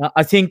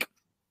 I think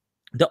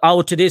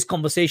our today's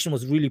conversation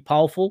was really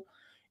powerful.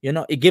 You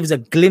know, it gives a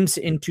glimpse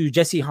into,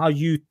 Jesse, how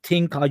you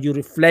think, how you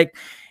reflect.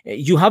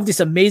 You have this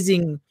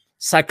amazing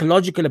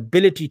psychological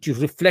ability to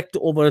reflect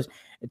over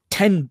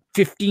 10,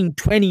 15,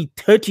 20,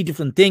 30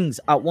 different things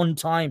at one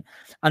time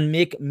and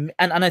make, and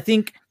I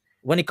think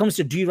when it comes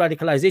to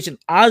de-radicalization,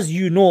 as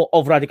you know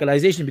of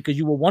radicalization, because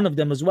you were one of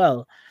them as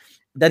well,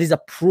 that is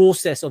a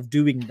process of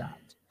doing that.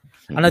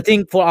 And I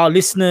think for our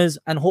listeners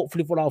and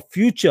hopefully for our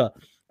future,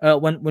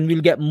 when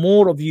we'll get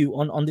more of you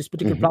on this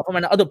particular platform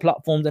and other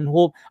platforms, and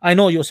hope, I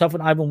know yourself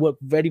and Ivan work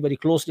very, very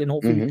closely, and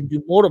hopefully we can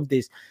do more of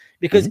this,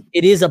 because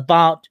it is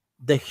about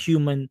the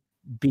human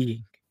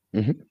being.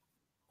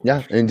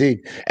 Yeah,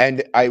 indeed.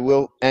 And I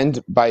will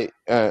end by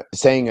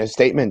saying a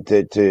statement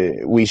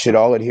that we should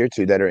all adhere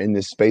to, that are in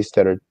this space,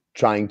 that are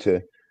trying to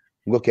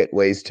look at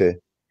ways to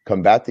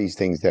combat these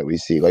things that we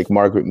see. Like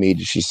Margaret Mead,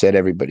 she said,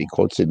 everybody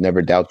quotes it,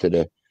 never doubt that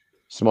a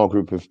small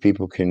group of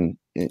people can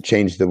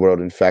change the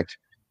world. In fact,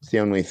 it's the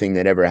only thing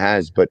that ever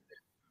has. But,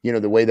 you know,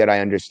 the way that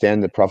I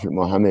understand the Prophet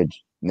Muhammad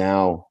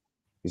now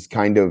is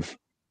kind of,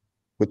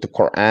 with the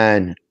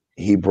Quran,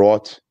 he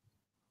brought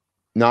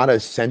not a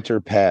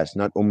center path,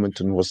 not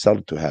ummatun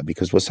wasatuha,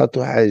 because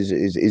wasatuha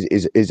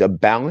is a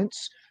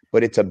balance,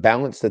 but it's a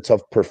balance that's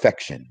of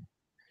perfection.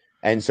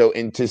 And so,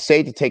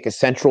 to take a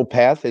central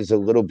path is a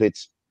little bit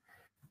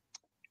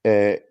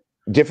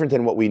different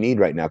than what we need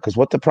right now. Because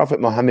what the Prophet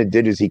Muhammad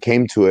did is he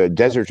came to a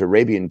desert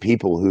Arabian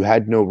people who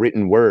had no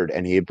written word,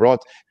 and he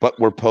brought, but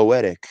were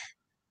poetic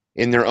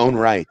in their own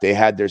right. They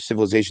had their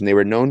civilization. They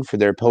were known for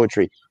their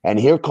poetry. And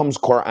here comes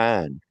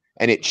Quran,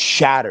 and it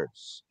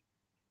shatters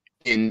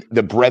in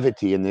the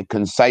brevity and the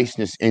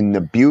conciseness, in the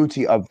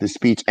beauty of the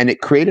speech. And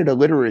it created a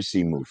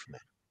literacy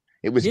movement.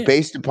 It was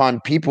based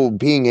upon people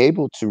being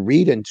able to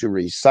read and to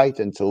recite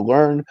and to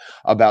learn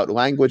about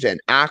language,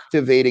 and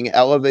activating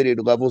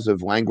elevated levels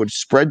of language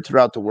spread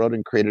throughout the world,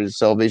 and created a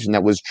salvation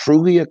that was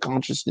truly a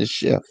consciousness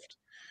shift,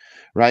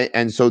 right?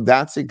 And so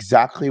that's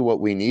exactly what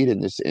we need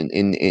in this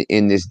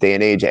in this day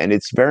and age. And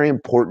it's very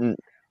important,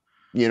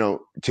 you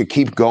know, to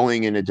keep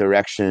going in a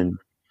direction,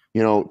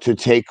 you know, to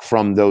take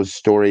from those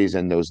stories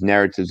and those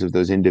narratives of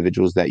those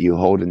individuals that you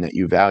hold and that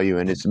you value.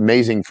 And it's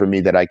amazing for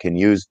me that I can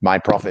use my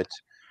prophet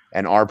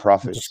and our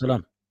prophets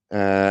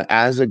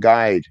as a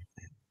guide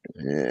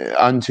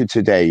unto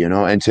today, you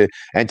know, and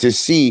to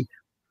see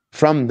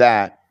from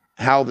that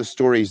how the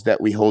stories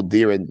that we hold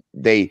dear, and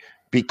they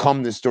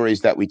become the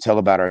stories that we tell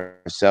about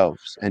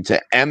ourselves, and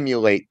to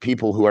emulate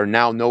people who are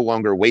now no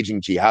longer waging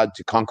jihad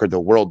to conquer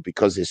the world,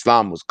 because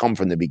Islam was come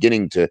from the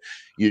beginning to,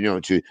 you know,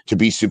 to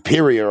be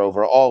superior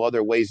over all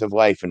other ways of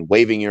life, and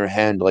waving your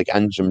hand like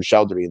Anjum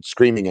Chowdhury and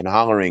screaming and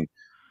hollering.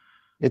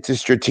 It's a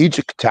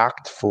strategic,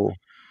 tactful,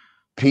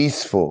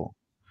 peaceful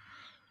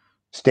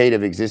state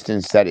of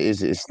existence that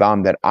is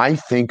Islam, that I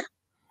think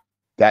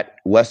that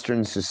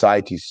Western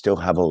societies still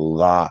have a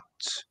lot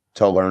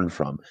to learn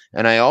from.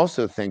 And I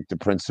also think the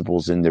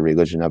principles in the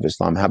religion of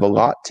Islam have a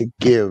lot to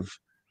give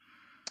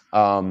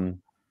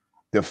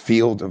the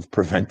field of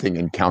preventing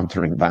and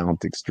countering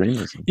violent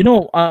extremism. You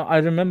know, I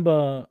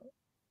remember,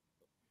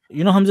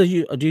 you know, Hamza,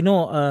 do you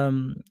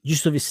know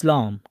Yusuf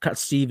Islam, Cat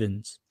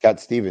Stevens?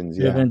 Cat Stevens,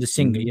 yeah. The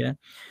singer, yeah.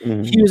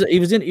 He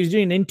was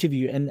doing an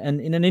interview, and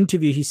in an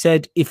interview he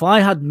said, if I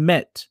had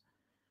met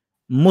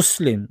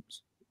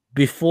Muslims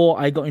before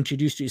I got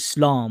introduced to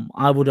Islam,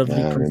 I would have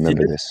reconsidered. I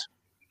remember this.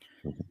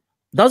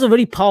 That was a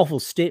very powerful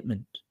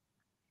statement.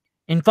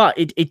 In fact,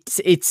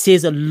 it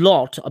says a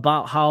lot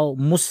about how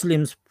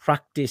Muslims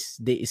practice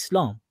their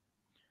Islam.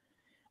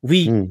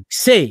 We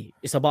say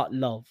it's about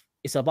love.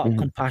 It's about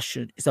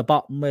compassion. It's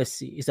about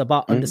mercy. It's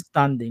about Mhm.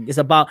 understanding. It's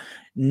about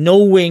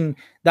knowing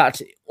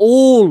that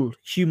all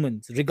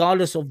humans,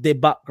 regardless of their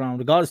background,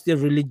 regardless of their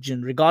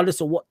religion,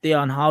 regardless of what they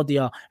are and how they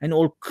are, and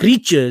all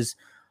creatures,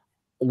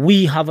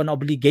 we have an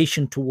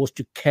obligation towards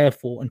to care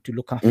for and to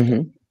look after.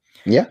 Mhm.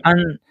 Yeah.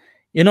 And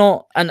you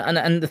know,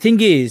 and the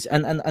thing is,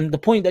 and the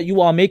point that you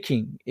are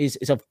making is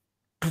a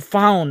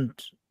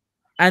profound,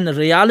 and the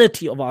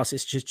reality of our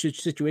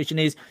situation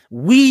is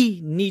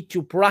we need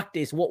to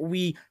practice what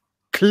we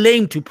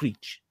claim to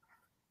preach.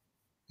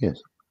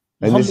 Yes.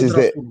 And Muhammad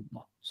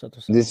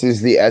Rasulullah. this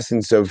is the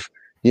essence of,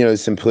 you know, the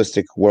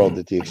simplistic world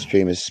that the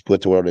extremists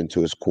split the world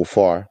into as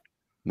kuffar,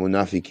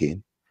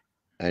 munafiqin,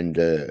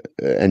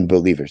 and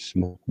believers,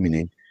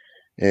 meaning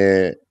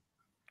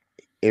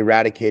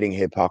eradicating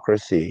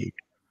hypocrisy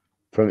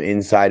from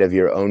inside of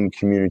your own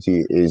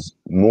community is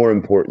more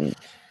important,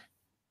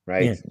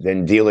 right, Yeah.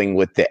 than dealing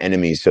with the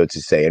enemy, so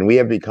to say. And we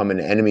have become an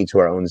enemy to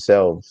our own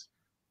selves.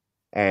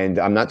 And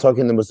I'm not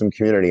talking the Muslim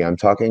community, I'm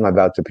talking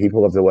about the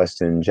people of the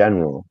West in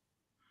general.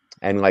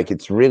 And like,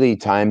 it's really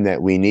time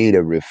that we need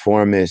a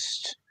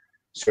reformist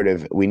sort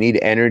of, we need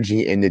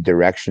energy in the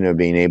direction of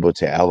being able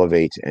to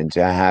elevate and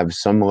to have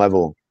some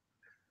level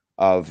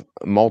of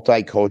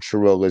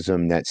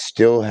multiculturalism that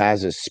still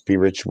has a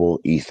spiritual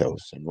ethos.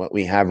 And what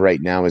we have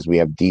right now is we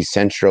have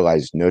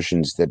decentralized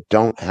notions that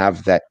don't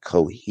have that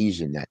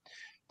cohesion, that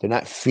they're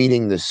not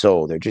feeding the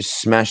soul. They're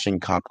just smashing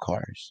cop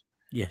cars.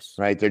 Yes.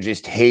 Right? They're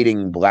just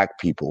hating black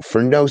people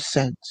for no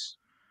sense.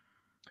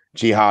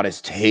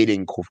 Jihadists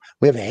hating.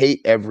 We have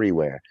hate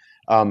everywhere.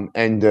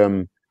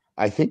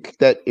 I think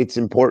that it's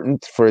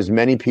important for as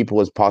many people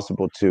as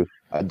possible to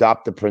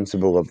adopt the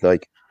principle of,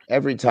 like,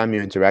 every time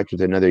you interact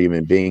with another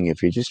human being,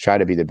 if you just try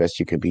to be the best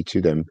you can be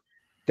to them,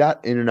 that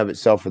in and of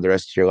itself for the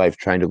rest of your life,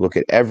 trying to look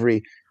at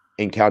every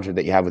encounter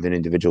that you have with an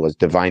individual as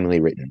divinely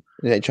written.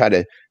 And I try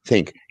to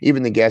think,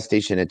 even the gas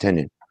station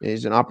attendant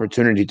is an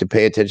opportunity to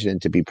pay attention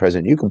and to be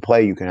present. You can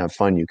play, you can have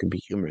fun, you can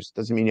be humorous.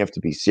 Doesn't mean you have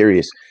to be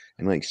serious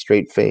and like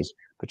straight face,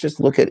 but just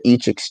look at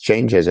each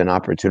exchange as an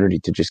opportunity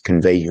to just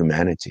convey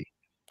humanity.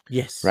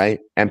 Yes. Right.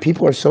 And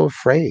people are so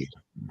afraid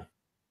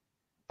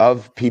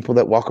of people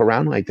that walk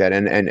around like that,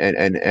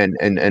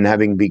 and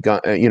having begun,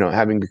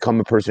 having become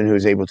a person who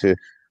is able to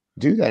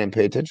do that and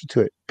pay attention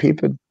to it.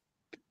 People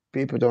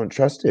don't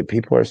trust it.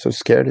 People are so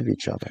scared of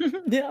each other.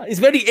 Yeah, it's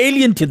very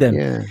alien to them.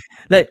 Yeah.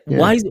 Like, Yeah.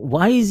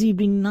 why is he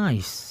being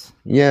nice?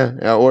 Yeah.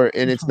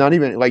 And it's not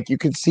even like, you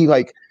could see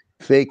like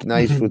fake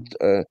nice with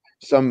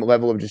some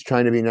level of just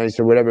trying to be nice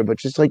or whatever, but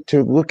just like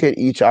to look at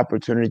each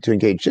opportunity to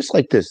engage, just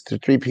like this, the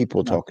three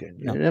people talking.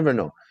 You never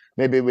know.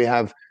 Maybe we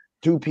have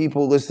 2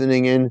 people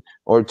listening in,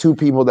 or 2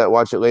 people that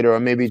watch it later, or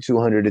maybe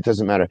 200. It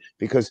doesn't matter,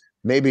 because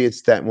maybe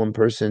it's that one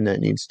person that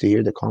needs to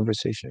hear the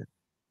conversation.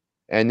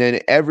 And then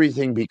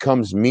everything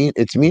becomes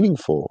it's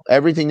meaningful.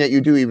 Everything that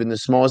you do, even the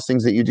smallest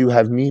things that you do,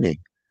 have meaning.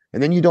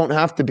 And then you don't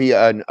have to be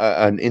an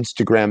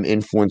Instagram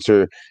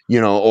influencer,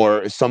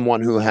 or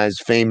someone who has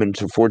fame and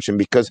fortune,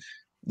 because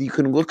you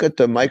can look at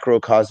the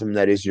microcosm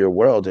that is your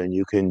world and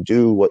you can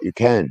do what you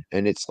can.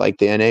 And it's like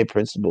the NA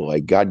principle,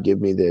 like, God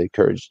give me the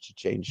courage to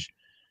change,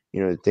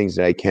 the things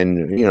that I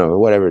can,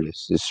 whatever it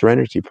is. The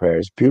serenity prayer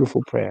is a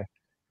beautiful prayer.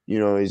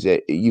 Is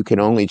that you can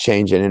only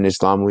change. And in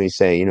Islam, we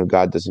say,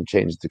 God doesn't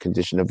change the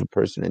condition of a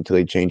person until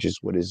he changes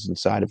what is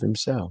inside of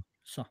himself.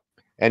 So.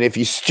 And if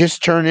you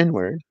just turn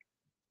inward,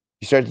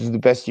 you start to do the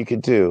best you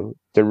can do,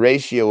 the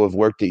ratio of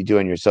work that you do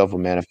on yourself will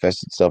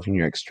manifest itself in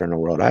your external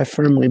world. I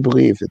firmly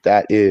believe that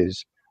that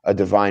is a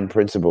divine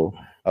principle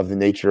of the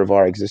nature of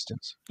our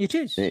existence. It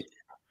is.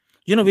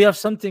 We have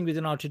something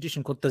within our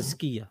tradition called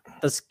tazkiyah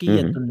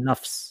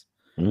nafs.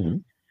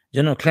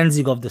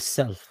 Cleansing of the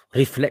self,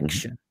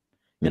 reflection.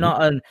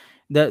 And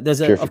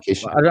there's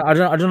I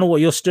don't know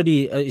what your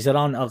study is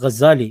around.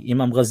 Ghazali,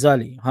 Imam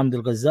Ghazali, Hamd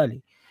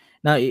al-Ghazali.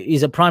 Now,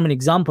 he's a prime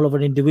example of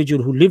an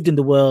individual who lived in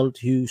the world,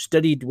 who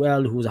studied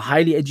well, who was a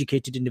highly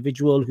educated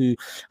individual, who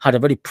had a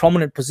very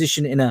prominent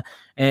position in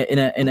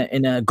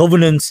a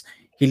governance.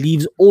 He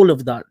leaves all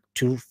of that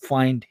to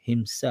find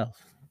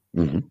himself.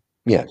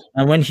 Yes.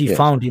 And when he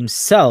found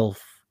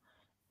himself,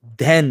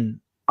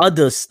 then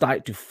others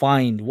start to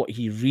find what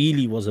he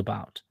really was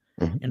about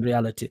in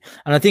reality.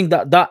 And I think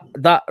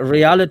that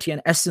reality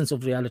and essence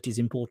of reality is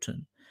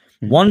important.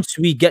 Once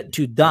we get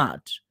to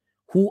that,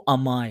 who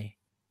am I?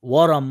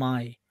 What am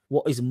I?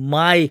 What is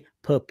my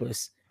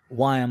purpose?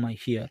 Why am I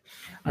here?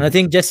 And I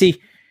think,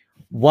 Jesse,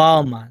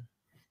 wow, man,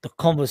 the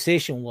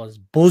conversation was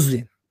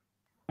buzzing.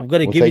 I've got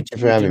to give it to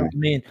you. You know what I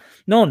mean?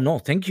 No,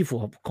 thank you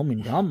for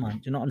coming down,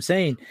 man. You know what I'm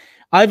saying?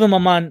 Ivan, my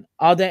man,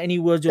 are there any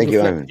words of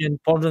reflection,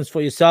 ponderance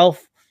for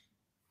yourself?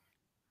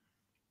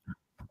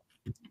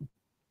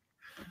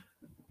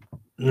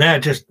 No,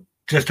 just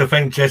to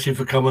thank Jesse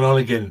for coming on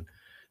again.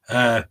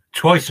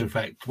 Twice, in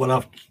fact,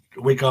 a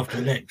week after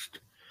the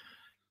next.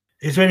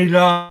 Is there any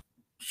last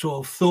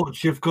sort of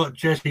thoughts you've got,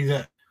 Jesse,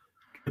 that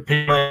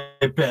people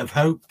a bit of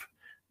hope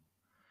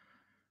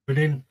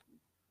within?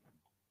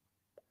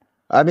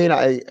 I mean,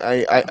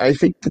 I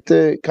think that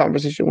the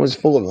conversation was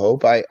full of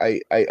hope.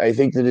 I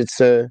think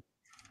that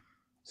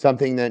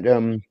something that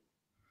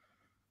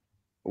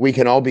we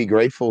can all be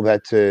grateful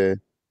that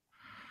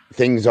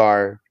things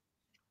are,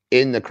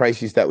 in the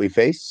crises that we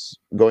face,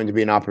 going to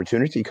be an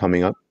opportunity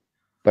coming up.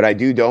 But I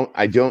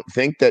don't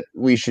think that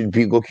we should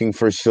be looking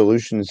for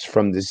solutions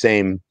from the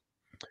same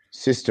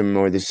system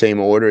or the same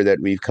order that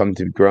we've come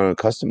to grow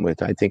accustomed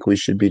with. I think we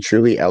should be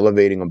truly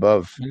elevating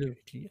above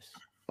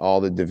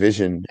all the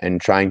division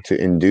and trying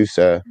to induce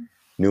a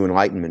new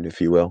enlightenment, if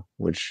you will,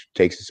 which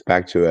takes us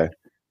back to a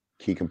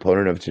key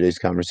component of today's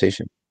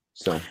conversation.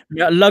 So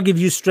may Allah give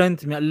you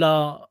strength. May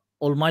Allah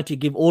Almighty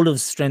give all of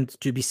us strength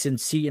to be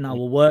sincere in our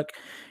work.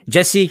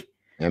 Jesse,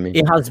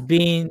 it has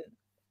been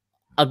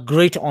a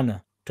great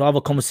honor to have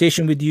a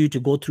conversation with you, to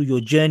go through your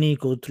journey,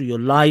 go through your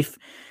life.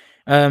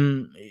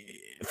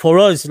 For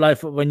us,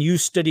 like when you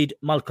studied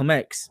Malcolm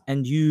X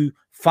and you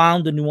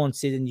found the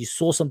nuances and you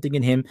saw something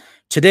in him,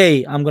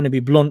 today, I'm going to be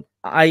blunt,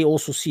 I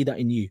also see that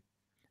in you.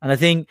 And I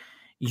think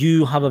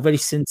you have a very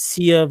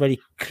sincere, very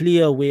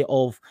clear way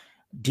of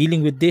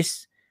dealing with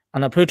this.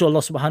 And I pray to Allah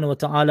subhanahu wa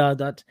ta'ala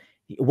that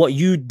what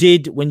you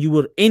did when you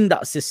were in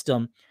that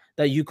system,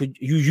 that you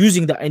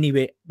using that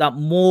anyway, that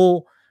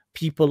more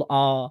people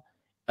are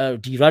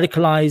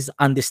de-radicalized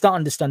and they start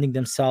understanding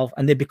themselves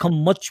and they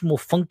become much more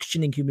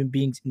functioning human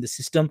beings in the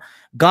system.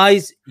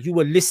 Guys, you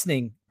were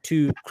listening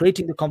to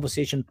Creating the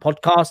Conversation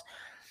podcast.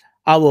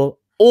 Our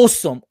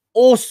awesome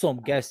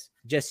guest,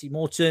 Jesse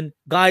Morton.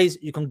 Guys,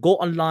 you can go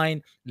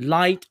online,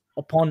 Light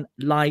Upon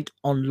Light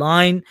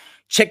online.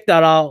 Check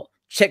that out.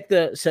 Check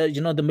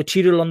the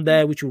material on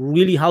there, which will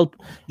really help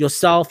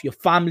yourself, your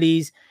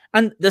families.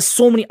 And there's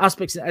so many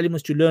aspects and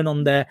elements to learn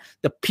on there.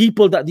 The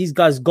people that these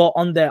guys got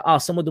on there are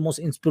some of the most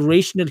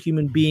inspirational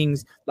human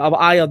beings that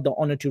I had the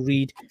honor to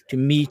read, to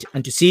meet,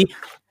 and to see.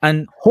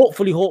 And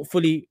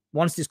hopefully,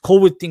 once this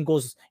COVID thing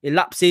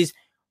elapses,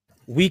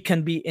 we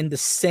can be in the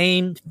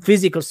same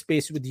physical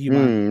space with you,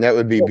 man. That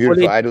would be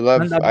beautiful. I'd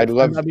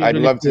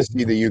love to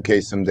see the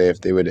UK someday if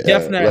they would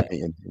let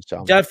me in.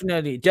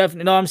 Definitely.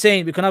 No, I'm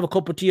saying we can have a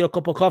cup of tea or a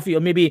cup of coffee or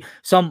maybe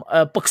some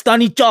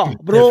Pakistani cha,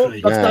 bro.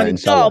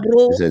 Pakistani cha,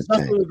 bro. That's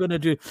what we're gonna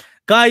do,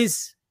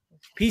 guys.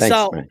 Peace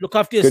out. Man. Look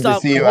after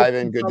yourself. Good to see you,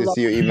 Ivan. Good to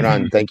see you,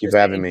 Imran. Thank you for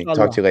having me.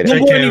 Talk to you later.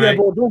 Don't go anywhere,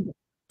 bro.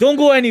 Don't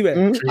go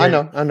anywhere. I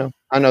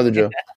know the drill.